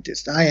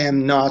scientist. I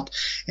am not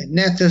an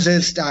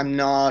ethicist. I'm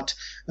not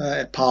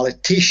a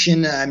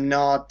politician. I'm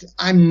not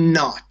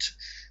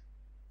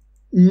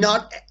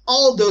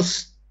all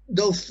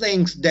those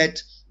things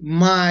that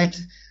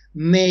might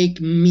make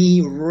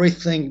me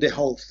rethink the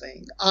whole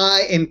thing.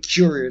 I am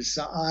curious.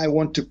 I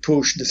want to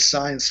push the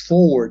science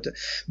forward,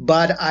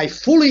 but I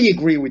fully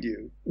agree with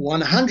you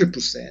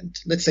 100%,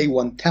 let's say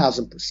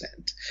 1000%,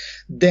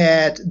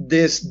 that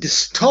this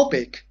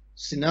dystopic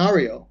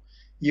scenario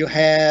you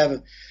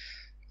have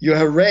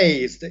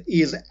raised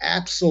is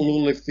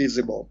absolutely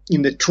feasible.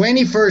 In the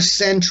 21st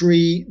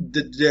century,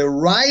 the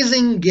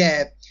rising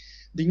gap,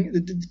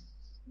 the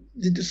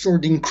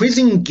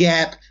increasing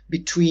gap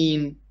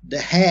between the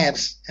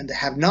haves and the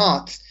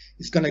have-nots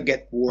is going to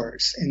get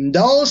worse. And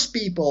those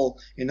people,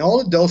 and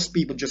all of those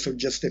people, just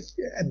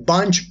a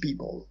bunch of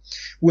people,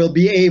 will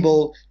be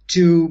able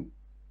to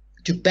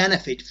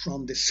benefit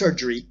from the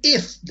surgery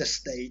if the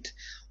state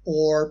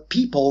or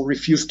people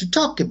refuse to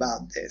talk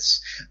about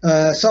this.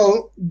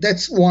 So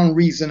that's one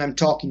reason I'm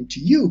talking to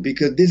you,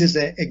 because this is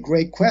a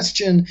great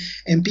question,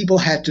 and people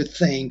had to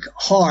think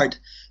hard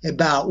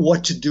about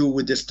what to do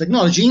with this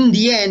technology. In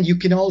the end, you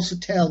can also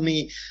tell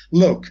me,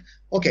 look,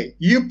 okay,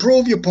 you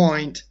prove your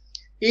point.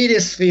 It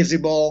is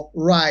feasible,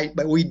 right,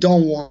 but we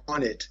don't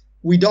want it.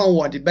 We don't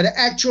want it. But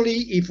actually,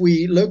 if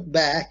we look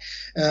back,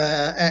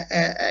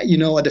 at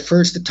the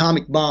first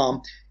atomic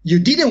bomb, you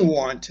didn't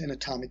want an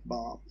atomic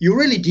bomb. You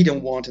really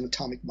didn't want an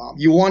atomic bomb.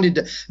 You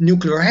wanted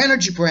nuclear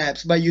energy,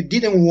 perhaps, but you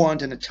didn't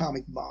want an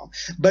atomic bomb.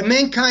 But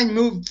mankind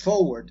moved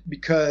forward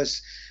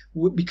because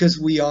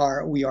we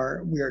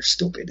are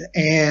stupid.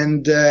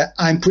 And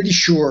I'm pretty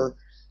sure,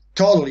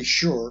 totally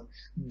sure,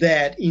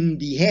 that in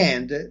the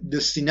end,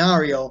 the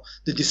scenario,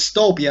 the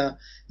dystopia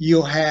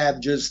you have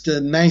just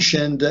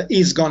mentioned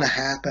is going to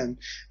happen.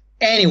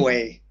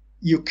 Anyway,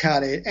 you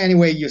cut it.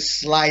 Anyway, you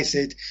slice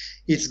it.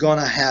 It's going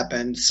to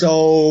happen.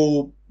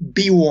 So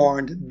be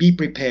warned, be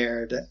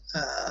prepared.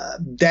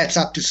 That's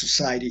up to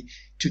society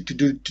to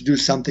do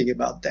something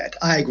about that.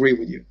 I agree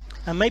with you.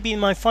 And maybe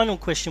my final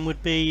question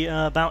would be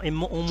about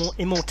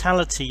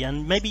immortality.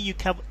 And maybe you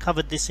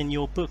covered this in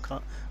your book.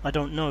 I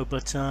don't know,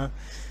 but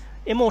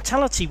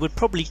immortality would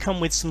probably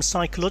come with some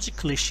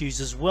psychological issues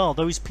as well.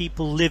 Those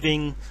people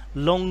living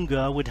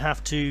longer would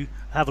have to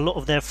have a lot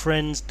of their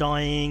friends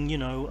dying,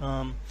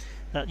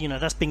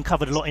 that's been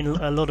covered a lot in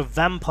a lot of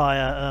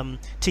vampire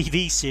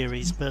TV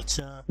series. But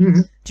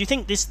Mhm. do you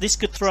think this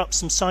could throw up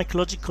some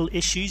psychological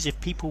issues if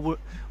people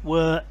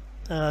were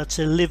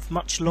to live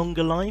much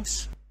longer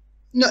lives?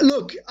 No,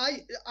 look,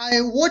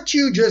 what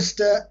you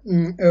just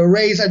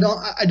raised,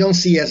 I don't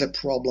see as a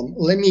problem.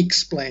 Let me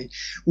explain.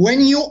 When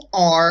you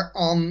are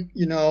on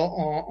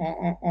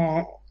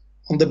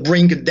the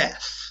brink of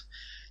death,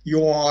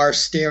 you are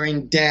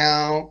staring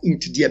down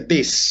into the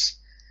abyss.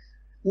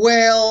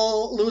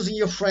 Well, losing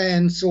your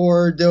friends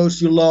or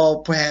those you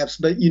love, perhaps,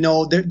 but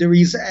there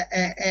is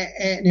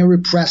an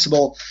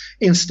irrepressible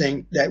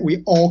instinct that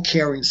we all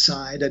carry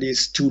inside that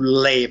is to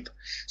live.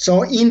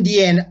 So in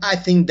the end, I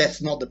think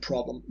that's not the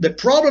problem. The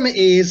problem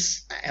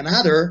is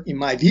another, in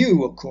my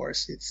view, of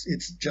course, these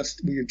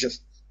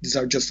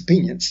are just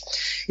opinions,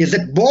 is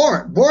that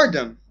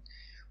boredom.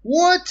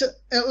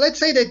 Let's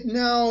say that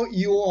now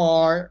you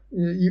are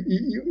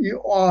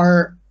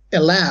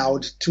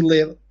allowed to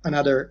live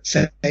another,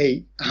 say,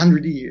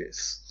 100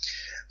 years.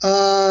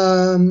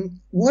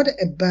 What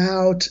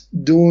about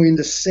doing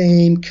the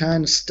same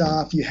kind of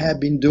stuff you have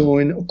been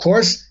doing? Of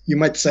course, you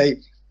might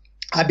say,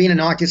 I've been an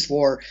artist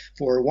for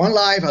one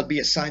life, I'll be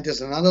a scientist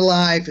another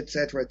life,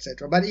 etc.,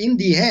 etc. But in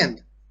the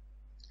end,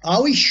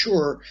 are we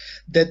sure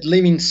that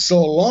living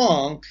so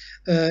long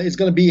is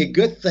going to be a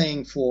good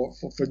thing for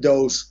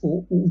those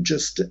who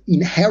just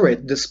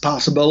inherit this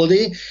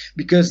possibility?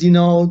 Because,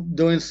 doing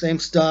the same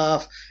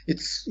stuff,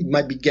 it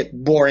might get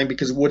boring,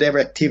 because whatever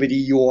activity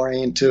you are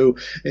into,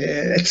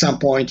 at some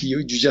point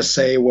you just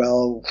say,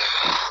 well,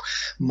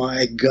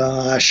 my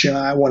gosh,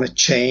 I want to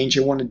change,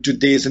 I want to do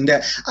this and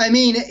that. I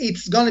mean,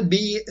 there's going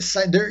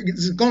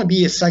to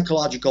be a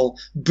psychological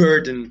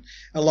burden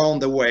along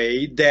the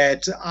way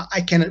that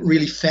I cannot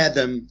really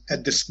fathom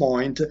at this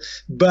point,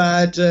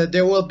 but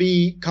there will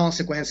be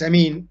consequence. I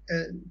mean,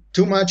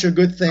 too much a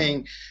good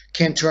thing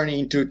can turn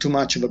into too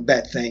much of a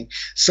bad thing.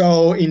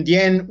 So in the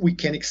end, we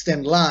can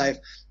extend life,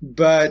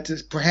 but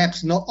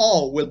perhaps not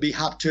all will be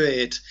up to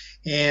it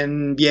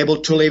and be able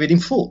to live it in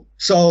full.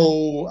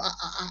 So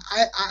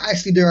I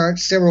see there are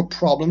several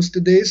problems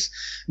to this.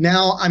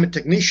 Now I'm a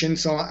technician,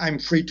 so I'm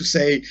free to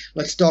say,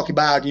 let's talk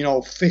about,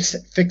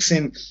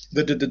 fixing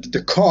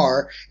the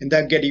car and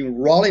then getting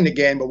rolling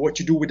again. But what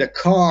you do with the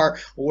car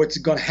or what's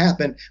going to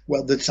happen,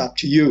 well, that's up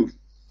to you.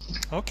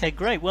 Okay,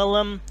 great.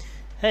 Well,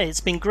 hey, it's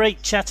been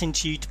great chatting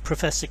to you,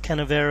 Professor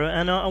Canavero,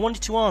 and I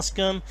wanted to ask,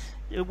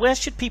 where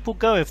should people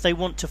go if they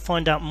want to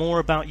find out more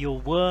about your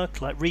work,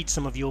 like read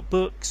some of your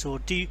books, or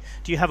do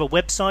you have a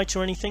website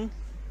or anything?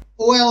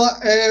 Well,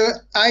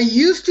 I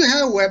used to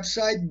have a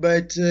website,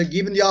 but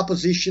given the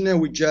opposition,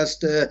 we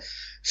just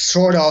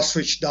sort of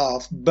switched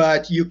off.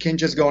 But you can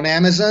just go on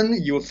Amazon,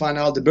 you will find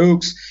all the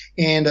books.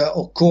 And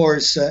of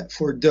course,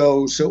 for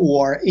those who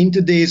are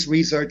into these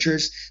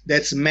researchers,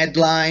 that's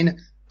Medline,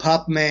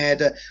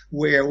 PubMed,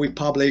 where we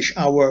publish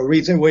our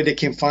research, where they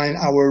can find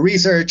our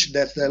research.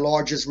 That's the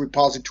largest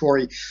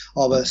repository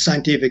of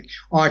scientific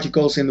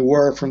articles in the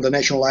world from the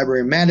National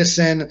Library of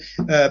Medicine.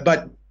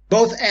 But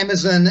both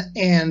Amazon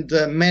and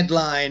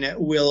Medline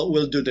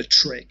will do the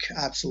trick.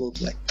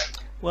 Absolutely.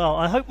 Well,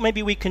 I hope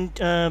maybe we can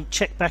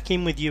check back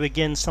in with you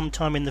again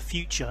sometime in the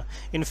future.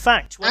 In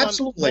fact,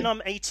 when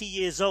I'm 80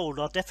 years old,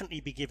 I'll definitely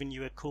be giving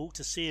you a call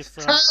to see if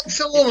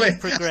you've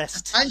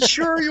progressed. I'm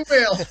sure you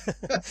will.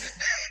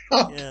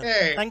 Okay.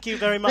 Yeah. Thank you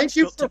very much,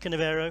 Dr.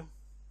 Canavero.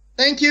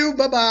 Thank you.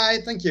 Bye-bye.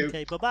 Thank you.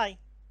 Okay, bye-bye.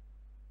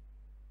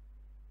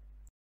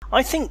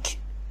 I think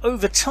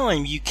over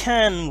time you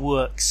can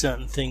work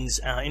certain things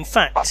out. In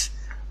fact,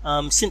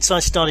 since I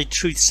started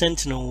Truth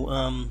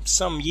Sentinel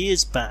some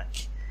years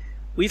back,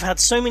 we've had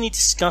so many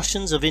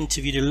discussions. I've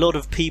interviewed a lot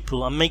of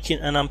people. I'm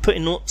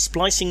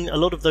splicing a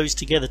lot of those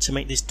together to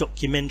make this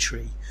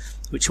documentary,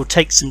 which will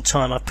take some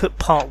time. I put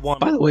part 1.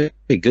 By the way,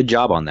 good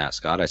job on that,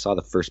 Scott. I saw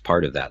the first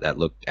part of that. That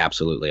looked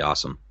absolutely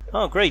awesome.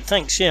 Oh, great,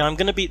 thanks. Yeah,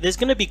 there's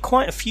going to be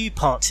quite a few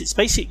parts. It's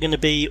basically going to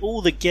be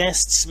all the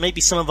guests,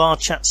 maybe some of our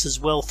chats as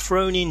well,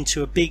 thrown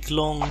into a big,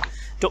 long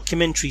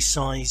documentary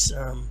size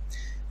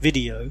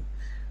video.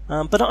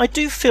 But I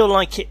do feel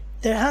like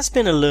there has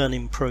been a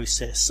learning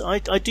process. I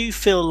do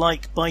feel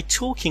like by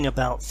talking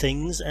about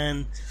things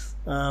and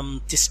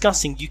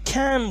discussing, you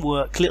can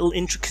work little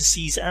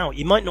intricacies out.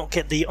 You might not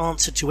get the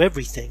answer to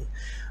everything,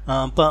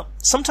 but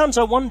sometimes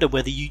I wonder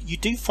whether you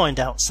do find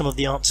out some of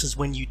the answers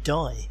when you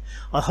die.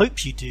 I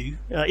hope you do.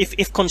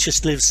 If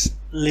consciousness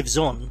lives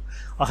on,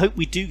 I hope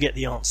we do get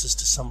the answers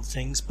to some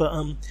things. But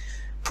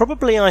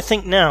probably I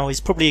think now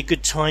is probably a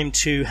good time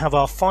to have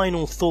our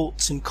final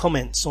thoughts and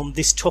comments on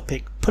this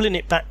topic, pulling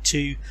it back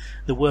to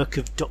the work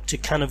of Dr.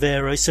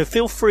 Canavero. So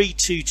feel free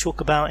to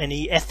talk about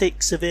any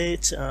ethics of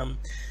it.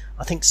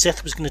 I think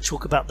Seth was going to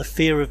talk about the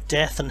fear of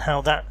death and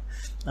how that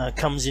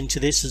comes into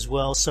this as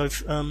well. So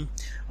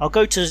I'll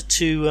go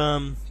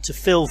to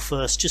Phil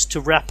first, just to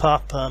wrap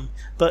up.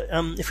 But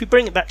if we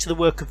bring it back to the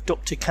work of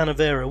Dr.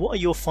 Canavero, what are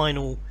your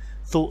final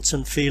thoughts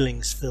and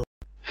feelings, Phil?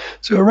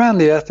 So around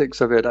the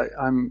ethics of it,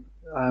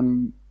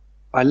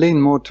 I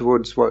lean more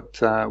towards what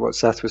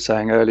Seth was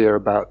saying earlier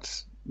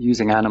about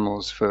using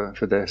animals for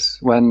this.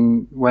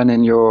 When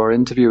in your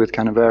interview with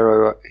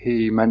Canavero,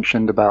 he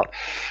mentioned about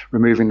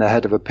removing the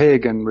head of a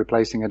pig and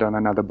replacing it on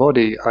another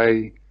body,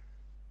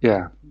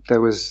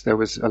 there was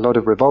a lot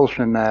of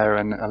revulsion there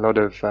and a lot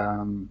of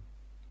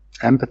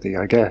empathy,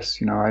 I guess.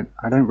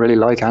 I don't really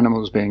like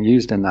animals being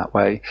used in that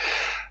way.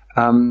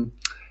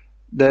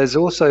 There's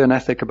also an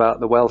ethic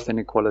about the wealth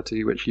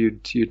inequality, which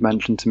you'd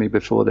mentioned to me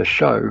before this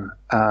show.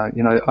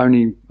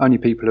 Only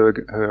people who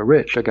are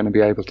rich are going to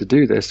be able to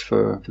do this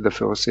for the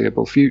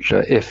foreseeable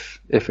future, if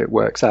it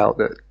works out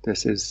that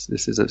this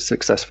is a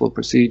successful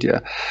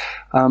procedure.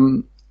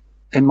 In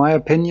my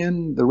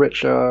opinion, the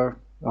rich are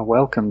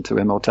welcome to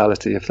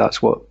immortality if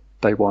that's what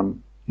they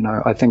want.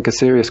 I think a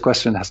serious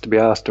question has to be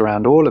asked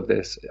around all of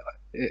this,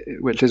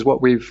 which is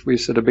what we've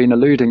sort of been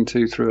alluding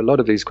to through a lot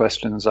of these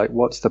questions, like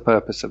what's the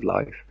purpose of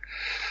life?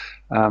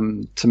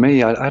 To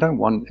me, I don't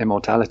want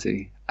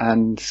immortality,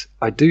 and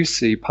I do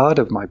see part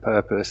of my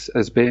purpose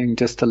as being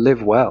just to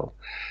live well,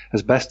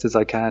 as best as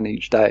I can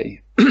each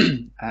day,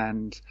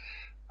 and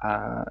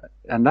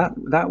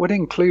that would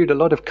include a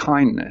lot of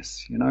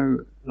kindness,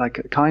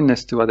 like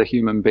kindness to other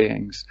human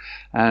beings,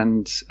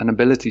 and an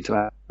ability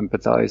to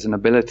empathize, an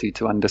ability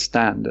to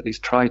understand, at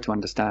least try to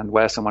understand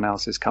where someone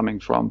else is coming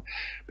from,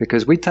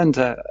 because we tend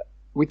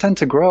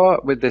to grow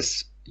up with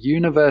this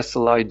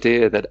universal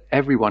idea that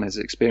everyone is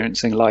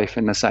experiencing life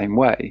in the same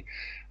way,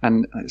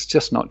 and it's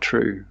just not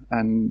true.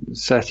 And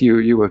Seth,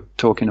 you were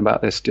talking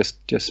about this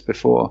just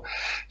before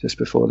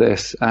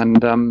this,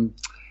 and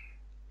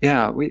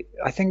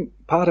I think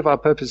part of our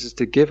purpose is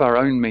to give our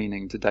own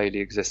meaning to daily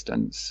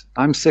existence.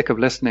 I'm sick of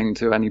listening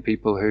to any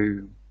people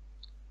who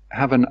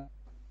have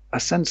a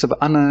sense of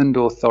unearned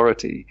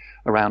authority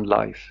around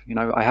life.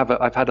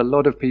 I've had a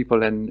lot of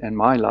people in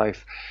my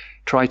life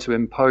try to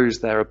impose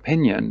their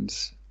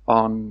opinions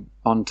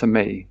onto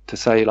me, to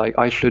say, like,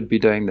 I should be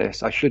doing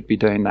this, I should be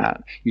doing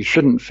that, you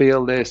shouldn't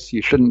feel this,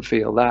 you shouldn't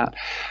feel that.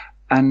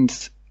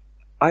 And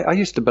I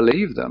used to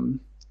believe them,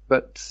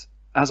 but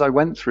as I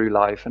went through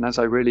life and as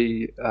I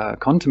really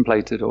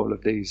contemplated all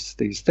of these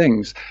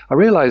things, I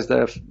realized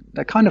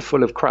they're kind of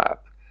full of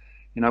crap.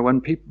 When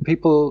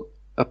people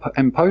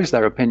impose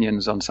their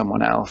opinions on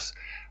someone else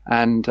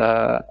and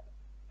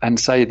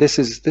say this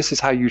is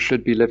how you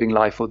should be living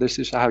life, or this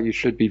is how you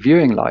should be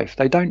viewing life,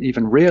 they don't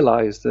even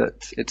realize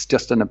that it's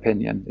just an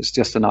opinion, it's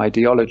just an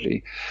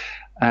ideology.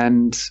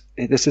 And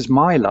this is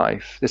my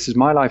life. This is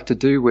my life to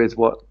do with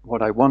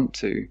what I want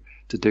to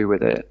do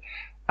with it.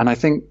 And I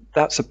think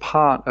that's a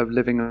part of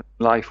living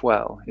life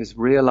well, is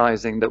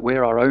realizing that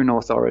we're our own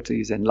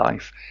authorities in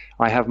life.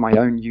 I have my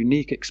own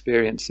unique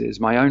experiences,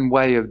 my own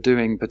way of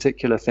doing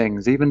particular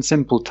things, even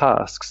simple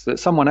tasks that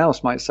someone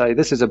else might say,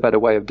 this is a better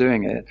way of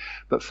doing it.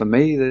 But for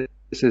me,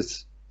 this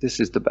is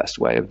the best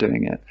way of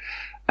doing it.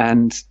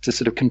 And to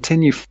sort of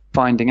continue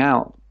finding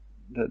out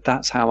that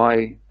that's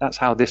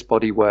how this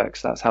body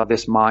works, that's how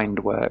this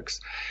mind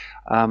works.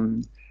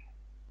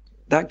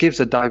 That gives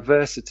a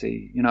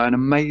diversity, an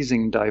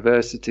amazing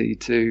diversity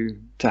to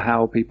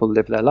how people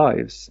live their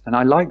lives. And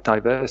I like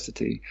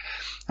diversity,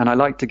 and I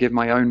like to give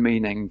my own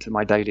meaning to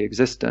my daily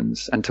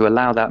existence and to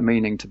allow that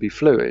meaning to be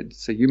fluid.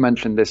 So you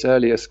mentioned this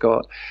earlier,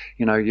 Scott.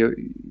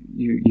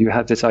 You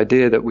have this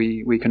idea that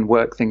we can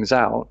work things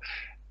out.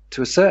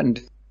 To a certain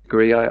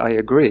degree, I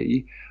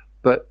agree,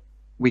 but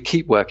we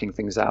keep working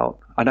things out.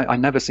 I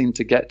never seem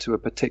to get to a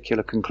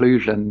particular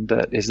conclusion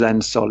that is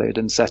then solid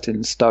and set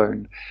in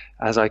stone.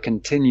 As I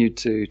continue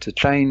to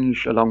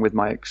change along with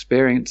my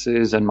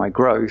experiences and my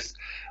growth,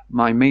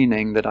 my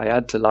meaning that I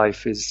add to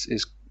life is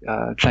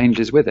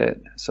changes with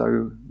it.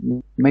 So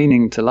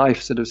meaning to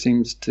life sort of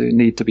seems to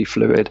need to be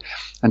fluid,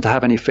 and to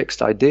have any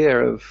fixed idea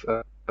of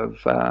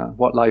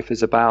what life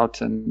is about,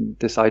 and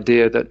this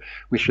idea that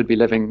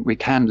we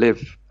can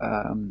live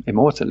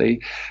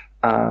immortally.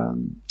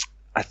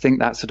 I think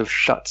that sort of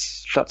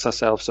shuts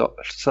ourselves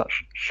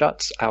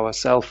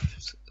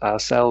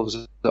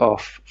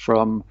off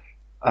from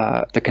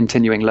the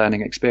continuing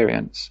learning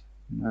experience.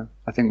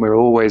 I think we're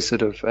always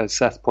sort of, as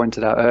Seth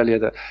pointed out earlier,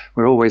 that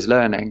we're always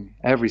learning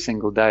every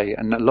single day,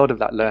 and a lot of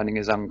that learning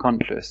is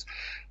unconscious,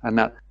 and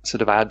that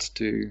sort of adds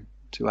to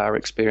our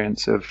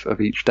experience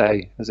of each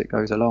day as it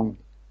goes along.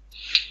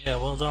 Yeah,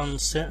 well done,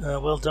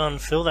 well done,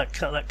 Phil. That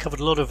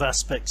covered a lot of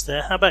aspects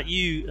there. How about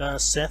you,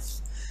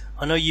 Seth?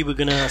 I know you were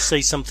going to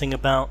say something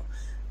about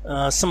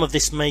some of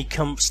this may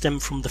stem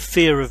from the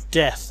fear of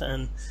death,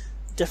 and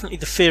definitely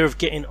the fear of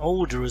getting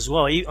older as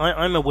well.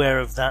 I'm aware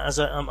of that. As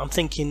I'm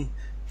thinking,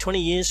 20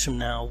 years from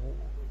now,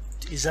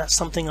 is that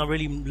something I'm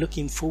really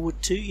looking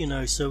forward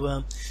to?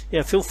 So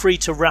yeah, feel free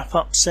to wrap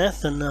up,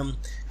 Seth, and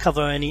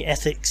cover any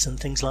ethics and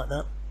things like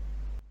that.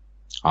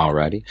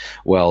 Alrighty.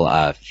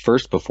 Well,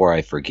 first, before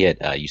I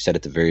forget, you said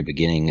at the very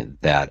beginning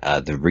that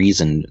the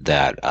reason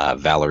that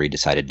Valerie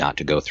decided not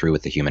to go through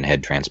with the human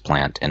head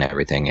transplant and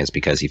everything is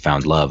because he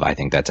found love. I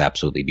think that's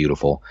absolutely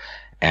beautiful.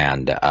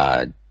 And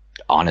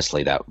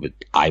honestly,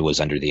 I was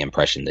under the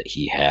impression that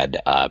he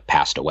had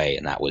passed away,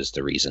 and that was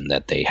the reason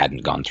that they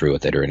hadn't gone through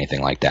with it or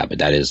anything like that. But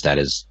that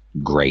is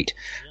great.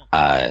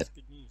 Yeah, that's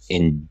good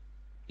news.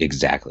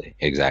 Exactly.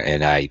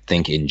 And I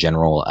think in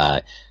general,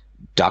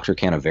 Dr.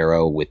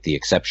 Canavero, with the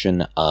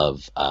exception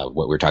of what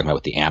we were talking about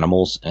with the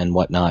animals and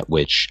whatnot,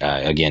 which,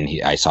 again,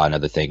 I saw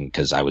another thing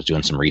because I was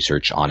doing some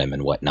research on him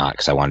and whatnot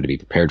because I wanted to be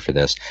prepared for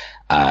this.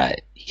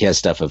 He has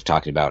stuff of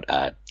talking about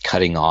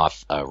cutting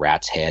off a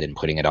rat's head and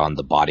putting it on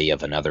the body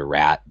of another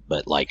rat,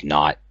 but like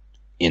not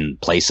in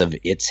place of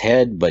its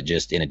head, but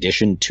just in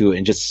addition to it,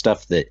 and just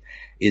stuff that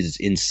is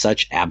in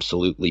such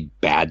absolutely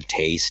bad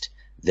taste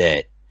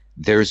that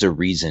there's a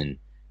reason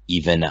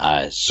even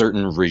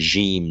certain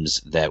regimes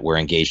that were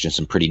engaged in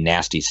some pretty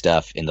nasty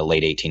stuff in the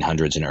late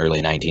 1800s and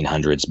early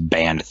 1900s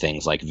banned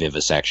things like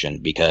vivisection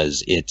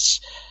because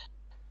it's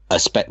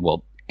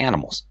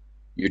animals.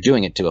 You're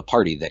doing it to a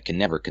party that can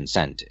never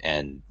consent,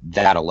 and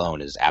that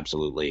alone is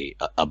absolutely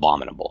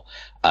abominable.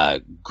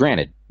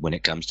 Granted, when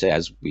it comes to,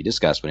 as we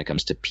discussed, when it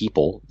comes to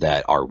people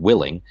that are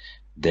willing,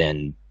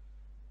 then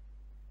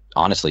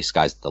honestly,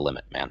 sky's the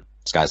limit, man.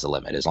 Sky's the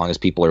limit. As long as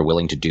people are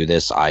willing to do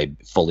this, I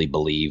fully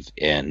believe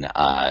in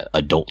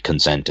adult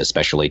consent,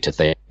 especially to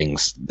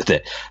things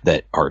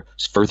that are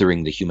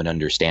furthering the human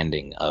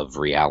understanding of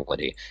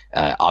reality.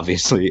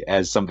 Obviously,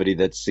 as somebody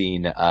that's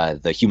seen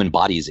the Human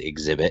Bodies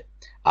exhibit,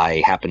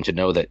 I happen to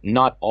know that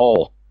not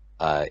all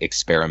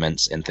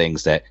experiments and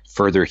things that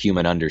further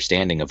human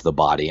understanding of the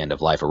body and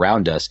of life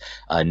around us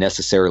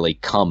necessarily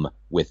come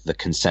with the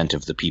consent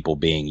of the people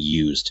being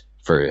used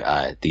for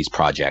these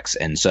projects.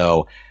 And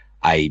so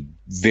I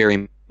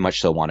very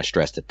much so want to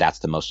stress that that's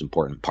the most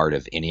important part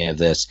of any of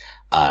this.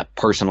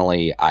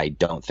 Personally, I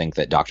don't think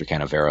that Dr.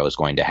 Canavero is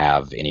going to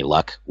have any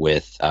luck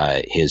with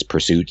his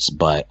pursuits,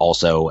 but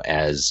also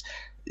as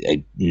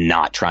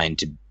not trying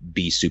to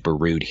be super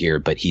rude here,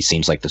 but he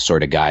seems like the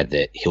sort of guy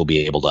that he'll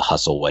be able to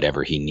hustle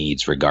whatever he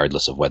needs,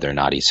 regardless of whether or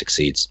not he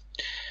succeeds.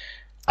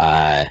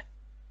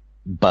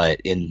 But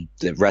in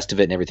the rest of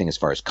it and everything, as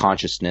far as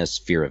consciousness,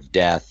 fear of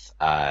death,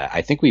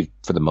 I think we've,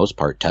 for the most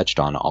part, touched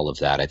on all of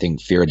that. I think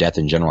fear of death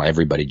in general,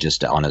 everybody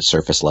just on a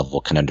surface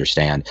level can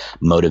understand,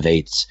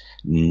 motivates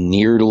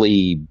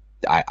nearly,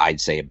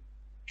 I'd say,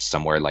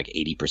 somewhere like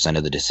 80%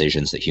 of the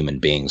decisions that human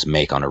beings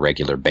make on a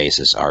regular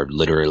basis are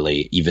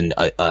literally, even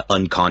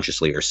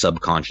unconsciously or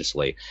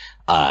subconsciously,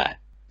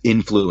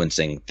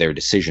 influencing their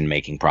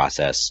decision-making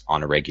process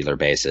on a regular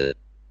basis.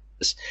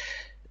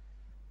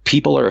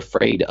 People are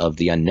afraid of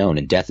the unknown,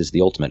 and death is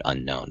the ultimate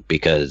unknown,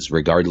 because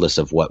regardless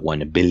of what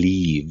one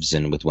believes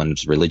and with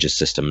one's religious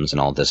systems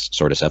and all this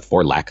sort of stuff,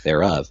 or lack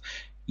thereof,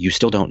 you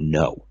still don't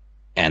know.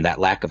 And that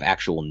lack of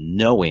actual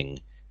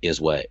knowing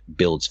is what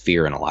builds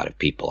fear in a lot of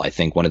people. I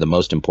think one of the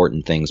most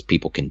important things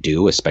people can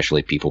do,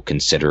 especially people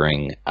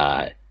considering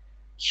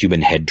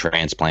human head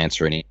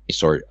transplants or any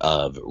sort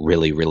of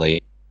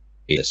really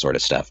this sort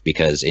of stuff,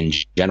 because in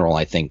general,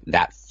 I think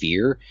that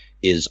fear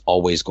is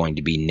always going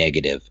to be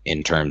negative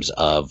in terms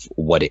of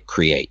what it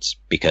creates,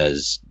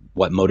 because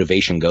what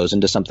motivation goes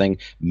into something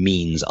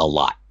means a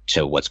lot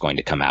to what's going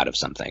to come out of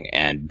something.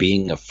 And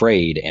being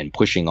afraid and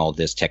pushing all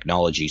this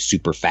technology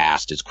super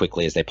fast as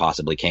quickly as they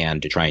possibly can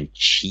to try and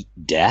cheat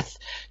death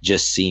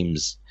just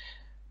seems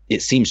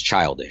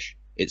childish.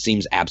 It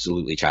seems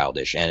absolutely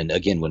childish. And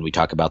again, when we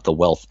talk about the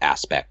wealth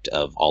aspect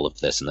of all of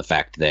this and the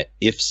fact that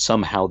if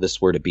somehow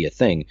this were to be a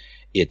thing,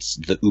 it's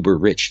the uber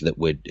rich that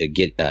would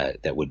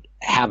that would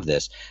have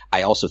this.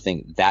 I also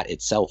think that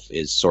itself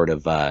is sort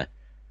of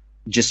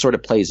just sort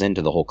of plays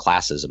into the whole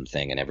classism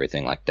thing and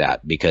everything like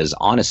that, because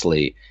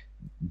honestly,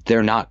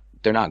 they're not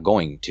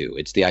going to.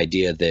 It's the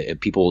idea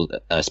that people,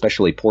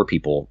 especially poor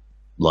people,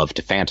 love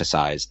to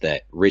fantasize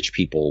that rich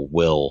people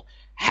will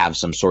have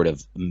some sort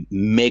of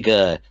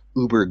mega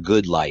uber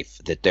good life,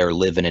 that they're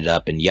living it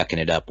up and yucking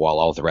it up while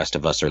all the rest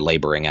of us are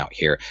laboring out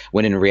here,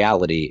 when in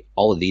reality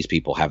all of these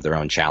people have their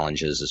own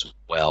challenges as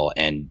well.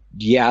 And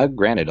yeah,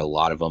 granted, a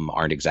lot of them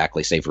aren't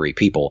exactly savory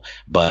people,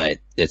 but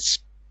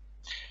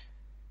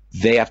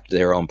they have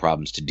their own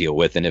problems to deal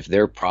with. And if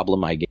their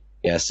problem, I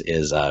guess,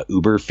 is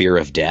uber fear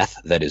of death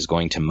that is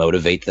going to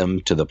motivate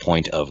them to the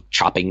point of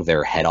chopping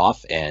their head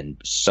off and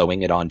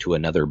sewing it onto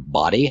another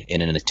body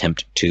in an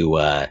attempt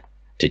to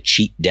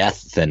cheat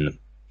death, then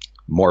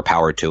more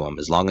power to them.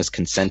 As long as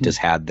consent is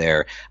had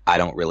there, I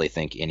don't really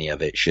think any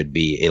of it should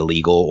be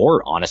illegal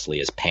or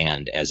honestly as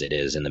panned as it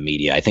is in the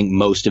media. I think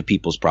most of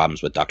people's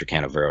problems with Dr.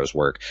 Canavero's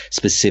work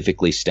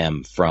specifically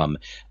stem from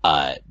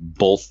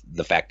both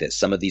the fact that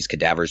some of these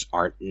cadavers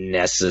aren't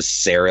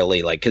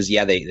necessarily like, because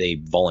yeah, they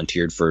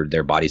volunteered for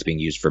their bodies being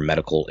used for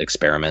medical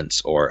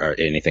experiments or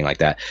anything like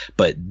that,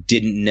 but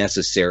didn't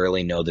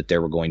necessarily know that they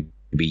were going to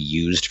be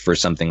used for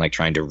something like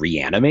trying to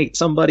reanimate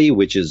somebody,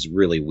 which is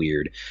really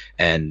weird.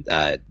 And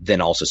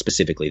then also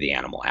specifically the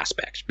animal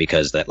aspect,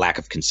 because that lack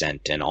of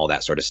consent and all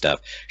that sort of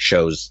stuff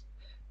shows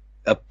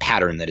a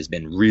pattern that has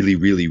been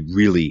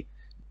really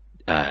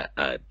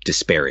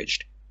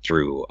disparaged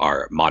through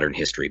our modern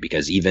history.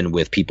 Because even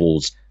with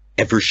people's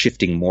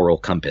ever-shifting moral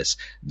compass,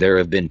 there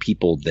have been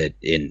people that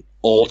in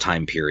all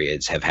time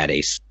periods have had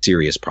a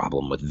serious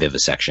problem with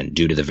vivisection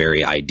due to the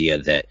very idea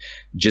that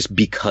just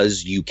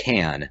because you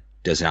can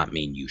does not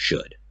mean you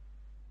should.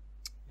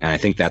 And I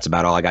think that's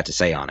about all I got to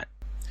say on it.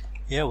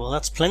 Yeah, well,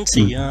 that's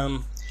plenty.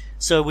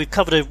 So we've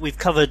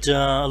covered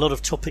a lot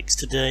of topics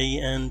today,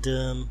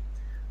 and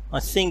I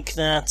think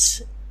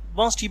that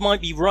whilst you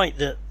might be right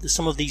that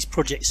some of these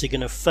projects are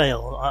going to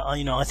fail,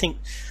 I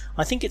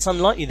think it's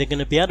unlikely they're going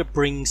to be able to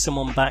bring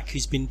someone back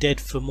who's been dead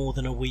for more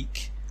than a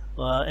week,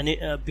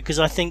 because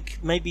I think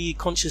maybe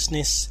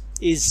consciousness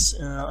is.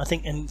 I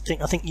think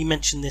you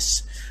mentioned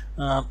this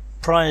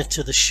prior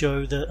to the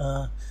show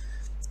that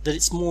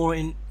it's more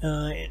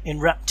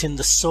enwrapped in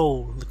the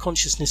soul. The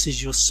consciousness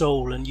is your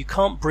soul, and you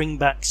can't bring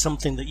back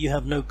something that you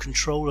have no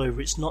control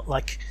over. It's not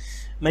like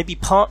maybe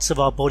parts of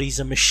our bodies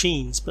are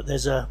machines, but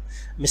there's a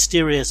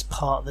mysterious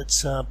part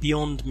that's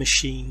beyond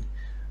machine,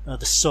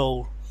 the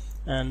soul.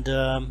 And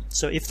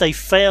so if they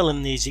fail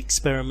in these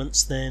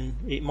experiments, then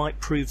it might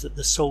prove that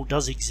the soul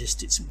does exist.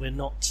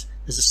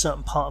 There's a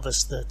certain part of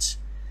us that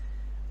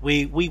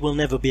we will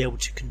never be able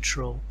to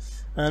control.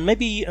 And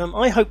maybe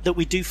I hope that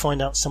we do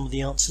find out some of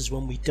the answers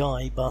when we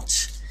die,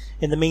 but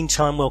in the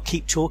meantime we'll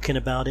keep talking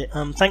about it.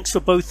 Thanks for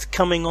both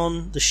coming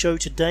on the show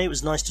today. It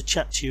was nice to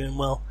chat to you, and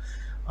well,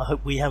 I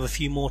hope we have a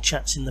few more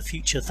chats in the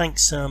future.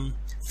 Thanks,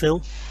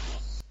 Phil.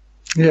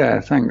 Yeah,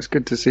 thanks.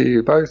 Good to see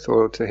you both,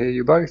 or to hear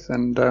you both,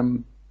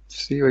 and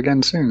see you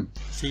again soon.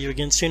 See you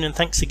again soon, and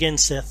thanks again,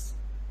 Seth.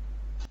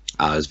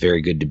 It was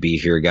very good to be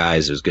here,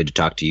 guys. It was good to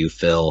talk to you,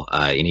 Phil.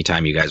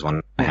 Anytime you guys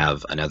want to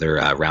have another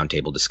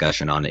roundtable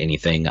discussion on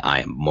anything,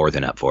 I am more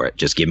than up for it.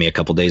 Just give me a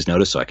couple days'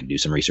 notice so I can do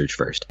some research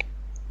first.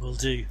 Will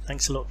do.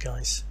 Thanks a lot,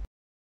 guys.